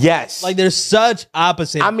collectives. Yes, like there's such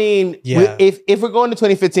opposite. I mean, if we're going to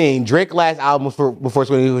 2015, Drake's last album before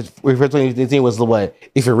 2015 was what?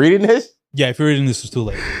 If you're reading this. Yeah, if you're reading this, it's too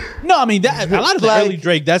late. No, I mean that a lot of the early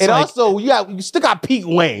Drake. That's and like, also you still got Peak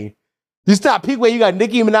Wayne. You still got Peak Wayne. You got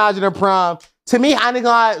Nicki Minaj in her prime. To me, I ain't gonna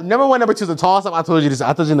lie, number one, number two is a toss up. I told you this.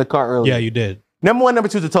 I told you in the car earlier. Yeah, you did. Number one, number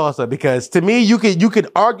two is a toss up because to me, you could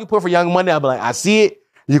argue point for Young Money. I'll be like, I see it.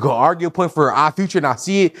 You could argue a point for Our Future, and I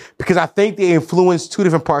see it because I think they influence two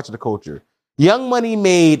different parts of the culture. Young Money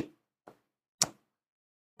made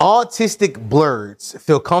autistic blurs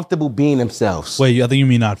feel comfortable being themselves. Wait, I think you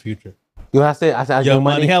mean Our Future. You know what I said Young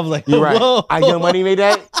Money. I was like, you're right. Young Money made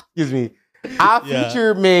that. Excuse me. Our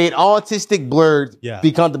Future made autistic blurs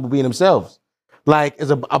be comfortable being themselves. Like, as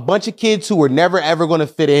a bunch of kids who were never ever going to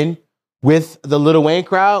fit in with the Lil Wayne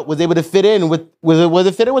crowd was able to fit in was able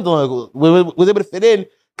to fit in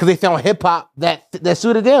because they found hip hop that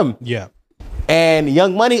suited them. Yeah. And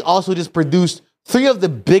Young Money also just produced 3 of the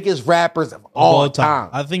biggest rappers of all time.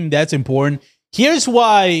 I think that's important. Here's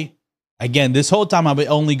why. Again, this whole time I've been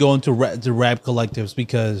only going to rap collectives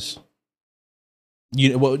because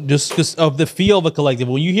just because of the feel of a collective.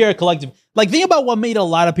 When you hear a collective, like think about what made a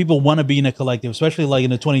lot of people want to be in a collective, especially like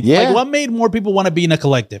in the 20s. Yeah. Like what made more people want to be in a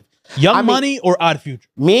collective? Young Money or Odd Future?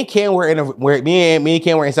 Me and Ken were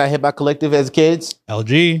inside Hip Hop Collective as kids.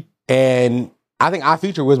 LG. And I think Our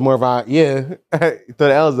Future was more of our throw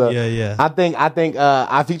the L's up. Yeah. I think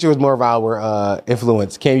Our Future was more of our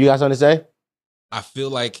influence. Ken, you got something to say? I feel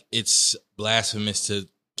like it's blasphemous to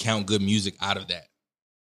count Good Music out of that.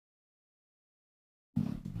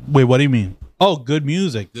 Wait, what do you mean? Oh, Good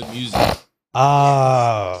Music. Good Music.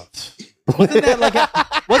 Wasn't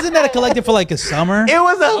that a collective for like a summer? It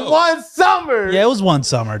was one summer. Yeah, it was one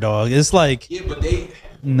summer, dog. It's like but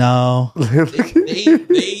no.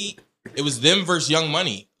 It was them versus Young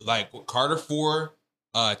Money. Like Carter 4,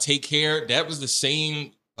 Take Care. That was the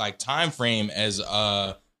same like time frame as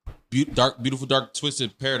Beautiful Dark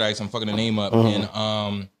Twisted Paradise. I'm fucking the name up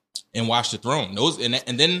and Watch the Throne. Those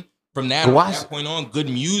and then from that point on, Good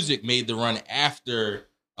Music made the run after.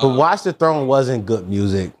 But Watch the Throne wasn't good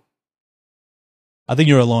music. I think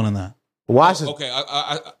you're alone in that. You're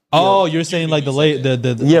saying like the late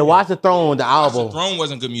Watch the Throne, the album. Watch the Throne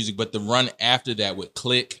wasn't good music, but the run after that with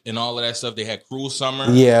Click and all of that stuff, they had Cruel Summer.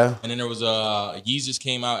 Yeah, and then there was Yeezus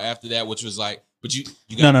came out after that, which was like. But you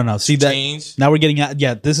got no. See that now we're getting out.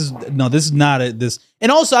 Yeah, this is not this.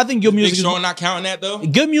 And also, I think Good Music. Big Sean not counting that though.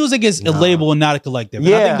 Good Music is a label and not a collective.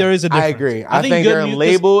 Yeah, I think there is a difference. I agree. I think they're a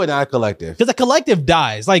label and not a collective. Because a collective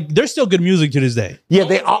dies. Like there's still good music to this day. Yeah,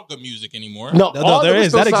 they all good music anymore. No, there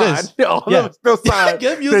is that exists. All of them still signed.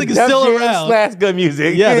 Good Music is still around. Good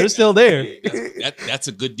Music. Yeah, they're still there. That's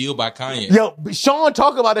a good deal by Kanye. Yo, Sean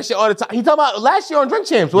talk about that shit all the time. He talking about last year on Drink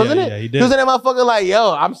Champs, wasn't it? Yeah, he did. He was in that motherfucker like,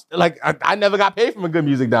 yo, I'm like, I never got paid from a Good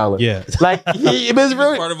Music dollar. Yeah, like he was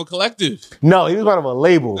really part of a collective. No, he was part of a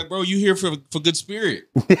label. Like, bro, you here for good spirit?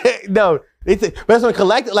 No, but that's when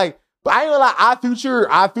collective. Like, but I ain't gonna lie.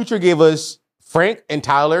 Our Future gave us Frank and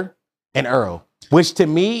Tyler and Earl, which to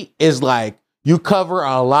me is like you cover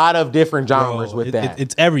a lot of different genres with that.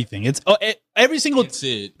 It's everything. It's every single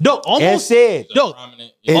Sid. No, almost and Sid. No,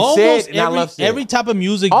 almost Sid, every type of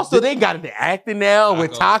music. Also, they got into acting now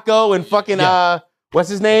with Taco and fucking what's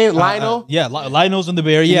his name? Lionel? Lionel's in the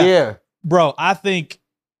Bear. Yeah. Bro, I think,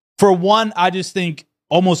 for one, I just think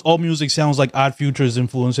almost all music sounds like Odd Future's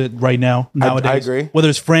influence it right now, nowadays. I agree. Whether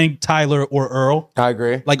it's Frank, Tyler, or Earl. I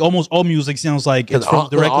agree. Like, almost all music sounds like it's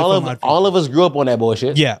directly from Odd Future. All of us grew up on that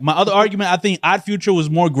bullshit. Yeah. My other argument, I think Odd Future was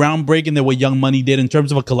more groundbreaking than what Young Money did in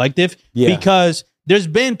terms of a collective. Yeah. Because there's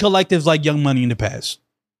been collectives like Young Money in the past.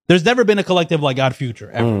 There's never been a collective like Odd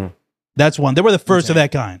Future, ever. That's one. They were the first of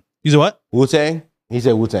that kind. You said what? Wu-Tang? He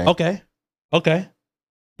said Wu-Tang. Okay.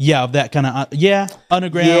 Yeah, of that kind of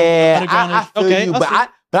underground. Yeah, I feel you, but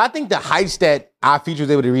I think the heights that Our Future was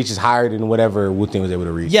able to reach is higher than whatever Wu-Tang was able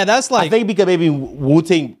to reach. Yeah, that's like, I think because maybe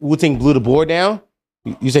Wu-Tang blew the board down.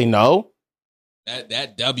 You say no?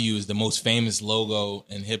 That W is the most famous logo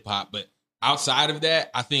in hip hop, but outside of that,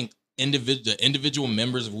 I think the individual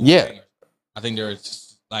members of Wu-Tang, I think they're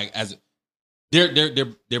like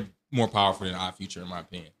they're more powerful than Odd Future in my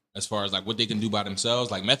opinion. As far as like what they can do by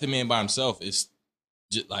themselves, like Method Man by himself is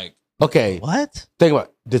just like okay. What? Think about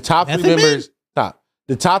it. The top Method three Man? members.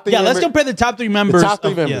 The top three. Yeah, let's compare the top three members. The top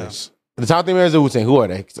three members. The top three members of Wu-Tang. Who are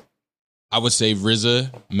they? I would say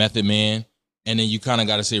RZA, Method Man, and then you kind of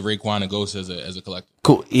got to say Raekwon and Ghost as a collective.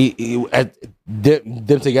 Cool.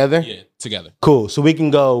 Them together. Yeah, together. Cool. So we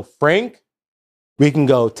can go Frank, we can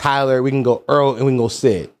go Tyler, we can go Earl, and we can go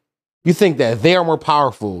Sid. You think that they are more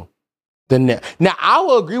powerful than that? Now, I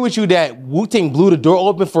will agree with you that Wu-Tang blew the door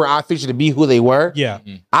open for Odd Future to be who they were. Yeah,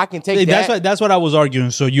 I can take that. That's what I was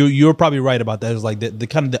arguing. So you're probably right about that. It's like the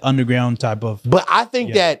kind of the underground type of. But I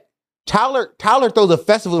think that Tyler throws a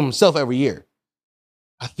festival himself every year.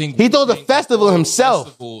 I think he throws a festival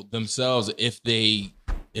himself. Themselves, if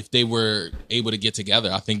they were able to get together,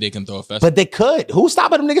 I think they can throw a festival. But they could. Who's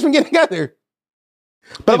stopping them niggas from getting together?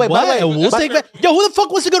 By the way, who the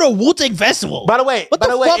fuck wants to go to a Wu-Tang festival? By the way,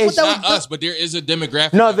 it's not us, but there is a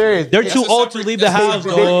demographic. No, there is. They're too old to leave the house,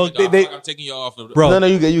 dog. I'm taking you off. Bro, no,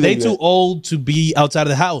 you good. They too old to be outside of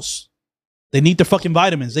the house. They need their fucking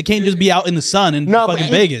vitamins. They can't just be out in the sun in fucking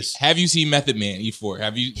Vegas. Have you seen Method Man E4?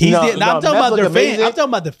 Have you? I'm talking about their fans. I'm talking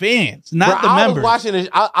about the fans, not the members.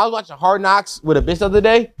 I was watching Hard Knocks with a bitch the other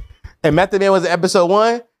day, and Method Man was in episode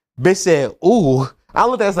 1. Bitch said, "Ooh." I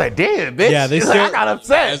looked at it, I was like, "Damn, bitch." Yeah, they like, I got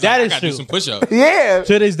upset. That is true. Do some push-ups. Yeah.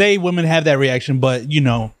 To this day, women have that reaction, but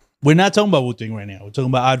we're not talking about Wu-Tang right now. We're talking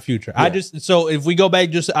about Odd Future. Yeah. So if we go back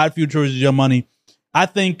just to Odd Future versus Young Money, I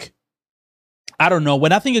don't know.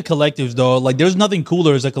 When I think of collectives, though, like there's nothing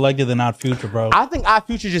cooler as a collective than Odd Future, bro. I think Odd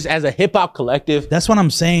Future just as a hip hop collective. That's what I'm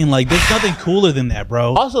saying. Like there's nothing cooler than that,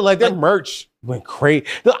 bro. Also, like their merch went crazy.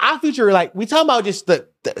 The Odd Future, like we talking about just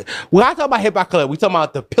when I talk about hip hop collective, we talking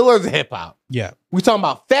about the pillars of hip hop. Yeah. We talking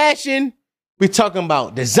about fashion. We talking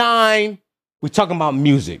about design. We talking about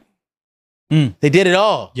music. They did it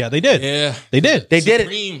all. Yeah, they did. Yeah, they did. They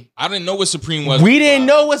Supreme, did it. I didn't know what Supreme was. We didn't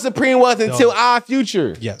know what Supreme was until Odd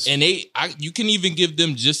Future. Yes, and you can even give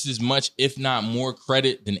them just as much, if not more,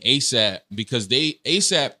 credit than ASAP because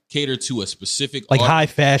ASAP catered to a specific like high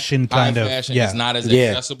fashion kind of. Fashion is not as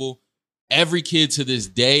accessible. Every kid to this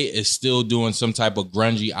day is still doing some type of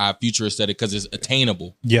grungy Odd Future aesthetic because it's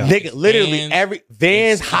attainable. Yeah, literally every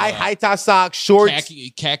Vans, high top socks, shorts,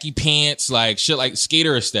 khaki pants, like shit, like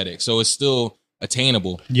skater aesthetic. So it's still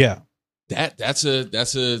attainable. Yeah, that's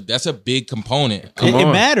a big component. It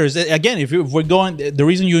matters again. If we're going, the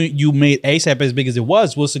reason you made ASAP as big as it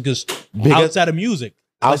was because outside of music.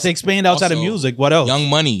 Let's expand outside of music. What else? Young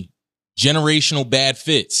Money, generational bad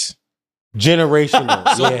fits. Generational.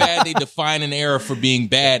 So bad they define an era for being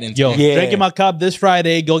bad. And drinking my cup this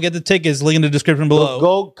Friday. Go get the tickets. Link in the description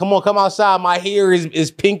below. Come outside. My hair is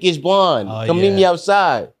pinkish blonde. Meet me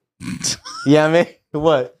outside. Yeah, I mean,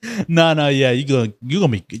 what? No, yeah, you gonna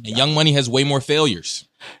be. And Young Money has way more failures.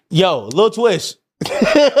 Yo, Lil Twist.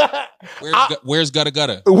 Where's Gutta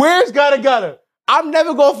Gutta? Where's Gutta Gutta? I'm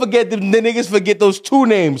never gonna forget the niggas forget those two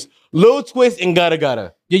names, Lil Twist and Gutta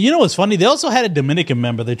Gutta. Yeah, you know what's funny? They also had a Dominican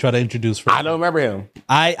member they tried to introduce. I don't remember him.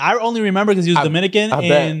 I only remember because he was Dominican,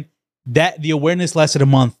 and that the awareness lasted a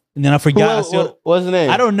month, and then I forgot. What's his name?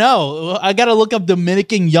 I don't know. I gotta look up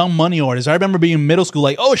Dominican Young Money artists. I remember being in middle school,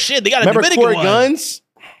 like, oh shit, they got a Dominican Corey one. Guns?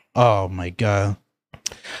 Oh my god.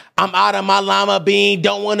 I'm out of my llama bean.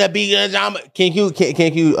 Don't want to be a llama. Can you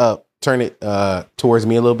turn it towards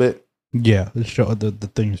me a little bit? Yeah, show the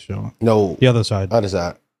thing is showing. No, the other side. Other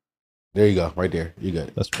side. There you go, right there. You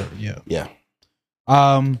good? That's perfect. Yeah. Yeah.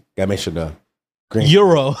 Gotta make sure the green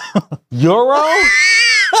Euro. Euro.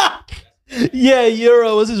 Yeah,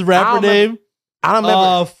 Euro. What's his rapper name? I don't remember.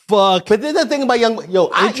 Oh fuck! But there's the thing about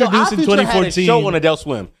I introduced in 2014 had a show on Adult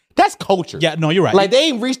Swim. That's culture. Yeah, no, you're right. Like they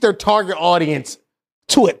ain't reached their target audience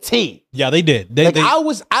to a T. Yeah, they did. That's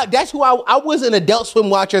who I was an Adult Swim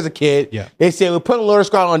watcher as a kid. Yeah. They said we're putting Lord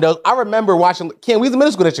Squad on Adult. I remember watching we was in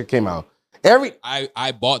middle school that shit came out.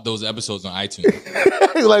 I bought those episodes on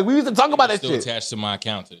iTunes. Like we used to talk about that still shit. Attached to my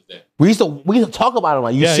account to this day. We used to talk about it.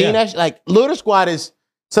 Like you seen that shit? Like Lord Squad is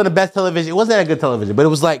some of the best television. It wasn't that good television, but it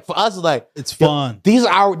was like for us it's fun. These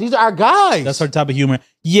are our guys. That's our type of humor.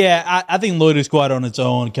 Yeah, I think Loiter Squad on its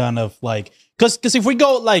own kind of like because if we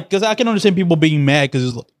go because I can understand people being mad because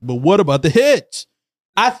it's like, but what about the hits?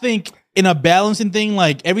 I think in a balancing thing,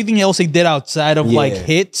 like everything else they did outside of like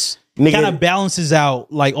hits kind of balances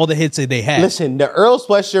out like all the hits that they had. Listen, the Earl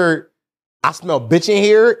Sweatshirt, I smell bitch in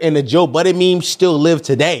here, and the Joe Budden meme still live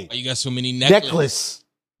today. Oh, you got so many necklace.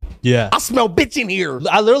 Yeah, I smell bitch in here.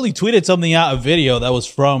 I literally tweeted something out, a video that was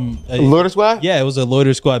from Loiter Squad. Yeah, it was a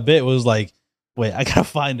Loiter Squad bit. It was like, wait, I gotta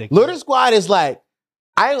find it. Loiter Squad is like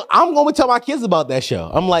I'm going to tell my kids about that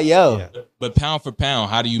show. I'm like, yo. Yeah. But pound for pound,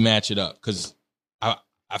 how do you match it up? Because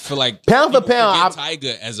I feel like pound for pound,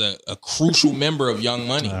 Tyga as a crucial member of Young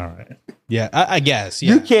Money. All right. Yeah, I guess.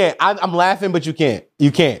 Yeah. You can't. I'm laughing, but you can't.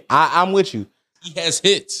 You can't. I'm with you. He has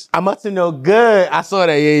hits. I'm up to no good. I saw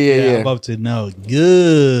that. Yeah. I'm up to no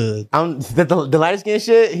good. The light skin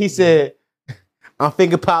shit. He said, "I'm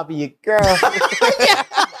finger popping your girl."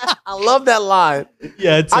 I love that line.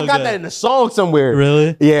 Yeah, it's so I got good. that in the song somewhere.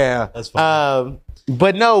 Really? Yeah, that's fine.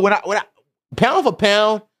 But no, when I pound for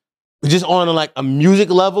pound, just on like a music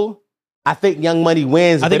level, I think Young Money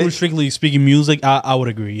wins. I think we're strictly speaking music. I would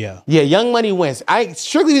agree. Yeah. Yeah, Young Money wins. I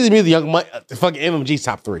strictly music. Young Money, fucking MMG's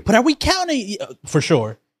top 3. But are we counting for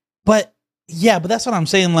sure? But yeah, but that's what I'm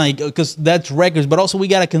saying. Like, because that's records, but also we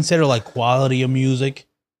got to consider like quality of music.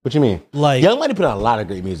 What you mean? Like Young Money put out a lot of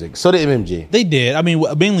great music. So did MMG. They did. I mean,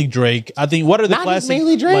 mainly Drake. I think. What are the Not classic?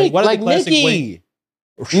 Mainly Drake. What are like the classic? Nicki.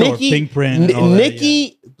 Sure, Nicki, Pink Print.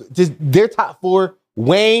 Nicki. Just their top 4: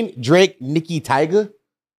 Wayne, Drake, Nicki, Tyga.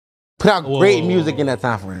 Put out great music in that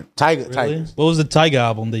time frame. Tyga. Really? What was the Tyga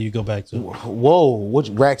album that you go back to? Whoa, which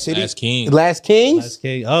Rack City? Last King. Last Kings. Last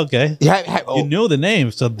King. Oh, okay. You knew the name,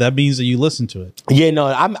 so that means that you listened to it. Yeah, no,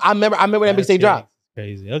 I remember that mixtape dropped.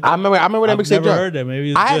 Crazy. Okay. I remember that mixtape dropped. Never heard that.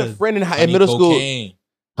 Maybe I had a friend in middle school.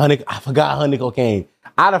 I forgot Honey Cocaine.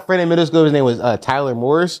 I had a friend in middle school. His name was Tyler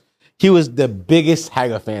Morris. He was the biggest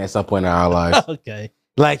Tyga fan at some point in our lives. Okay.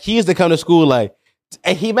 Like he used to come to school like.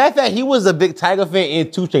 And matter of fact, he was a big Tyga fan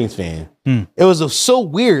and 2 Chainz fan. It was so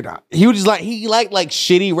weird. He was just like he liked like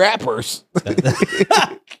shitty rappers.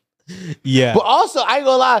 Yeah, but also I ain't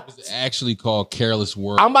gonna lie. It's actually called Careless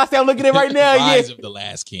World. I'm about to say I'm looking at it right now. Rise of the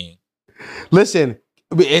Last King. Listen,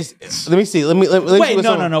 let me see. Let me wait.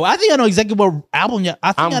 No. I think I know exactly what album.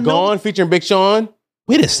 I'm Gone featuring Big Sean.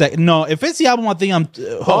 Wait a second. No, if it's the album, I think I'm.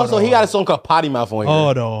 Also, he got a song called Potty Mouth on here.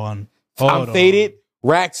 Hold on. I'm Faded.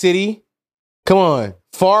 Rack City. Come on.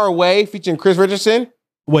 Far Away featuring Chris Richardson.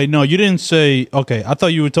 Wait, no, you didn't say. Okay, I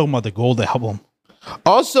thought you were talking about the Gold album.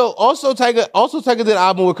 Also Tyga did an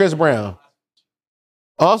album with Chris Brown.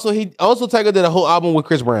 Tyga did a whole album with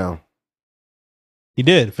Chris Brown. He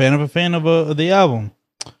did. Fan of the album.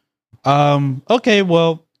 Okay,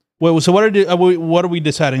 well, so what are we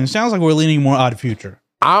deciding? It sounds like we're leaning more Odd Future.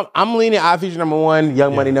 I'm leaning Odd Future number 1,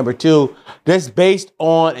 Young Money number 2. That's based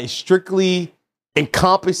on a strictly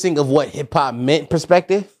encompassing of what hip hop meant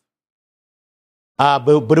perspective.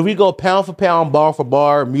 But if we go pound for pound, bar for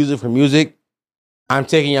bar, music for music, I'm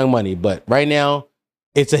taking Young Money. But right now,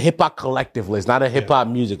 it's a hip hop collective list, not a hip hop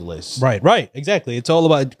music list. Right, exactly. It's all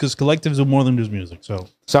about because collectives are more than just music. So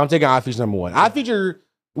I'm taking Odd Future number 1. Odd Future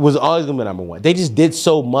was always gonna be number 1. They just did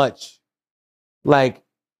so much. Like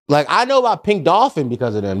I know about Pink Dolphin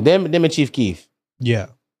because of them and Chief Keef. Yeah.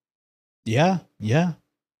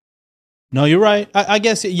 No, you're right. I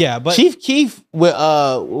guess yeah, but Chief Keef with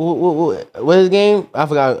what's his game? I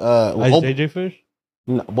forgot. JJ Fish.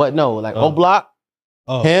 O Block.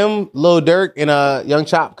 Oh. Him, Lil Durk, and Young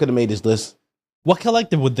Chop could have made this list. What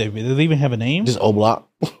collective would they be? Do they even have a name? Just O Block.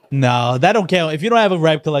 No, that don't count. If you don't have a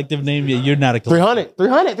rap collective name, you're not a collective.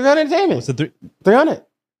 300 Entertainment. What's the 300?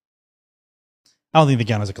 I don't think they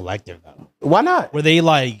count as a collective though. Why not? Were they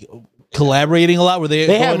like collaborating a lot? Were they?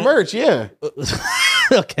 They have merch, yeah.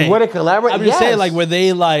 Okay. Were they collaborating? I'm just saying, like, were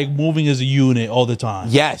they like moving as a unit all the time?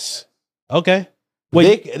 Yes. Okay.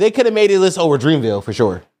 Wait, they could have made a list over Dreamville for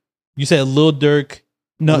sure. You said Lil Durk.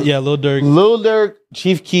 No, Lil Durk. Lil Durk,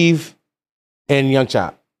 Chief Keef, and Young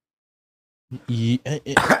Chop.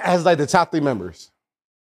 As like the top 3 members.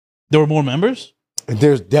 There were more members?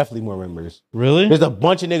 There's definitely more members. Really? There's a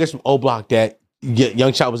bunch of niggas from O Block that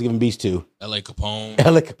Young Chop was giving beats to. L.A. Capone.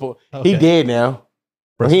 Okay. He dead now.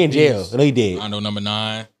 He in jail. No, he did. Rondo number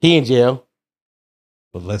 9. He in jail.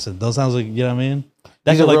 But listen, those sounds like, you know what I mean?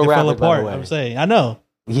 That collective fell apart. I'm saying. I know.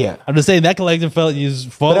 Yeah. I'm just saying that collective fell.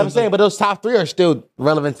 But I'm saying, but those top 3 are still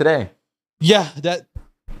relevant today. Yeah.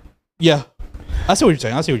 Yeah. I see what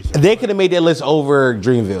you're saying. They could have made that list over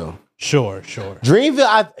Dreamville. Sure.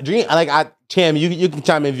 Dreamville, Cham, you can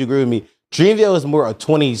chime in if you agree with me. Dreamville is more a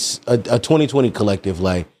 2020 collective.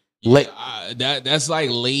 Like, that's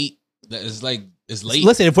like late. It's like. It's late.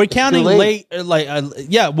 Listen, if we're counting late, we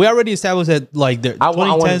already established that like the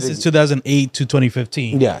 2010s is 2008 to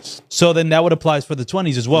 2015. Yes. So then that would apply for the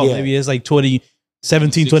 20s as well. Yeah. Maybe it's like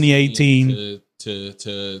 2017, 2018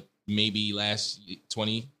 to maybe last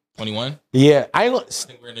 2021. Yeah, I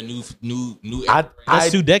think we're in a new.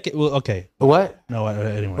 That's 2 decades. Well, okay. What? No.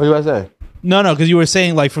 Anyway. What did I say? No, because you were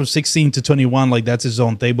saying like from 16 to 21, like that's its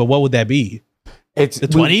own thing. But what would that be? It's the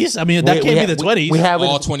 20s. I mean, that can't be the 20s. We have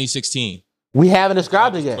all 2016. We haven't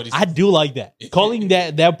described it yet. I do like that. Calling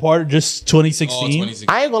that part just 2016.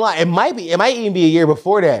 I ain't gonna lie. It might even be a year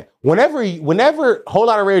before that. Whenever Whole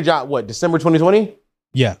Lotta Red dropped, what, December 2020?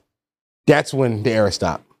 Yeah. That's when the era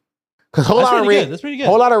stopped. Because Whole Lotta Red, that's pretty good.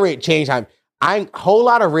 Whole Lotta Red changed time. Whole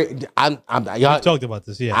Lotta Red. Y'all talked about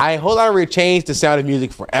this, yeah. Whole Lotta Red changed the sound of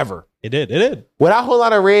music forever. It did. Without Whole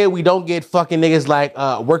Lotta Red, we don't get fucking niggas like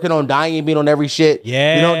working on dying and being on every shit.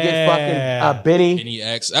 Yeah. We don't get fucking Benny. Benny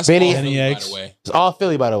X. That's Benny all Philly, X. by the way. It's all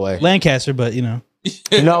Philly, by the way. Lancaster, but you know.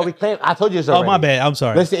 No, we claim. I told you this already. Oh, my bad. I'm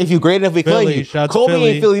sorry. Listen, if you great enough, we claim Philly, you. shout out to Kobe Philly.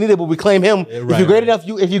 ain't Philly neither, but we claim him. Yeah, if you great enough,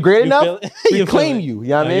 if you great enough, we you claim Philly. you. You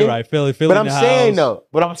know what I mean? You're right, Philly. But I'm saying though.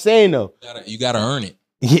 You gotta earn it.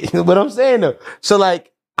 Yeah, but I'm saying though. So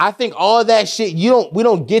like, I think all that shit, we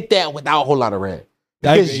don't get that without a Whole Lotta Red.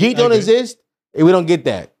 Because Yeet don't exist, and we don't get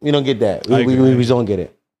that. We don't get that. We just don't get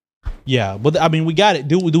it. Yeah, but I mean, we got it.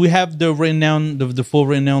 Do we have the written down, the full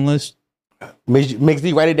written down list? Makes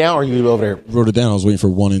me write it down, or you over there? Wrote it down. I was waiting for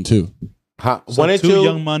 1 and 2. Huh? So 1 and 2,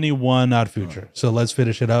 Young Money, 1 Odd Future. So let's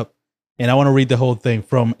finish it up, and I want to read the whole thing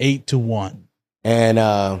from 8 to 1.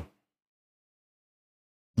 And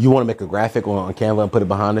you want to make a graphic on Canva and put it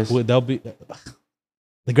behind us? That'll be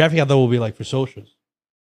the graphic. I thought will be like for socials.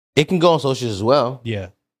 It can go on socials as well. Yeah.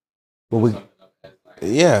 But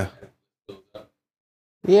yeah,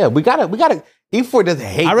 we gotta. E4 doesn't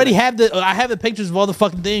hate. I already have the pictures of all the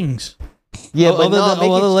fucking things. Yeah, but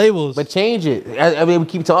all the labels. But change it. I mean, we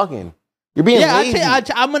keep talking. You're being lazy.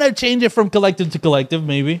 I'm gonna change it from collective to collective.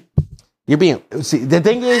 Maybe. You're being. See, the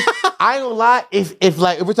thing is, I ain't gonna lie. If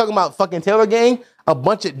we're talking about fucking Taylor Gang,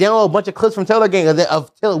 download a bunch of clips from Taylor Gang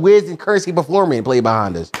of Taylor Wiz and Currency performing and play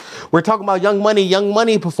behind us. We're talking about Young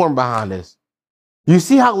Money perform behind us. You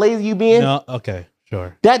see how lazy you being? No, okay,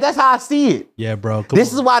 sure. That's how I see it. Yeah, bro.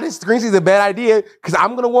 This is why this screen is a bad idea, because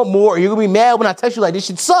I'm gonna want more, or you're gonna be mad when I text you like this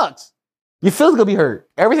shit sucks. Your feelings gonna be hurt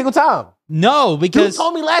every single time. No, because you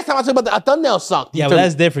told me last time I talked about a thumbnail sucked. Yeah, but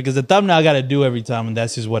that's different because the thumbnail I gotta do every time, and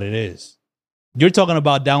that's just what it is. You're talking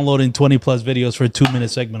about downloading 20 plus videos for a 2-minute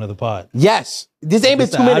segment of the pod. Yes. This ain't been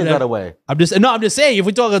 2 minutes, by the way. I'm just saying, if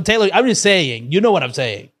we talk about Taylor, I'm just saying, you know what I'm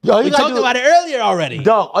saying. Yo, we talked about it earlier already.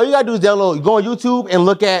 Dog, all you gotta do is download, go on YouTube and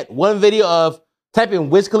look at one video of, type in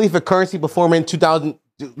Wiz Khalifa Currency performing 2000.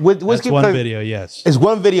 That's one video, yes. It's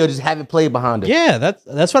one video, just have it played behind it. Yeah,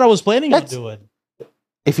 that's what I was planning on doing.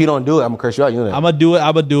 If you don't do it, I'm gonna curse you out. You know that. I'm gonna do it.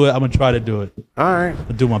 I'm gonna try to do it. All right.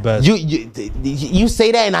 I'll do my best. You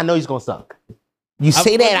say that and I know it's gonna suck. You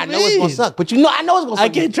say that, and I know it's gonna suck, but I know it's gonna suck. I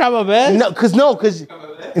can't try my best. Because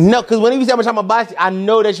whenever you say I'm gonna try my best, I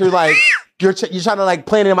know that you're like you're trying to like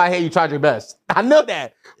plan it in my head. You tried your best. I know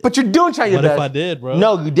that, but you're doing trying your best. What if I did, bro?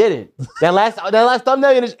 No, you didn't. That last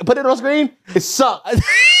thumbnail, you put it on screen. It sucked.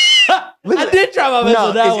 I did try my best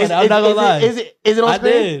on that one. I'm not gonna lie. Is it on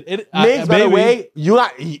screen? I did. Migs, by the way, you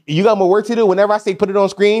got more work to do. Whenever I say put it on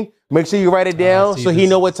screen, make sure you write it down so he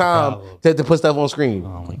know what time to put stuff on screen.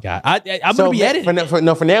 Oh my god, I'm gonna be editing.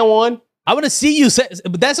 From now on, I'm gonna see you.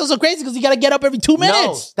 But that's also crazy because you gotta get up every 2 minutes.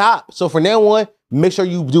 No, stop. So from now on, make sure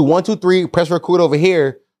you do 1, 2, 3, press record over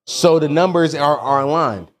here so the numbers are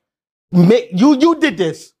aligned. You did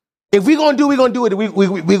this. If we gonna do it, we gonna go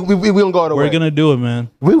all the way. We're gonna do it, man.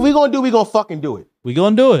 We gonna fucking do it. We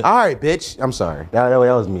gonna do it. All right, bitch. I'm sorry. That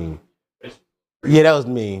was mean. Yeah, that was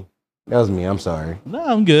mean. I'm sorry. No,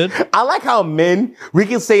 I'm good. I like how we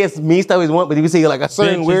can say it's mean stuff we want, but if we say like a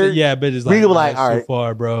certain weird, bitches like, we can be like, all right, so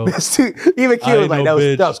far, bro. Even Q was like,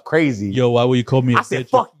 that was crazy. Yo, why would you call me? I said,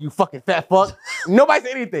 fuck you, fucking fat fuck. Nobody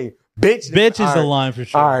said anything. Bitch is the line for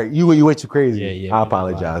sure. All right, you went too crazy. Yeah. I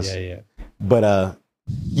apologize. Yeah. But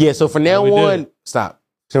yeah. So from now on, stop.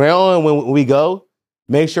 So from now on, when we go,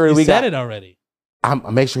 make sure that we said it already. I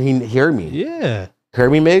make sure he heard me. Yeah.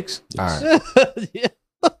 Heard me, Migs? All right. Yeah.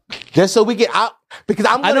 Just so we get out, because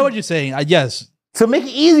I know what you're saying. Yes. To make it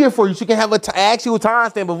easier for you, so you can have an actual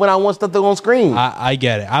timestamp of when I want stuff to go on screen. I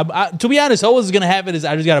get it. To be honest, all what's gonna happen is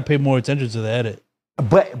I just gotta pay more attention to the edit.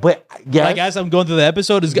 But yes. Like as I'm going through the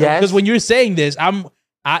episode, because when you're saying this, I'm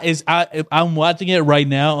watching it right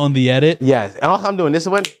now on the edit. Yes, and also I'm doing this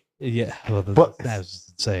one. Yeah, well,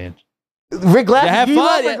 that's insane. Rick Glassman, have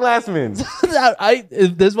fun. Rick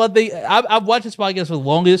Glassman. There's one thing I've watched this podcast for the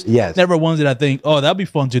longest. Yes, never once did I think, oh, that'd be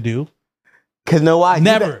fun to do. Cause know why?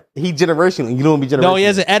 Never. He generational. You don't be generational. No, he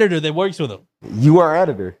has an editor that works with him. You are an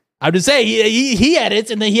editor. I'm just saying he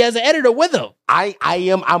edits and then he has an editor with him. I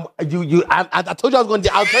told you I was going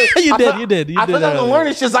to. I'll tell you. You did. I thought I was going to learn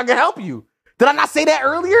this shit so I can help you. Did I not say that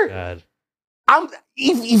earlier? God.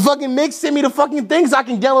 He fucking Migs send me the fucking thing so I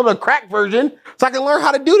can download a crack version so I can learn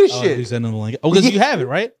how to do this shit. You send him the link. Oh, because you have it,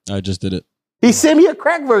 right? I just did it. He sent me a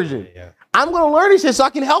crack version. Yeah. I'm gonna learn this shit so I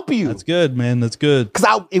can help you. That's good, man. That's good.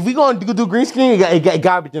 Because if we gonna do green screen, it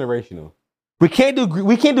gotta be generational. We can't do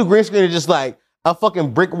green screen and just like a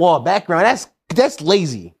fucking brick wall background. That's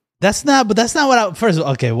lazy. That's not what I first.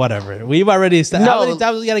 Okay, whatever. We've already established. How many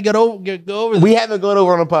times we gotta go over this? We haven't gone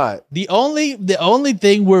over on the pod. The only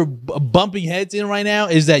thing we're bumping heads in right now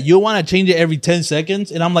is that you want to change it every 10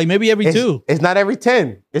 seconds, and I'm like maybe every 2. It's not every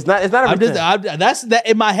 10. It's not every 10. That's that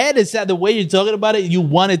in my head. It's that the way you're talking about it. You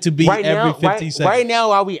want it to be every 15 seconds. Right now,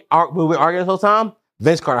 while we're arguing the whole time,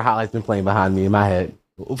 Vince Carter highlights been playing behind me in my head.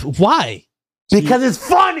 Why? Because it's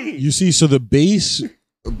funny. You see, so the base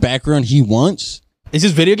background he wants. Is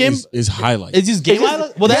this video game? Is highlights. Is this game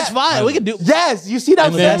highlights? Well, that's fine. We can do. Yes, you see that.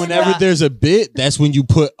 And then whenever there's a bit, that's when you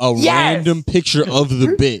put a random picture of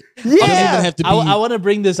the bit. Yeah. It doesn't even have to be. I want to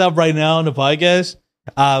bring this up right now on the podcast.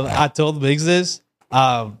 I told Biggs this.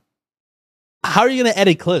 How are you going to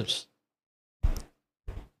edit clips?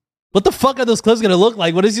 What the fuck are those clips going to look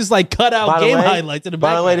like? What is just like cut out game highlights in the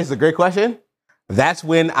background? By the way, this is a great question. That's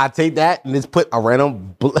when I take that and just put a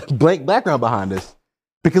random blank background behind us.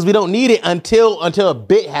 Because we don't need it until a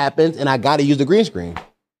bit happens and I got to use the green screen.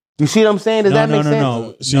 You see what I'm saying? Does that make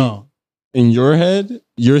sense? No. In your head,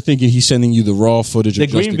 you're thinking he's sending you the raw footage of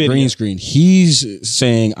just the green screen. He's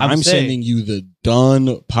saying, I'm sending you the done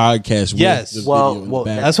podcast. Yes. With the well,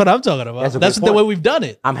 that's what I'm talking about. That's the way we've done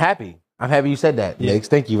it. I'm happy you said that, Legs.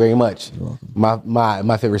 Thank you very much. You're welcome.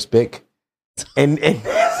 My favorite spick. And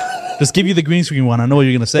just give you the green screen one. I know what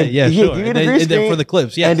you're gonna say. Yeah, sure. Give me the green screen for the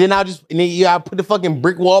clips. Yeah, and then I'll put the fucking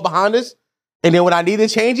brick wall behind us. And then when I need to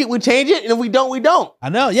change it, we change it. And if we don't, we don't. I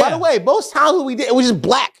know. Yeah. By the way, both times we did, it was just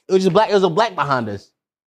black. It was a black behind us.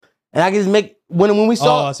 And I can just make when we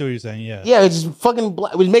saw. Oh, I see what you're saying. Yeah. Yeah, it's just fucking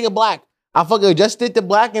black. We just make it black. I fucking adjusted to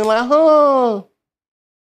black and like,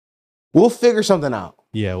 we'll figure something out.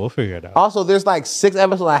 Yeah, we'll figure it out. Also, there's like 6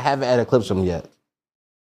 episodes I haven't added clips from yet.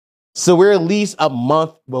 So we're at least a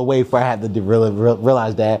month away before I have to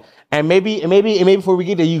realize that. And maybe before we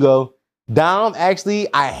get there, you go, Dom, actually,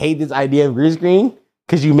 I hate this idea of green screen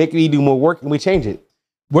because you make me do more work and we change it.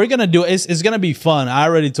 We're going to do it. It's going to be fun. I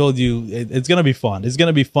already told you it's going to be fun. It's going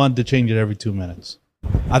to be fun to change it every 2 minutes.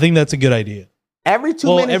 I think that's a good idea. Every 2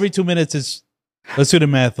 minutes? Every 2 minutes is, let's do the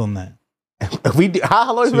math on that.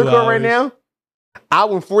 How long is it recording right now?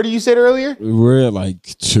 Hour and 40 you said earlier? We're at like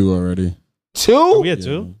 2 already. 2? Are we at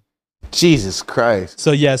 2? Jesus Christ.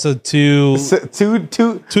 So yeah, so two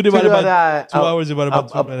divided by 2 hours divided by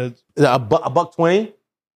 2 minutes. $1.20?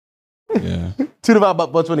 Yeah. 2 divided by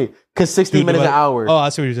 $1.20. Because 60 minutes an hour. Oh, I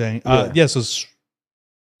see what you're saying. Yeah, so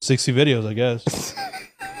 60 videos, I guess.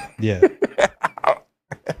 Yeah.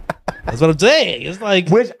 That's what I'm saying. It's like,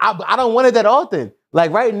 which I don't want it that often.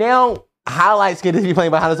 Like right now, highlights can just be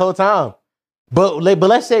playing behind this whole time. But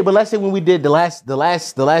let's say when we did the last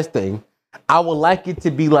thing, I would like it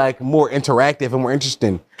to be like more interactive and more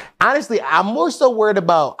interesting. Honestly, I'm more so worried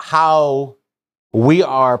about how we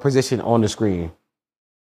are positioned on the screen.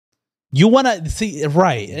 You want to see,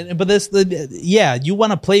 right? But you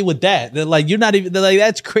want to play with that. Like you're not even like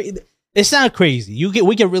that's crazy. It's not crazy.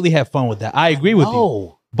 We can really have fun with that. I agree with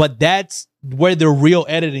you. But that's where the real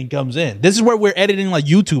editing comes in. This is where we're editing like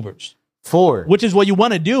YouTubers. Which is what you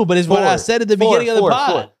want to do, but it's what I said at the beginning of the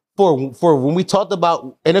pod. For when we talked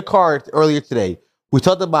about in a car earlier today, we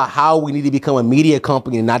talked about how we need to become a media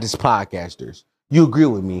company and not just podcasters. You agree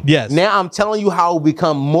with me? Yes. Now I'm telling you how we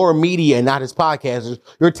become more media and not just podcasters.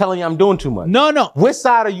 You're telling me I'm doing too much. No. Which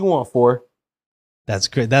side are you on for?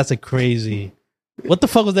 That's a crazy. What the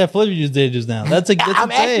fuck was that flip you just did just now? That's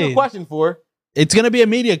I'm asking you a question for. It's gonna be a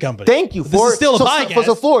media company. Thank you. This is still a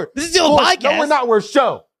podcast. This is still a podcast. No, we're not. We're a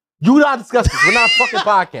show. You not discuss this. We're not a fucking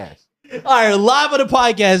podcast. All right, live on the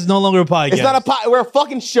podcast is no longer a podcast. It's not a podcast. We're a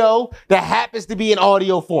fucking show that happens to be in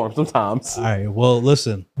audio form sometimes. All right, well,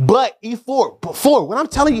 listen. But E4, when I'm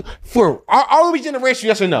telling you, are we generation,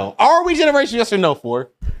 yes or no? Are we generation, yes or no,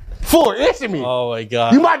 4? Answer me. Oh, my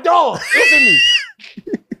God. You my dog. Answer me.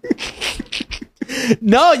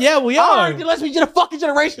 No, yeah, we are. All right, let's be fucking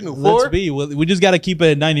generational. Let's be. We just got to keep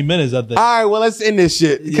it at 90 minutes, I think. All right, well, let's end this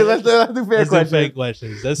shit. Let's do fair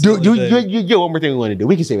questions. You one more thing we want to do.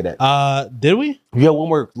 We can save that. Did we? You have one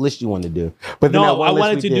more list you want to do. But no, I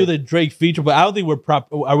wanted to do the Drake feature, but I don't think we're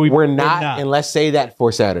Are we? We're not, and let's say that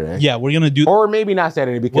for Saturday. Yeah, we're gonna do, or maybe not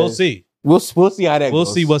Saturday because we'll see. We'll see how that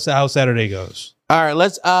goes. We'll see how Saturday goes. All right,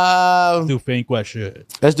 let's do fan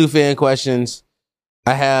questions. Let's do fan questions.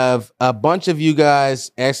 I have a bunch of you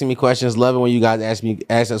guys asking me questions. Love it when you guys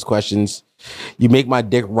ask us questions. You make my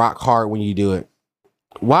dick rock hard when you do it.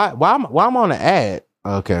 Why am I on an ad?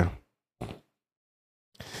 Okay.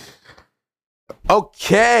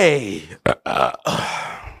 Okay.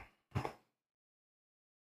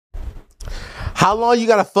 How long you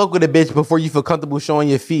gotta fuck with a bitch before you feel comfortable showing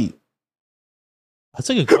your feet? That's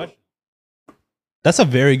a good question. That's a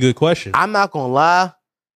very good question. I'm not gonna lie.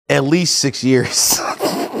 At least 6 years.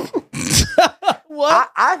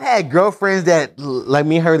 What? I've had girlfriends that, like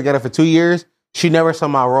me and her together for 2 years. She never saw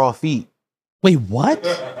my raw feet. Wait, what?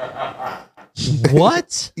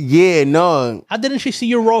 What? Yeah, no. How didn't she see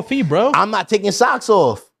your raw feet, bro? I'm not taking socks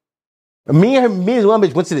off. Me and one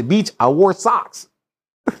bitch went to the beach. I wore socks.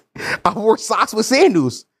 I wore socks with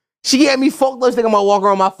sandals. She had me fucked up thinking I'm gonna walk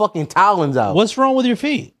around my fucking talons out. What's wrong with your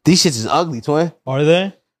feet? These shits is ugly, twin. Are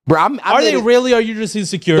they? Bro, are they really? Or are you just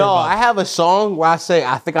insecure? No, I have a song where I say,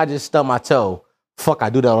 I think I just stubbed my toe. Fuck, I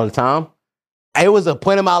do that all the time. It was a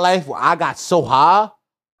point in my life where I got so high,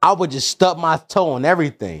 I would just stub my toe on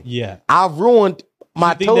everything. Yeah. I ruined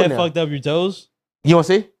my toe. You think that fucked up your toes? You want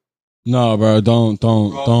to see? No, bro, don't.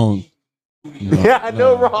 No, yeah, I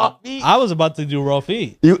know raw feet. I was about to do raw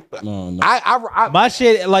feet. No. My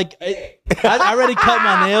shit, like, I already cut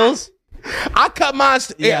my nails. I cut mine.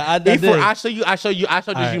 Yeah, I did. I show you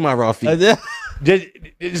right. My raw feet. Just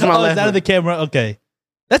my left. Is that of the camera? Okay,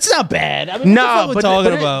 that's not bad. I mean, no, what we're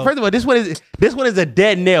talking about. First of all, this one is a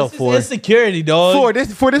dead nail. This is insecurity, dog.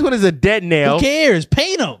 This one is a dead nail. Who cares?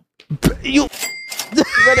 Paint them. You.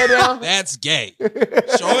 That's gay.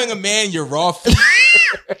 Showing a man your raw feet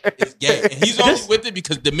is gay, and he's only with it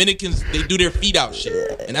because Dominicans, they do their feet out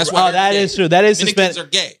shit, and that's why. Oh, that is true. That is Dominicans are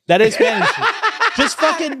gay. That is Spanish.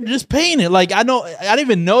 Just paint it. Like I know, I didn't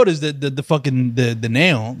even notice the fucking the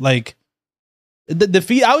nail. Like the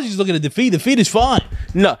feet. I was just looking at the feet. The feet is fine.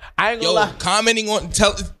 No, I ain't gonna lie. Commenting on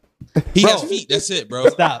he has feet. That's it, bro.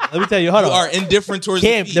 Stop. Let me tell you. Hold on. You are indifferent towards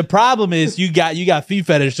Cam, the feet. The problem is you got feet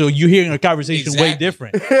fetish, so you're hearing a conversation way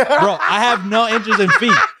different, bro. I have no interest in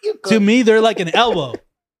feet. To me, they're like an elbow.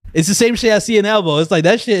 It's the same shit I see an elbow. It's like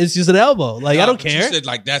that shit is just an elbow. Like I don't care. You said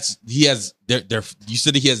like he has. You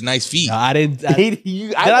said he has nice feet. No, I didn't.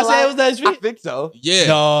 Did I say it was nice feet? I think so. Yeah.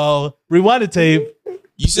 No. Rewind the tape.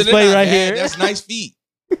 You said it right here. That's nice feet.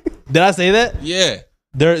 Did I say that? Yeah.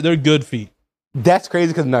 They're good feet. That's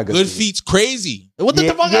crazy because not good. Good feet's crazy. What the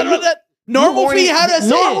fuck? I don't know that. Normal feet? How does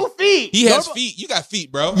that normal feet? He has feet. You got feet,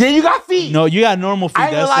 bro. Yeah, you got feet. No, you got normal feet. I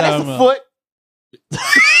ain't gonna lie, that's a foot.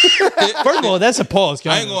 First of all, that's a pause.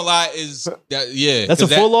 I ain't gonna lie, that's a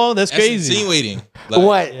full on. That's crazy. Insinuating. Like,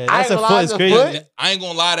 what? Yeah, that's a foot. It's crazy. Foot? I ain't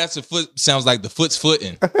gonna lie, that's a foot. Sounds like the foot's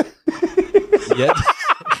footing. Yeah,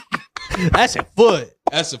 that's a foot.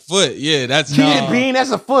 That's a foot. Yeah, that's bean.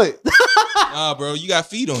 That's a foot. Nah, bro, you got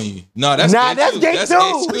feet on you. No, that's gay too. Gay that's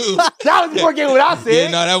too. Gay too. That was more gay what I said. Yeah,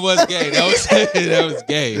 no, that was gay. That was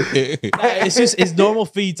gay. It's normal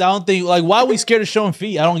feet. I don't think why are we scared of showing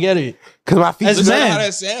feet? I don't get it. Because my feet. That's not how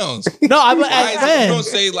that sounds. No, I'm as man. You don't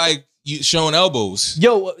say like you showing elbows.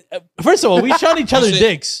 Yo, first of all, we showing each other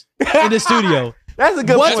dicks in the studio. That's a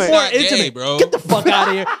good What's point. more intimate, intimate, bro? Get the fuck out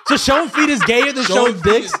of here. So showing feet is gayer than showing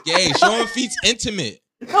dicks? Is gay. Showing feet's intimate.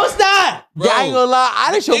 No, it's not. Bro, yeah, I ain't gonna lie.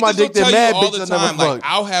 I didn't show my dick to mad all bitches the time. Like,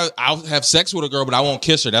 I'll have sex with a girl, but I won't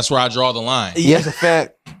kiss her. That's where I draw the line. Yeah, that's a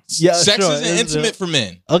fact. Yeah, sex isn't intimate for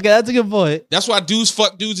men. Okay, that's a good point. That's why dudes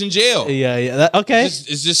fuck dudes in jail. Yeah. Okay,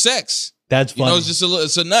 it's just sex. That's funny. It's just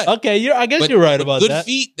it's a nut. Okay, I guess you're right about that. Good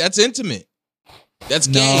feet, that's intimate. That's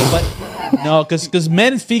gay. No, because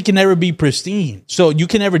men's feet can never be pristine, so you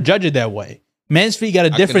can never judge it that way. Men's feet got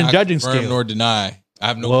a different judging scale. Nor deny. I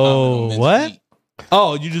have no comment on men's what? feet.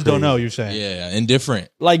 Oh, you just don't know. You're saying, yeah, indifferent.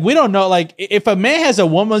 Like we don't know. Like if a man has a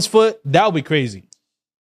woman's foot, that would be crazy,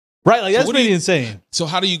 right? Like that's really insane. So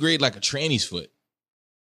how do you grade like a tranny's foot?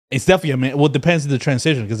 It's definitely a man. Well, it depends on the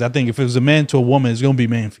transition because I think if it was a man to a woman, it's gonna be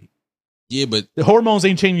man feet. Yeah, but the hormones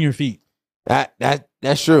ain't changing your feet.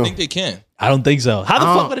 That's true. I think they can. I don't think so. How the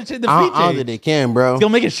fuck would it change the feet? I don't think they can, bro. It's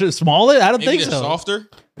gonna make it smaller. I don't think so. Softer.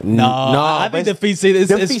 No, I think the feet.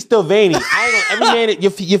 The feet still veiny. I ain't gonna, every man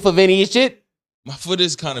your foot veiny as shit. My foot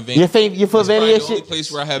is kind of veiny. Your foot veiny as shit. The only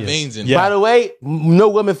place where I have veins in. Yeah. By the way, no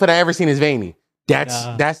woman foot I ever seen is veiny.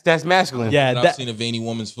 That's masculine. Yeah, I've seen a veiny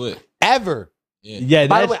woman's foot ever. Yeah.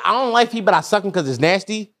 By the way, I don't like feet, but I suck them because it's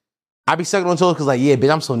nasty. I be sucking on toes because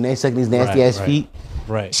bitch, I'm so nasty sucking these nasty ass feet.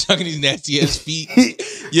 Right. Sucking these nasty ass feet.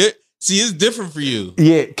 Yeah. See, it's different for you.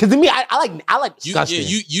 Yeah, because to me, I like disgusting.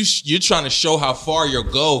 You're trying to show how far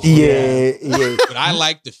you'll go. Yeah. But I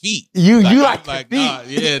like the feet. You like the feet. Nah,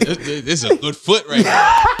 yeah, this is a good foot right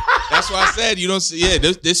now. That's why I said you don't see. Yeah,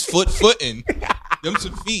 this footing. Them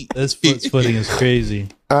some feet. This footing is crazy.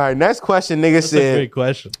 All right, next question, nigga. That's a great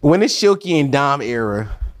question. When is Silky and Dom era?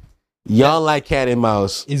 Y'all like cat and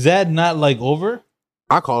mouse? Is that not like over?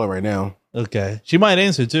 I'll call it right now. Okay. She might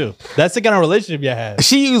answer too. That's the kind of relationship you have.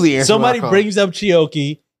 She usually answers. Somebody brings up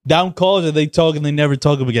Chioki, down calls her, they talk, and they never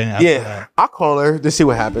talk again after that. I'll call her to see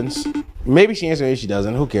what happens. Maybe she answers, maybe she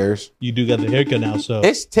doesn't. Who cares? You do got the haircut now, so.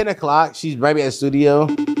 It's 10 o'clock. She's right at the studio.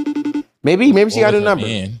 Maybe she got a number.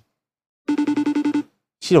 Man?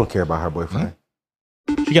 She don't care about her boyfriend.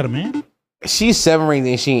 She got a man? She's 7 rings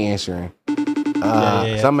and she ain't answering. So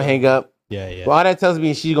I'm gonna hang up. Yeah. Well, all that tells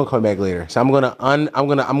me she's gonna call back later. So I'm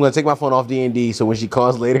gonna take my phone off D&D. So when she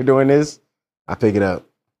calls later during this, I pick it up.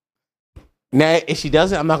 Now, if she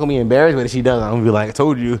doesn't, I'm not gonna be embarrassed. But if she doesn't, I'm gonna be like, I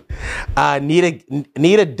told you.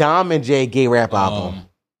 Need a Dom and Jay gay rap album.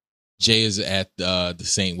 Jay is at the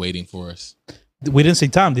Saint waiting for us. We didn't say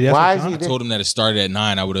Tom. Did he? Why is he? I told him that it started at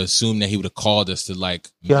 9. I would have assumed that he would have called us to like.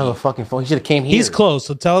 You have a fucking phone. He should have came here. He's close,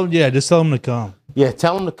 so tell him. Yeah, just tell him to come. Yeah,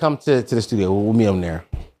 tell him to come to the studio. We'll meet him there.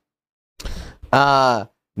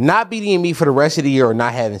 Not beating me for the rest of the year or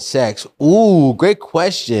not having sex. Ooh, great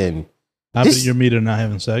question. Not beating your meat or not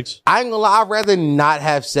having sex. I ain't gonna lie. I'd rather not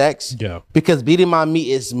have sex. Yeah. Because beating my meat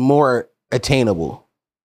is more attainable.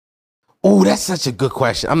 Ooh, that's such a good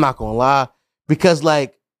question. I'm not gonna lie. Because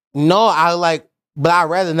but I'd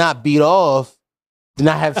rather not beat off than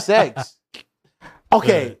not have sex.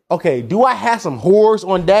 Okay. Do I have some whores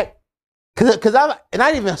on deck? Cause I'm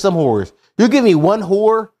not even some whores. You give me one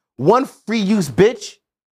whore, one free use bitch,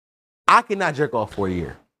 I cannot jerk off for a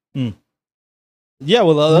year. Yeah,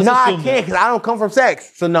 well, I can't because I don't come from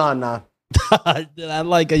sex. So nah. I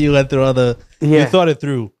like how you went through you thought it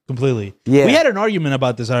through completely. Yeah. We had an argument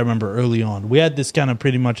about this, I remember early on. We had this kind of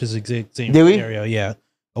pretty much this exact same scenario, yeah,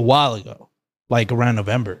 a while ago, like around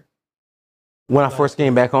November. When I first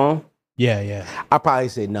came back home? Yeah. I probably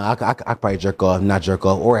say no. I probably jerk off, not jerk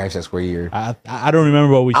off, or have sex for a year. I don't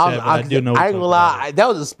remember what we said, but I do know. I ain't gonna lie. That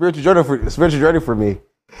was a spiritual journey for me.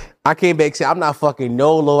 I came back and said, I'm not fucking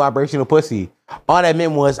no low vibrational pussy. All that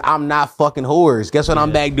meant was I'm not fucking whores. Guess what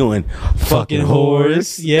I'm back doing? Fucking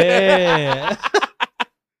whores. Yeah.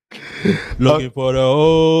 Looking for the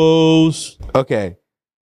hoes. Okay.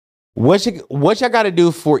 What y'all got to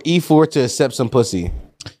do for E4 to accept some pussy?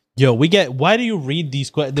 Yo, why do you read these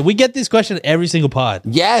questions? We get this question every single pod.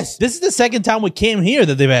 Yes. This is the second time we came here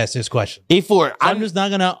that they've asked this question. E4. So I'm just not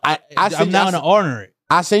going to, I'm not going to honor it.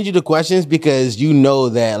 I send you the questions because you know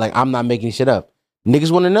that like I'm not making shit up.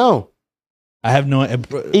 Niggas want to know. I have no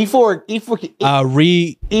E4 E4 can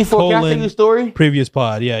I tell you a story? Previous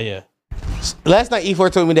pod, yeah. Last night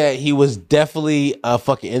E4 told me that he was definitely a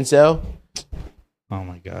fucking incel. Oh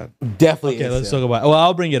my god. Definitely. Okay, let's talk about it. Well,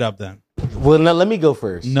 I'll bring it up then. Well, no, let me go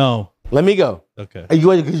first. No. Let me go. Okay. You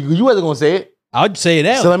wasn't gonna say it. I'd say it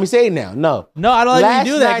now. So let me say it now. No, I don't like when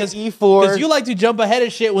you do that because E4. You like to jump ahead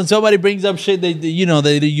of shit when somebody brings up shit that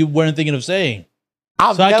you weren't thinking of saying.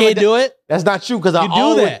 I can't do it. That's not true because I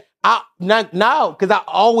do that. Because I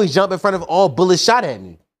always jump in front of all bullets shot at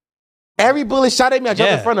me. Every bullet shot at me, I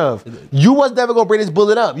jump in front of. You was never gonna bring this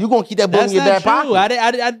bullet up. You gonna keep that bullet in your back pocket.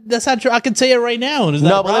 That's not true. I can say it right now.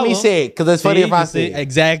 No, but let me say it because it's funny if I say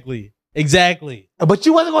it. Exactly. But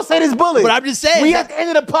you wasn't gonna say this bullet. But I'm just saying. We at the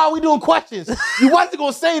end of the pod, we doing questions. You wasn't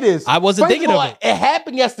gonna say this. I wasn't thinking of it. It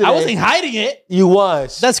happened yesterday. I wasn't hiding it. You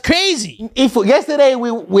was. That's crazy. Yesterday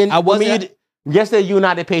yesterday you and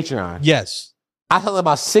I did Patreon. Yes. I talked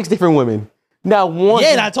about 6 different women. Now one. Yeah,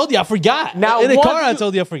 and I told you I forgot. Now in the car, I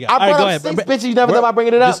told you I forgot. I brought up 6 bitches. You never thought about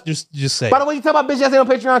bringing it up. Just say. By the way, you talk about bitches yesterday on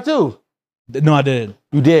Patreon too. No, I didn't.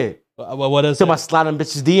 You did. What else? Talk about sliding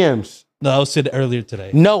bitches DMs. No, that was earlier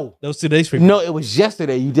today. No. That was 2 days ago. No, it was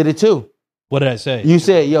yesterday. You did it too. What did I say? You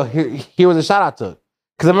said, yo, here was a shot I took.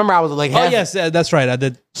 Because I remember I was like, oh, yes, that's right. I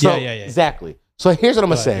did. So, yeah. Exactly. So here's what I'm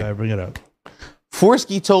going to say. Bring it up.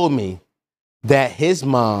 Forsky told me that his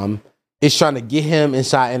mom is trying to get him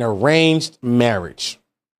inside an arranged marriage.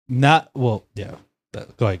 Go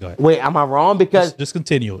ahead. Wait, am I wrong? Because just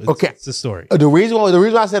continue. It's the story. The reason why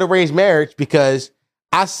I said arranged marriage, because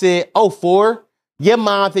I said, your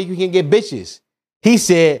mom think you can get bitches. He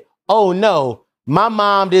said, oh no, my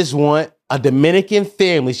mom just want a Dominican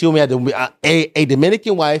family. She only had a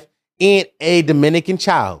Dominican wife and a Dominican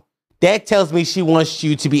child. That tells me she wants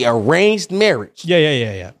you to be arranged marriage.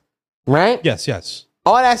 Yeah. Right? Yes.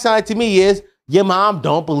 All that sounded to me is your mom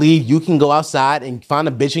don't believe you can go outside and find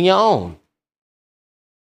a bitch on your own.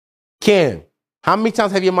 Kim, how many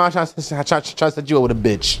times have your mom tried to set you up with a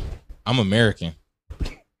bitch? I'm American.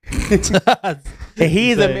 And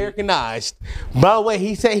he's Americanized. By the way,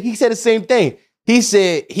 he said the same thing. He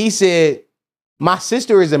said, my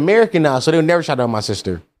sister is Americanized, so they'll never try to on my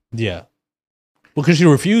sister. Yeah. Because she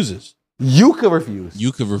refuses. You could refuse.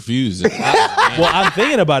 Well, I'm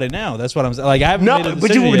thinking about it now. That's what I'm saying. Like I haven't made a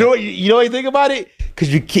decision you know what you think about it?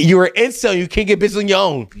 because you're an incel. You can't get bitches on your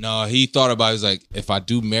own. No, he thought about it. He's like, if I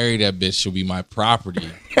do marry that bitch, she'll be my property.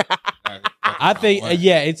 I think,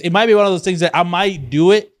 it might be one of those things that I might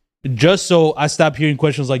do it just so I stop hearing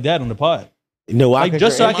questions like that on the pod. No, like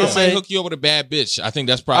just so I can say, hook you up with a bad bitch. I think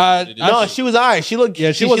that's probably. No, she was alright. She looked.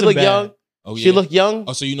 Yeah, she looked young. Oh, yeah. She looked young.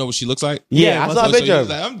 Oh, so you know what she looks like? Yeah, I saw a picture of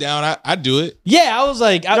her. Like, I'm down. I do it. Yeah, I was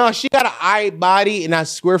like, no, she got an eye body, and that's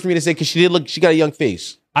square for me to say because she did look. She got a young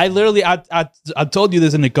face. I literally, I told you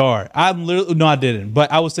this in the car. No, I didn't,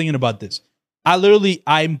 but I was thinking about this.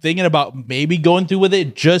 I'm thinking about maybe going through with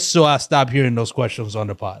it just so I stop hearing those questions on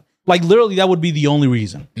the pod. Like literally, that would be the only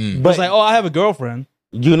reason. But it's like, oh, I have a girlfriend.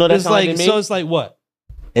 You know that's like so. It's like what?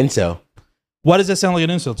 Incel. Why does that sound like an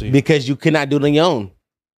insult to you? Because you cannot do it on your own.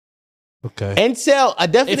 Okay. Incel, a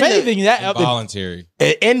definition. If anything, that involuntary.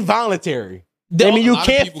 Involuntary. I mean, you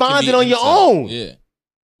can't find it on your own. Yeah.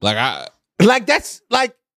 That's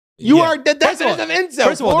like you are the definition of incel.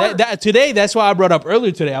 First of all, today, that's why I brought up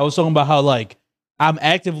earlier today. I was talking about how like I'm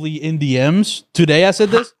actively in DMs. Today I said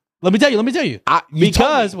this. Let me tell you.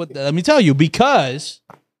 Because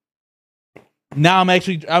now I'm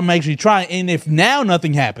actually trying, and if now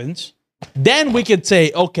nothing happens, then we could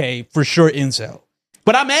say, okay, for sure, incel.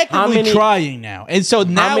 But I'm actively trying now, and so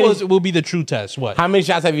now will be the true test. What? How many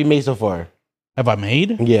shots have you made so far? Have I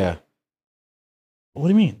made? Yeah. What do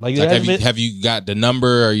you mean? Like have you got the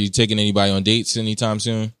number? Are you taking anybody on dates anytime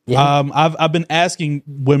soon? Yeah. I've been asking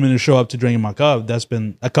women to show up to Drinking My Cup. That's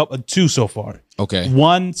been two so far. Okay.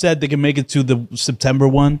 One said they can make it to the September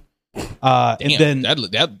one. Damn, and then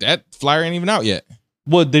that flyer ain't even out yet.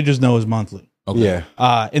 Well, they just know it's monthly. Okay.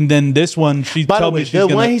 Yeah. And then this one, she told me the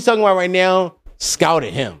one he's talking about right now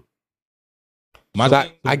scouted him.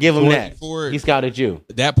 I give him that. He scouted you.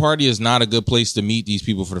 That party is not a good place to meet these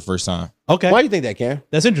people for the first time. Okay. Why do you think that, Cam?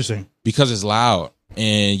 That's interesting. Because it's loud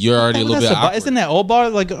and you're already a little bit awkward. Isn't that old bar?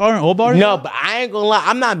 Like, aren't old bars? No, but I ain't gonna lie.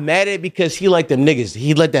 I'm not mad at it because he like them niggas.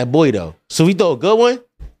 He like that boy though. So he throw a good one.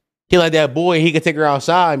 He like that boy. He could take her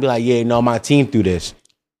outside and be like, yeah, no, my team threw this.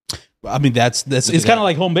 I mean, that's it's kind of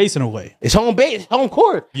like home base in a way. It's home base, home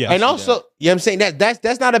court. Yeah. And also, you know what I'm saying?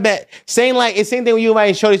 That's not a bad saying like it's same thing when you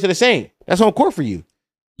invite Shorty to the same. That's home court for you.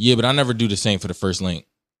 Yeah, but I never do the same for the first link.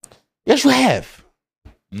 Yes, you have.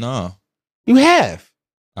 No. You have.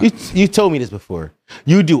 You told me this before.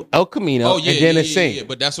 You do El Camino and then a sing. Yeah,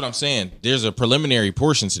 but that's what I'm saying. There's a preliminary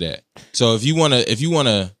portion to that. So if you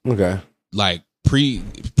wanna okay, like pre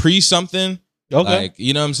something, okay, like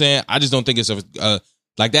you know what I'm saying? I just don't think it's a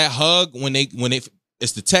like that hug when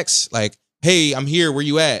it's the text like, hey, I'm here, where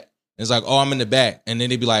you at? And it's like, oh, I'm in the back. And then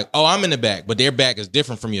they'd be like, oh, I'm in the back, but their back is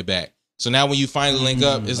different from your back. So now when you finally link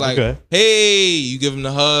up, it's like, hey, you give them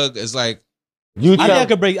the hug. It's like, I think I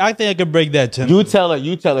could break that. You tell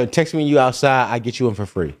her, text me when you outside, I get you in for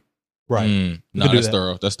free. Right. No, that's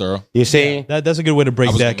thorough. That's thorough. You saying? That's a good way to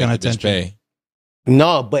break that kind of tension.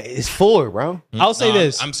 No, but it's for bro. I'll say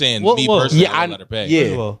this. I'm saying me personally, I let her pay.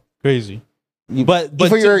 Yeah. Well, crazy. But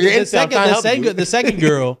for the second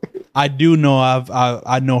girl, I do know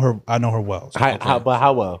I know her well. So.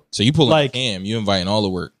 How well? So you pulling like Cam, you inviting all the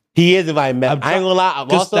work. He is inviting me. I ain't gonna lie.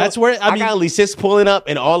 Also, that's where I got at least 6 pulling up,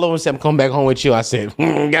 and all of them said, "I'm coming back home with you." I said,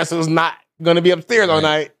 "Guess who's not gonna be upstairs all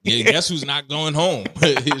night?" Yeah, guess who's not going home?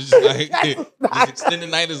 It's just like extend the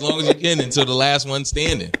night as long as you can until the last one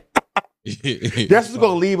standing. Guess who's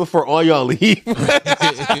gonna leave before all y'all leave?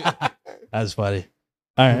 That's funny.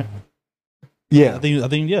 All right. Yeah, I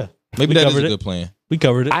think yeah. Maybe that is a good plan. We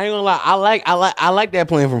covered it. I ain't gonna lie. I like that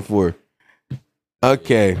plan from 4.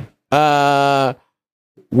 Okay.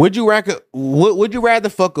 Would you rather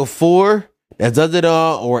fuck a 4 that does it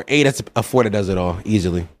all or 8 that's a 4 that does it all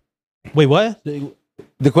easily? Wait, what?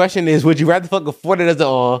 The question is, would you rather fuck a 4 that does it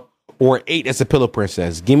all or 8 that's a pillow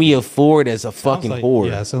princess? Give me a 4 that's a fucking whore.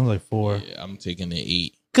 Yeah, it sounds like 4. Yeah, I'm taking the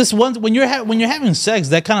 8. Because when you're having sex,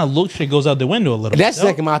 that kind of look shit goes out the window a little bit. That's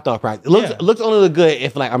like my thought process. Looks only look good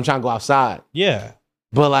if like I'm trying to go outside. Yeah.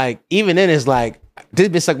 But like even then it's like this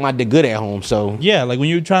bitch suck my dick good at home. So yeah, like when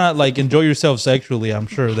you're trying to like enjoy yourself sexually, I'm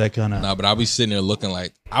sure that kind of. Nah, but I'll be sitting there looking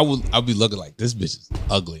like I'll be looking like this bitch is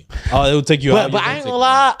ugly. Oh, it would take you out. But I ain't gonna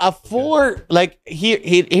lie, a 4 like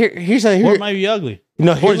here's 4 might be ugly.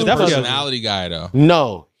 No, here's a personality guy though.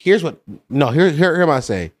 No, here am I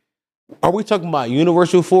say. Are we talking about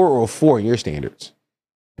universal 4 or 4 in your standards?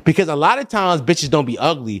 Because a lot of times bitches don't be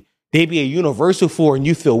ugly. They be a universal 4 and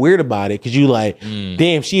you feel weird about it because you like,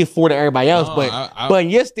 damn, she a 4 to everybody else. But in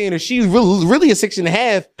your standards, she's really a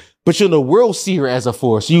 6.5, but you know the world see her as a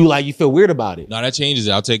 4. So you feel weird about it. No, that changes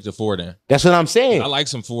it. I'll take the 4 then. That's what I'm saying. I like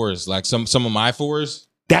some 4s. Like some of my 4s.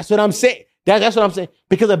 That's what I'm saying. That's what I'm saying.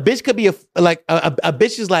 Because a bitch could be a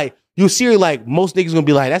bitch is like you see her like most niggas gonna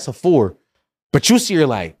be like, that's a 4. But you see her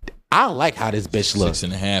like, I like how this bitch looks.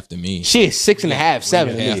 6.5 to me. She is 6.5,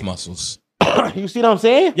 7. Half muscles. You see what I'm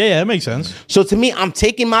saying? Yeah, that makes sense. So to me, I'm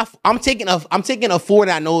taking a 4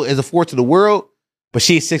 that I know is a 4 to the world, but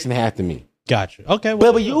she's 6.5 to me. Gotcha. Okay.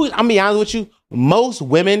 Well, but you, I'm be honest with you, most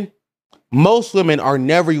women are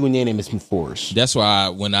never unanimous in 4s. That's why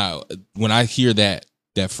when I hear that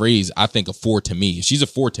phrase, I think a 4 to me. If she's a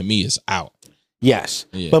 4 to me, it's out. Yes.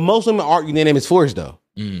 Yeah. But most women aren't unanimous 4s though.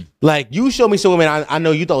 Like you show me some women I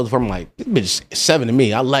know you thought was from like, this bitch 7 to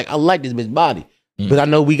me. I like this bitch body. But I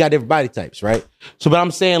know we got different body types, right? So, but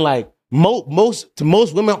I'm saying like most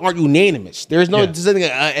women aren't unanimous. There's no such thing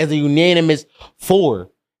as a unanimous 4.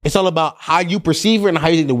 It's all about how you perceive her and how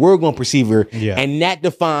you think the world gonna perceive her, and that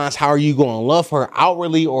defines how are you gonna love her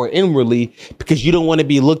outwardly or inwardly, because you don't want to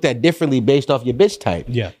be looked at differently based off your bitch type.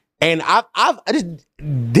 Yeah. And I just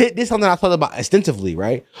did this something I thought about extensively,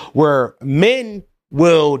 right? Where men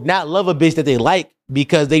will not love a bitch that they like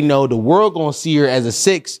because they know the world gonna see her as a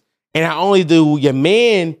 6. And not only do your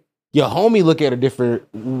man, your homie look at her different,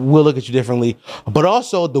 will look at you differently, but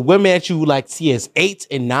also the women that you like see as 8s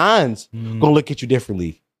and 9s gonna look at you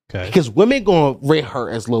differently. Okay. Because women gonna rate her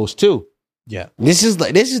as lows too. Yeah. This is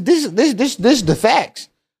the facts.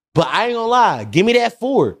 But I ain't gonna lie, give me that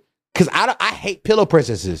 4. Cause I hate pillow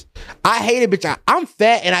princesses. I hate it, bitch. I'm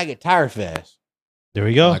fat and I get tired fast. There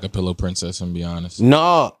we go. Like a pillow princess, and be honest.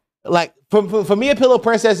 No, like for me, a pillow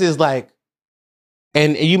princess is like,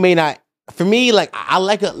 and you may not. For me, like I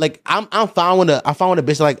like a like I'm fine with a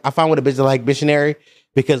bitch like missionary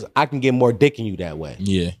because I can get more dick in you that way.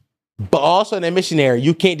 Yeah. But also in that missionary,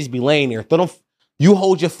 you can't just be laying there. You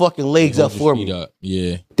hold your fucking legs up for me. Up.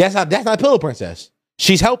 Yeah. That's not a pillow princess.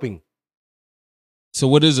 She's helping. So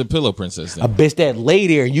what is a pillow princess then? A bitch that lay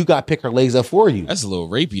there and you got to pick her legs up for you. That's a little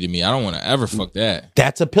rapey to me. I don't want to ever fuck that.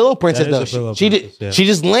 That's a pillow princess though. She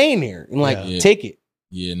just laying there and like take it.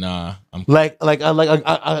 Yeah, nah. I'm like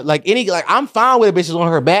I'm fine with a bitch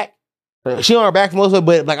on her back. She on her back for most of it,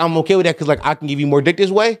 but like I'm okay with that because like I can give you more dick this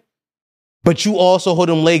way. But you also hold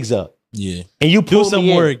them legs up. Yeah. And you pull do some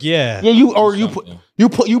work, yeah.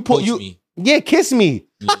 Yeah, kiss me.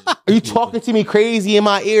 Yeah. Are you talking to me crazy in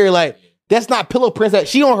my ear? Like, that's not pillow princess.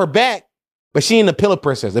 She on her back, but she in the pillow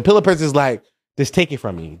princess. The pillow princess is like, just take it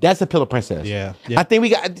from me. That's a pillow princess. Yeah. I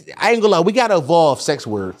think I ain't gonna lie, we gotta evolve sex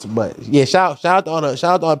words. But yeah, shout out to all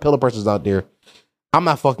the pillow princesses out there. I'm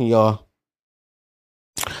not fucking y'all.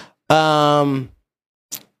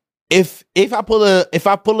 If I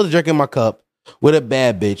pull a drink in my cup with a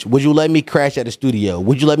bad bitch, would you let me crash at the studio?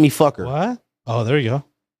 Would you let me fuck her? What? Oh, there you go.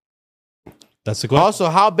 That's the question. Also,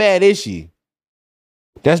 how bad is she?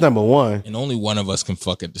 That's number 1. And only one of us can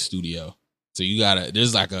fuck at the studio. So you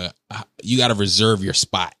gotta reserve your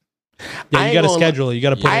spot. Yeah, you gotta schedule it. You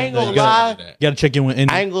gotta put I ain't gonna lie. You gotta check in with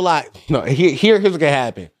Indy. I ain't gonna lie. No, here's what's gonna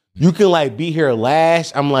happen. You can like be here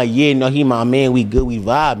last. I'm like, yeah, no, he my man. We good. We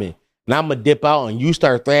vibing. And I'm gonna dip out and you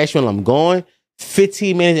start thrashing. I'm going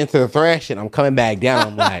 15 minutes into the thrashing. I'm coming back down.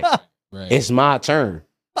 I'm like, right. It's my turn.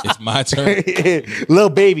 It's my turn. Little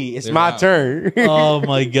baby, it's my turn. Oh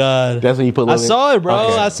my God. That's when you put I saw it, bro.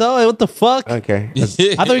 Okay. I saw it. What the fuck? Okay. I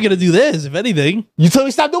thought we were gonna do this, if anything. You told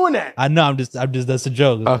me stop doing that. I know, I'm just that's a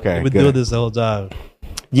joke. Okay. We've been doing this the whole time.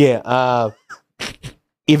 Yeah.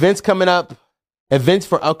 Events coming up. Events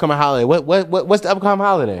for upcoming holiday. What's the upcoming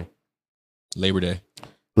holiday? Labor Day.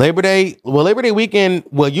 Labor Day. Well, Labor Day weekend.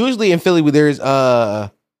 Well, usually in Philly there's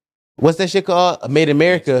what's that shit called? Made in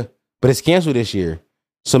America, but it's canceled this year.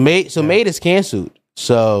 So Made is canceled.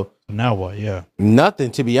 So now what? Yeah,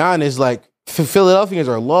 nothing. To be honest, like Philadelphians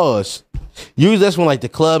are lost. Usually that's when like the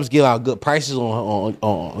clubs give out good prices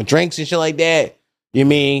on drinks and shit like that. You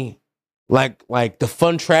mean like the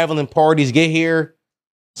fun traveling parties get here.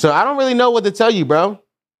 So I don't really know what to tell you, bro.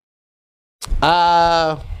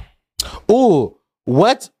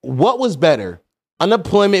 What was better?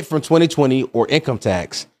 Unemployment from 2020 or income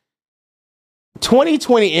tax?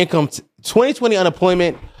 2020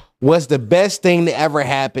 unemployment was the best thing that ever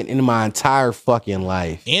happened in my entire fucking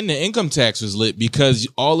life. And the income tax was lit because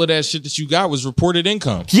all of that shit that you got was reported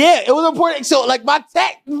income. Yeah, it was reported. So like my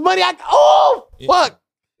tax money, fuck.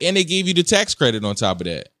 And they gave you the tax credit on top of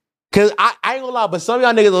that. Cause I ain't gonna lie, but some of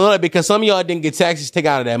y'all niggas don't know that because some of y'all didn't get taxes taken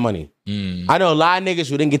out of that money. I know a lot of niggas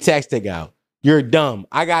who didn't get tax taken out. You're dumb.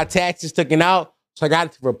 I got taxes taken out, so I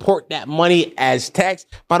got to report that money as tax.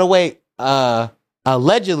 By the way,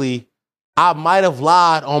 allegedly, I might have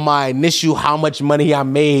lied on my initial how much money I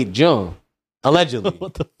made June. Allegedly.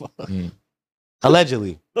 What the fuck?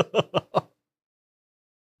 Allegedly.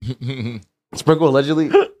 Sprinkle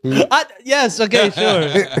allegedly? Yes, okay, sure.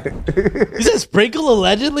 You said sprinkle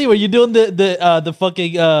allegedly? Were you doing the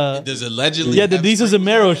fucking Does allegedly the Desus and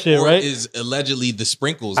Mero shit, right? Is allegedly the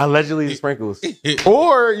sprinkles. Allegedly the sprinkles.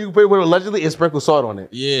 Or you can put it with allegedly and sprinkle salt on it.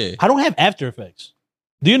 Yeah. I don't have After Effects.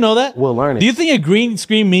 Do you know that? We'll learn it. Do you think a green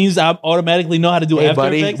screen means I automatically know how to do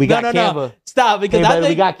After Effects? We got Canva. Stop, because I think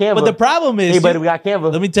we got Canva. But the problem is, hey buddy, we got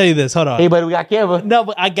Canva. Let me tell you this. Hold on. Hey buddy, we got Canva. No,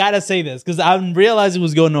 but I gotta say this because I'm realizing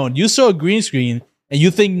what's going on. You saw a green screen and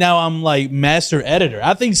you think now I'm like master editor.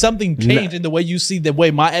 I think something changed in the way you see the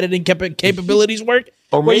way my editing capabilities work.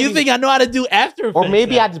 Or maybe you think I know how to do After Effects. Or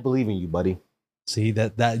maybe I just believe in you, buddy. See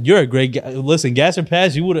that you're a great guy. Listen, Gas and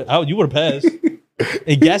Pass, you would have passed.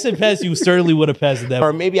 In Gas and Pass, you certainly would have passed that.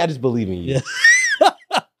 Or maybe I just believe in you. Yeah.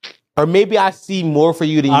 Or maybe I see more for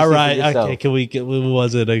you than you see for yourself. Okay, can we what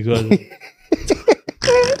was it?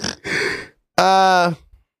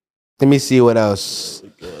 Let me see what else.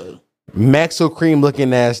 Maxo Cream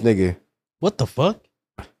looking ass nigga. What the fuck?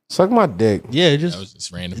 Suck my dick. Yeah, that was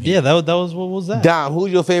just random. Yeah, that was what was that? Dom,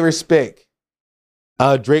 who's your favorite spick?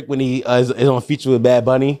 Drake when he is on feature with Bad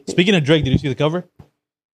Bunny. Speaking of Drake, did you see the cover?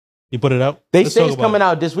 He put it out. They say it's coming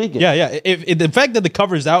out this weekend. Yeah. If the fact that the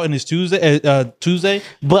cover is out and it's Tuesday,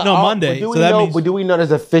 Monday. But do we know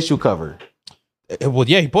there's an official cover? Well,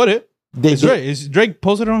 yeah, he put it. Drake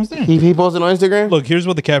posted it on his thing. He posted it on Instagram? Look, here's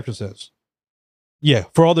what the caption says. Yeah,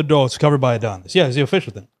 for all the dogs covered by Adonis. Yeah, it's the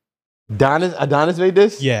official thing. Adonis made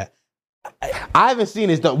this? Yeah. I haven't seen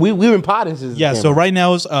this. We've been potting since. Yeah, so right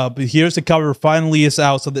now is here's the cover. Finally, it's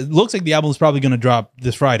out. So it looks like the album is probably going to drop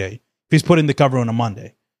this Friday. If he's putting the cover on a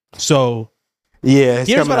Monday. So yeah,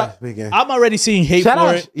 here's what I'm already seeing hate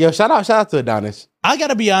for it. Yo, shout out to Adonis. I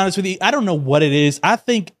gotta be honest with you. I don't know what it is. I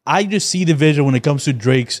think I just see the vision when it comes to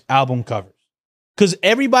Drake's album covers, because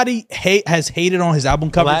everybody has hated on his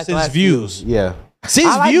album covers since Views. Yeah,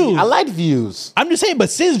 since Views. I like Views. I'm just saying, but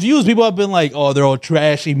since Views, people have been like, "Oh, they're all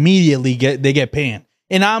trash." Immediately they get panned,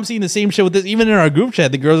 and now I'm seeing the same shit with this. Even in our group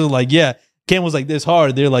chat, the girls are like, "Yeah, Cam was like this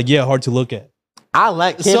hard." They're like, "Yeah, hard to look at." I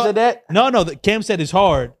like Cam said that. No, Cam said it's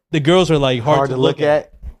hard. The girls are like hard to look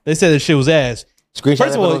at. They said the shit was ass. Screenshot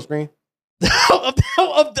first of all, on screen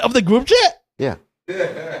of the group chat. Yeah. We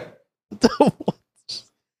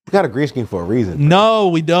got a green screen for a reason. No,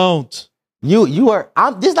 we don't. You are.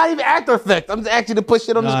 This is not even After Effects. I'm just asking you to push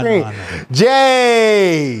it on the screen. No.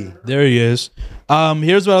 Jay. There he is.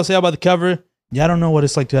 Here's what I'll say about the cover. Yeah, I don't know what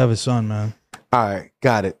it's like to have a son, man. All right,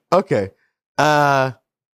 got it. Okay.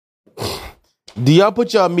 Do y'all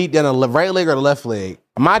put y'all meat down the right leg or the left leg?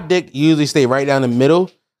 My dick usually stay right down the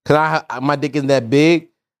middle because my dick isn't that big.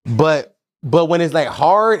 But when it's like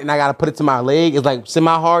hard and I gotta put it to my leg, it's like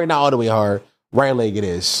semi hard, not all the way hard. Right leg it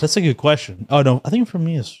is. That's a good question. Oh no, I think for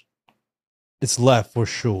me it's left for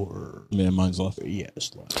sure. Yeah, mine's left. Yeah,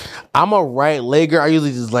 it's left. I'm a right legger. I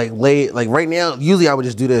usually just like lay like right now. Usually I would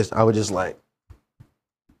just do this. I would just like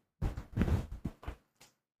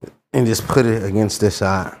and just put it against this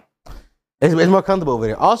side. It's more comfortable over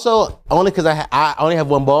there. Also, only because I only have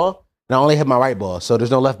one ball and I only have my right ball, so there's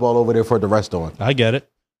no left ball over there for it to rest on. I get it.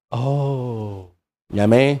 Oh, yeah,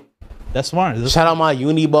 man. That's smart. Shout out my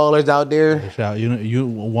uni ballers out there. Shout out you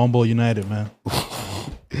One Ball United, man.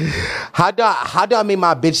 How do I make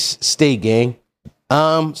my bitch stay, gang?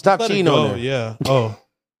 Stop cheating on her. Yeah. Oh.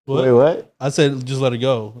 What? Wait, what? I said just let her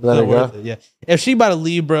go. Let her go. Yeah. If she about to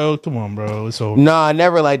leave, bro, come on, bro. It's over. Nah, I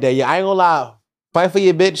never like that. Yeah, I ain't gonna lie. Fight for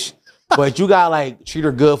your bitch. But you gotta like treat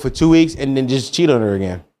her good for 2 weeks and then just cheat on her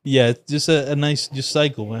again. Yeah, it's just a nice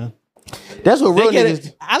cycle, man. That's what real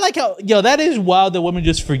niggas. I like how that is wild that women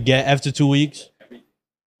just forget after 2 weeks.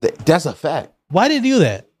 That's a fact. Why did they do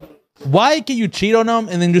that? Why can you cheat on them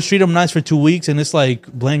and then just treat them nice for 2 weeks and it's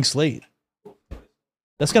like blank slate?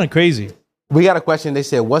 That's kind of crazy. We got a question. They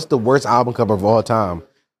said, "What's the worst album cover of all time?"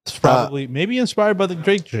 It's probably maybe inspired by the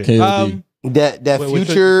Drake shit. That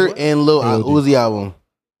Future and Lil Uzi album.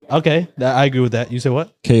 Okay, I agree with that. You say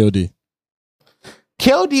what? KOD.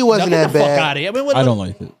 KOD wasn't that bad. Fuck out of here. I mean, I don't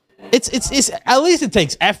like it. It's at least it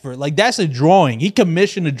takes effort. Like that's a drawing. He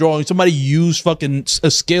commissioned a drawing. Somebody used fucking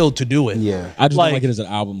a skill to do it. Yeah, I just don't like it as an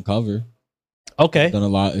album cover. Okay, done a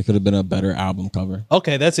lot. It could have been a better album cover.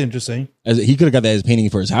 Okay, that's interesting. He could have got that as painting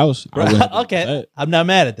for his house. Okay, I'm not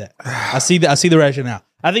mad at that. I see the rationale.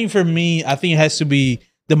 I think for me, it has to be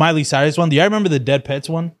the Miley Cyrus one. Do you remember the Dead Pets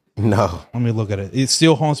one? No. Let me look at it. It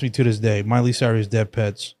still haunts me to this day. Miley Cyrus, Dead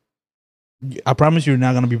Pets. I promise you're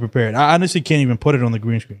not going to be prepared. I honestly can't even put it on the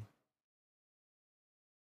green screen.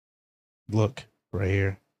 Look, right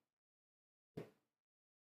here.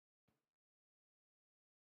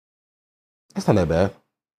 That's not that bad.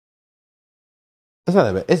 It's not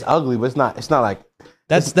that bad. It's ugly, but it's not like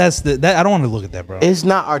I don't want to look at that, bro. It's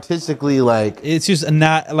not artistically like. It's just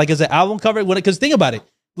not like as an album cover. Because think about it,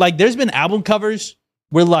 like there's been album covers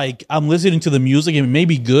where like I'm listening to the music and it may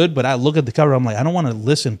be good, but I look at the cover, I'm like, I don't want to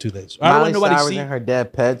listen to this. I don't want nobody to see and her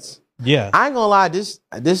dead pets. Yeah, I ain't gonna lie. This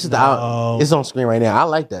is the out. It's on screen right now. I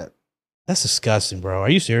like that. That's disgusting, bro. Are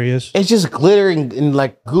you serious? It's just glittering and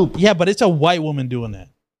like goop. Yeah, but it's a white woman doing that.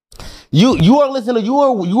 You are listening. You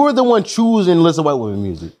are the one choosing to listen to white women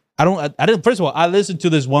music. I didn't. First of all, I listened to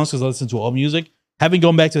this once because I listened to all music. Haven't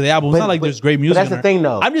gone back to the album. It's not like there's great music. But that's the thing,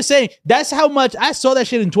 though. I'm just saying that's how much I saw that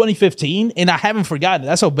shit in 2015, and I haven't forgotten it.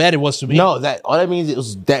 That's how bad it was to me. No, all that means it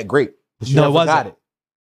was that great. No, it wasn't.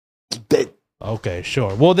 Okay,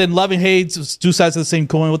 sure. Well, then love and hate is two sides of the same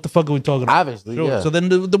coin. What the fuck are we talking about? Obviously, sure. Yeah. So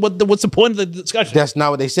then what's the point of the discussion? That's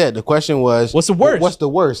not what they said. The question was, what's the worst? What's the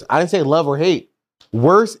worst? I didn't say love or hate.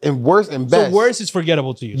 Worst and best. So worst is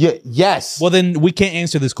forgettable to you? Yeah. Yes. Well, then we can't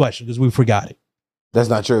answer this question because we forgot it. That's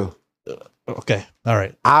not true. Okay. All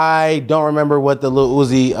right. I don't remember what the Lil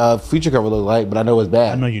Uzi feature cover looked like, but I know it's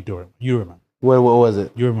bad. I know you do. You remember. What was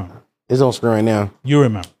it? You remember. It's on screen right now. You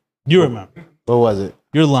remember. You remember. What was it?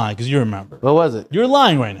 You're lying because you remember. What was it? You're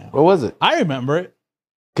lying right now. What was it? I remember it.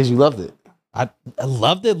 Because you loved it. I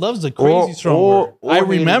loved it. Love's a crazy strong word. I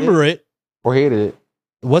remember it. Or hated it.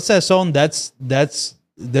 What's that song?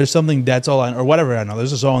 There's something that's all I, or whatever I know.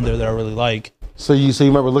 There's a song there that I really like. So you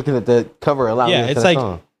remember looking at the cover a lot? Yeah,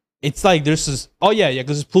 it's like there's this. Oh yeah,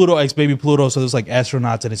 because it's Pluto X Baby Pluto. So there's like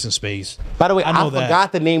astronauts and it's in space. By the way, I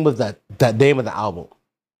forgot the name of that name of the album.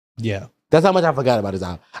 Yeah, that's how much I forgot about his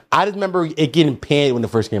album. I just remember it getting panned when it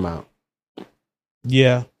first came out.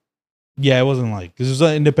 Yeah, it wasn't like because it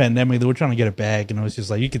was in the pandemic. They were trying to get it back, and it was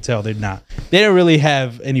just like you could tell they didn't really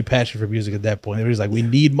have any passion for music at that point. They were just like, we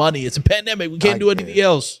need money. It's a pandemic. We can't do anything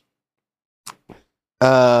else. We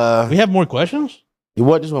have more questions. You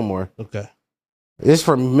want just one more? Okay. This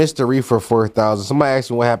from Mr. Reefer 4000. Somebody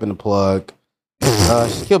asked me what happened to Plug.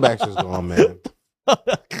 Shaquille Baxter's gone, man. I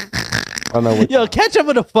don't know what. Yo, catch up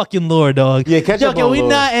with the fucking lore, dog. Yeah, catch up. Can we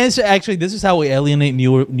not answer? Actually, this is how we alienate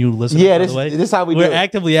new listeners. Yeah, this is how we're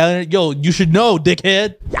actively alienating. Yo, you should know,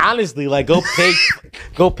 dickhead. Honestly, like go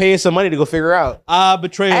pay some money to go figure out.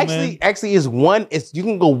 Betrayal, man. Actually, you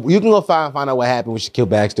can go find out what happened with Shaquille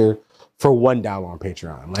Baxter for $1 on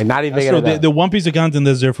Patreon. Like not even the one piece of content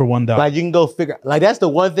that's there for $1. Like you can go figure. Like that's the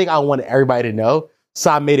one thing I want everybody to know.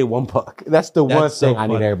 So I made it $1. That's the one thing I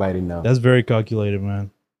need everybody to know. That's very calculated,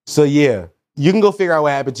 man. So yeah, you can go figure out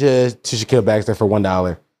what happened to Shaquille Baxter for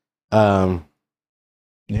 $1.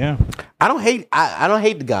 Yeah, I don't hate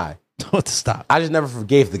the guy. Stop. I just never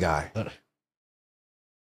forgave the guy.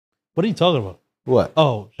 What are you talking about? What?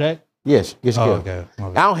 Oh, Shaq. Yes. Oh, okay.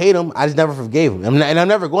 I don't hate him. I just never forgave him, and I'm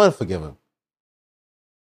never going to forgive him.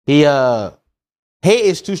 Hate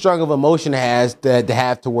is too strong of an emotion to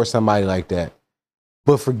have towards somebody like that.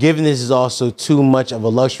 But forgiveness is also too much of a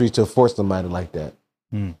luxury to force somebody like that.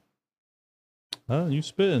 Oh, you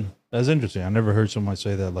spitting. That's interesting. I never heard someone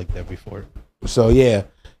say that like that before. So yeah.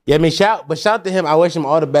 I mean, shout to him. I wish him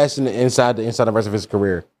all the best inside the rest of his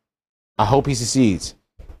career. I hope he succeeds.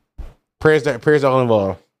 Prayers all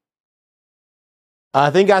involved.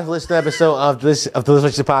 Thank you guys for listening to an episode of the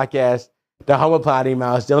Listen Podcast, the home of Potty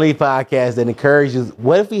Mouse, the only podcast that encourages.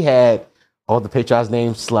 What if we had all the Patreon's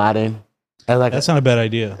names sliding? That's not a bad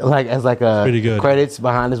idea. As pretty good credits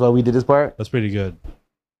behind us while we did this part. That's pretty good.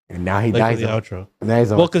 And now he dies. The outro.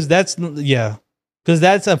 Well, because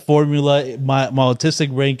that's a formula. My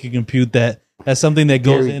autistic brain can compute that. That's something that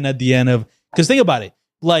goes in at the end of. Because think about it,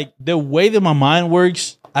 like the way that my mind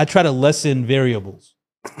works, I try to lessen variables.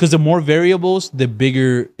 Because the more variables, the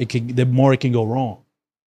more it can go wrong.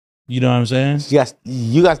 You know what I'm saying? Yes,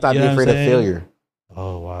 you gotta stop being afraid of failure.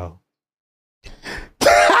 Oh wow.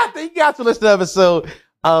 Thank you guys for listening to the episode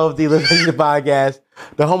of the Listen Podcast,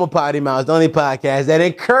 the home of Potty Mouse, the only podcast that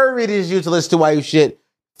encourages you to listen to Why You Shit,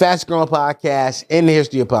 fast growing podcast in the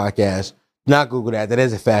history of podcasts. Not Google that. That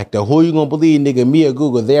is a fact, though. Who you gonna believe, nigga? Me or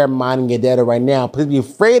Google? They're mining your data right now. Please be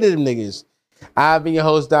afraid of them niggas. I've been your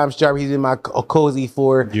host, Dom Sharp. He's been my cozy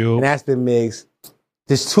for, and that's been Migs.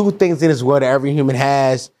 There's two things in this world that every human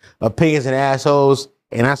has: opinions and assholes.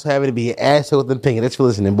 And I so happen to be an asshole with an opinion. Thanks for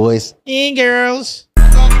listening, boys. And girls.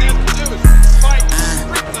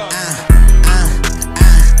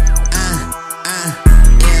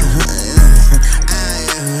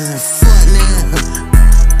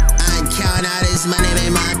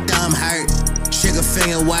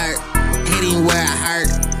 Finger work, hitting where I hurt.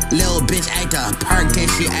 Little bitch ate the perk, then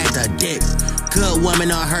she ate the dick. Good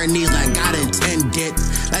woman on her knees like God intended.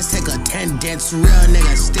 Let's take attendance, real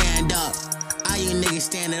nigga stand up. All you niggas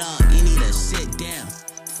standing up, you need to sit down.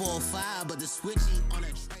 4-5, but the switchy on a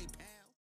trade.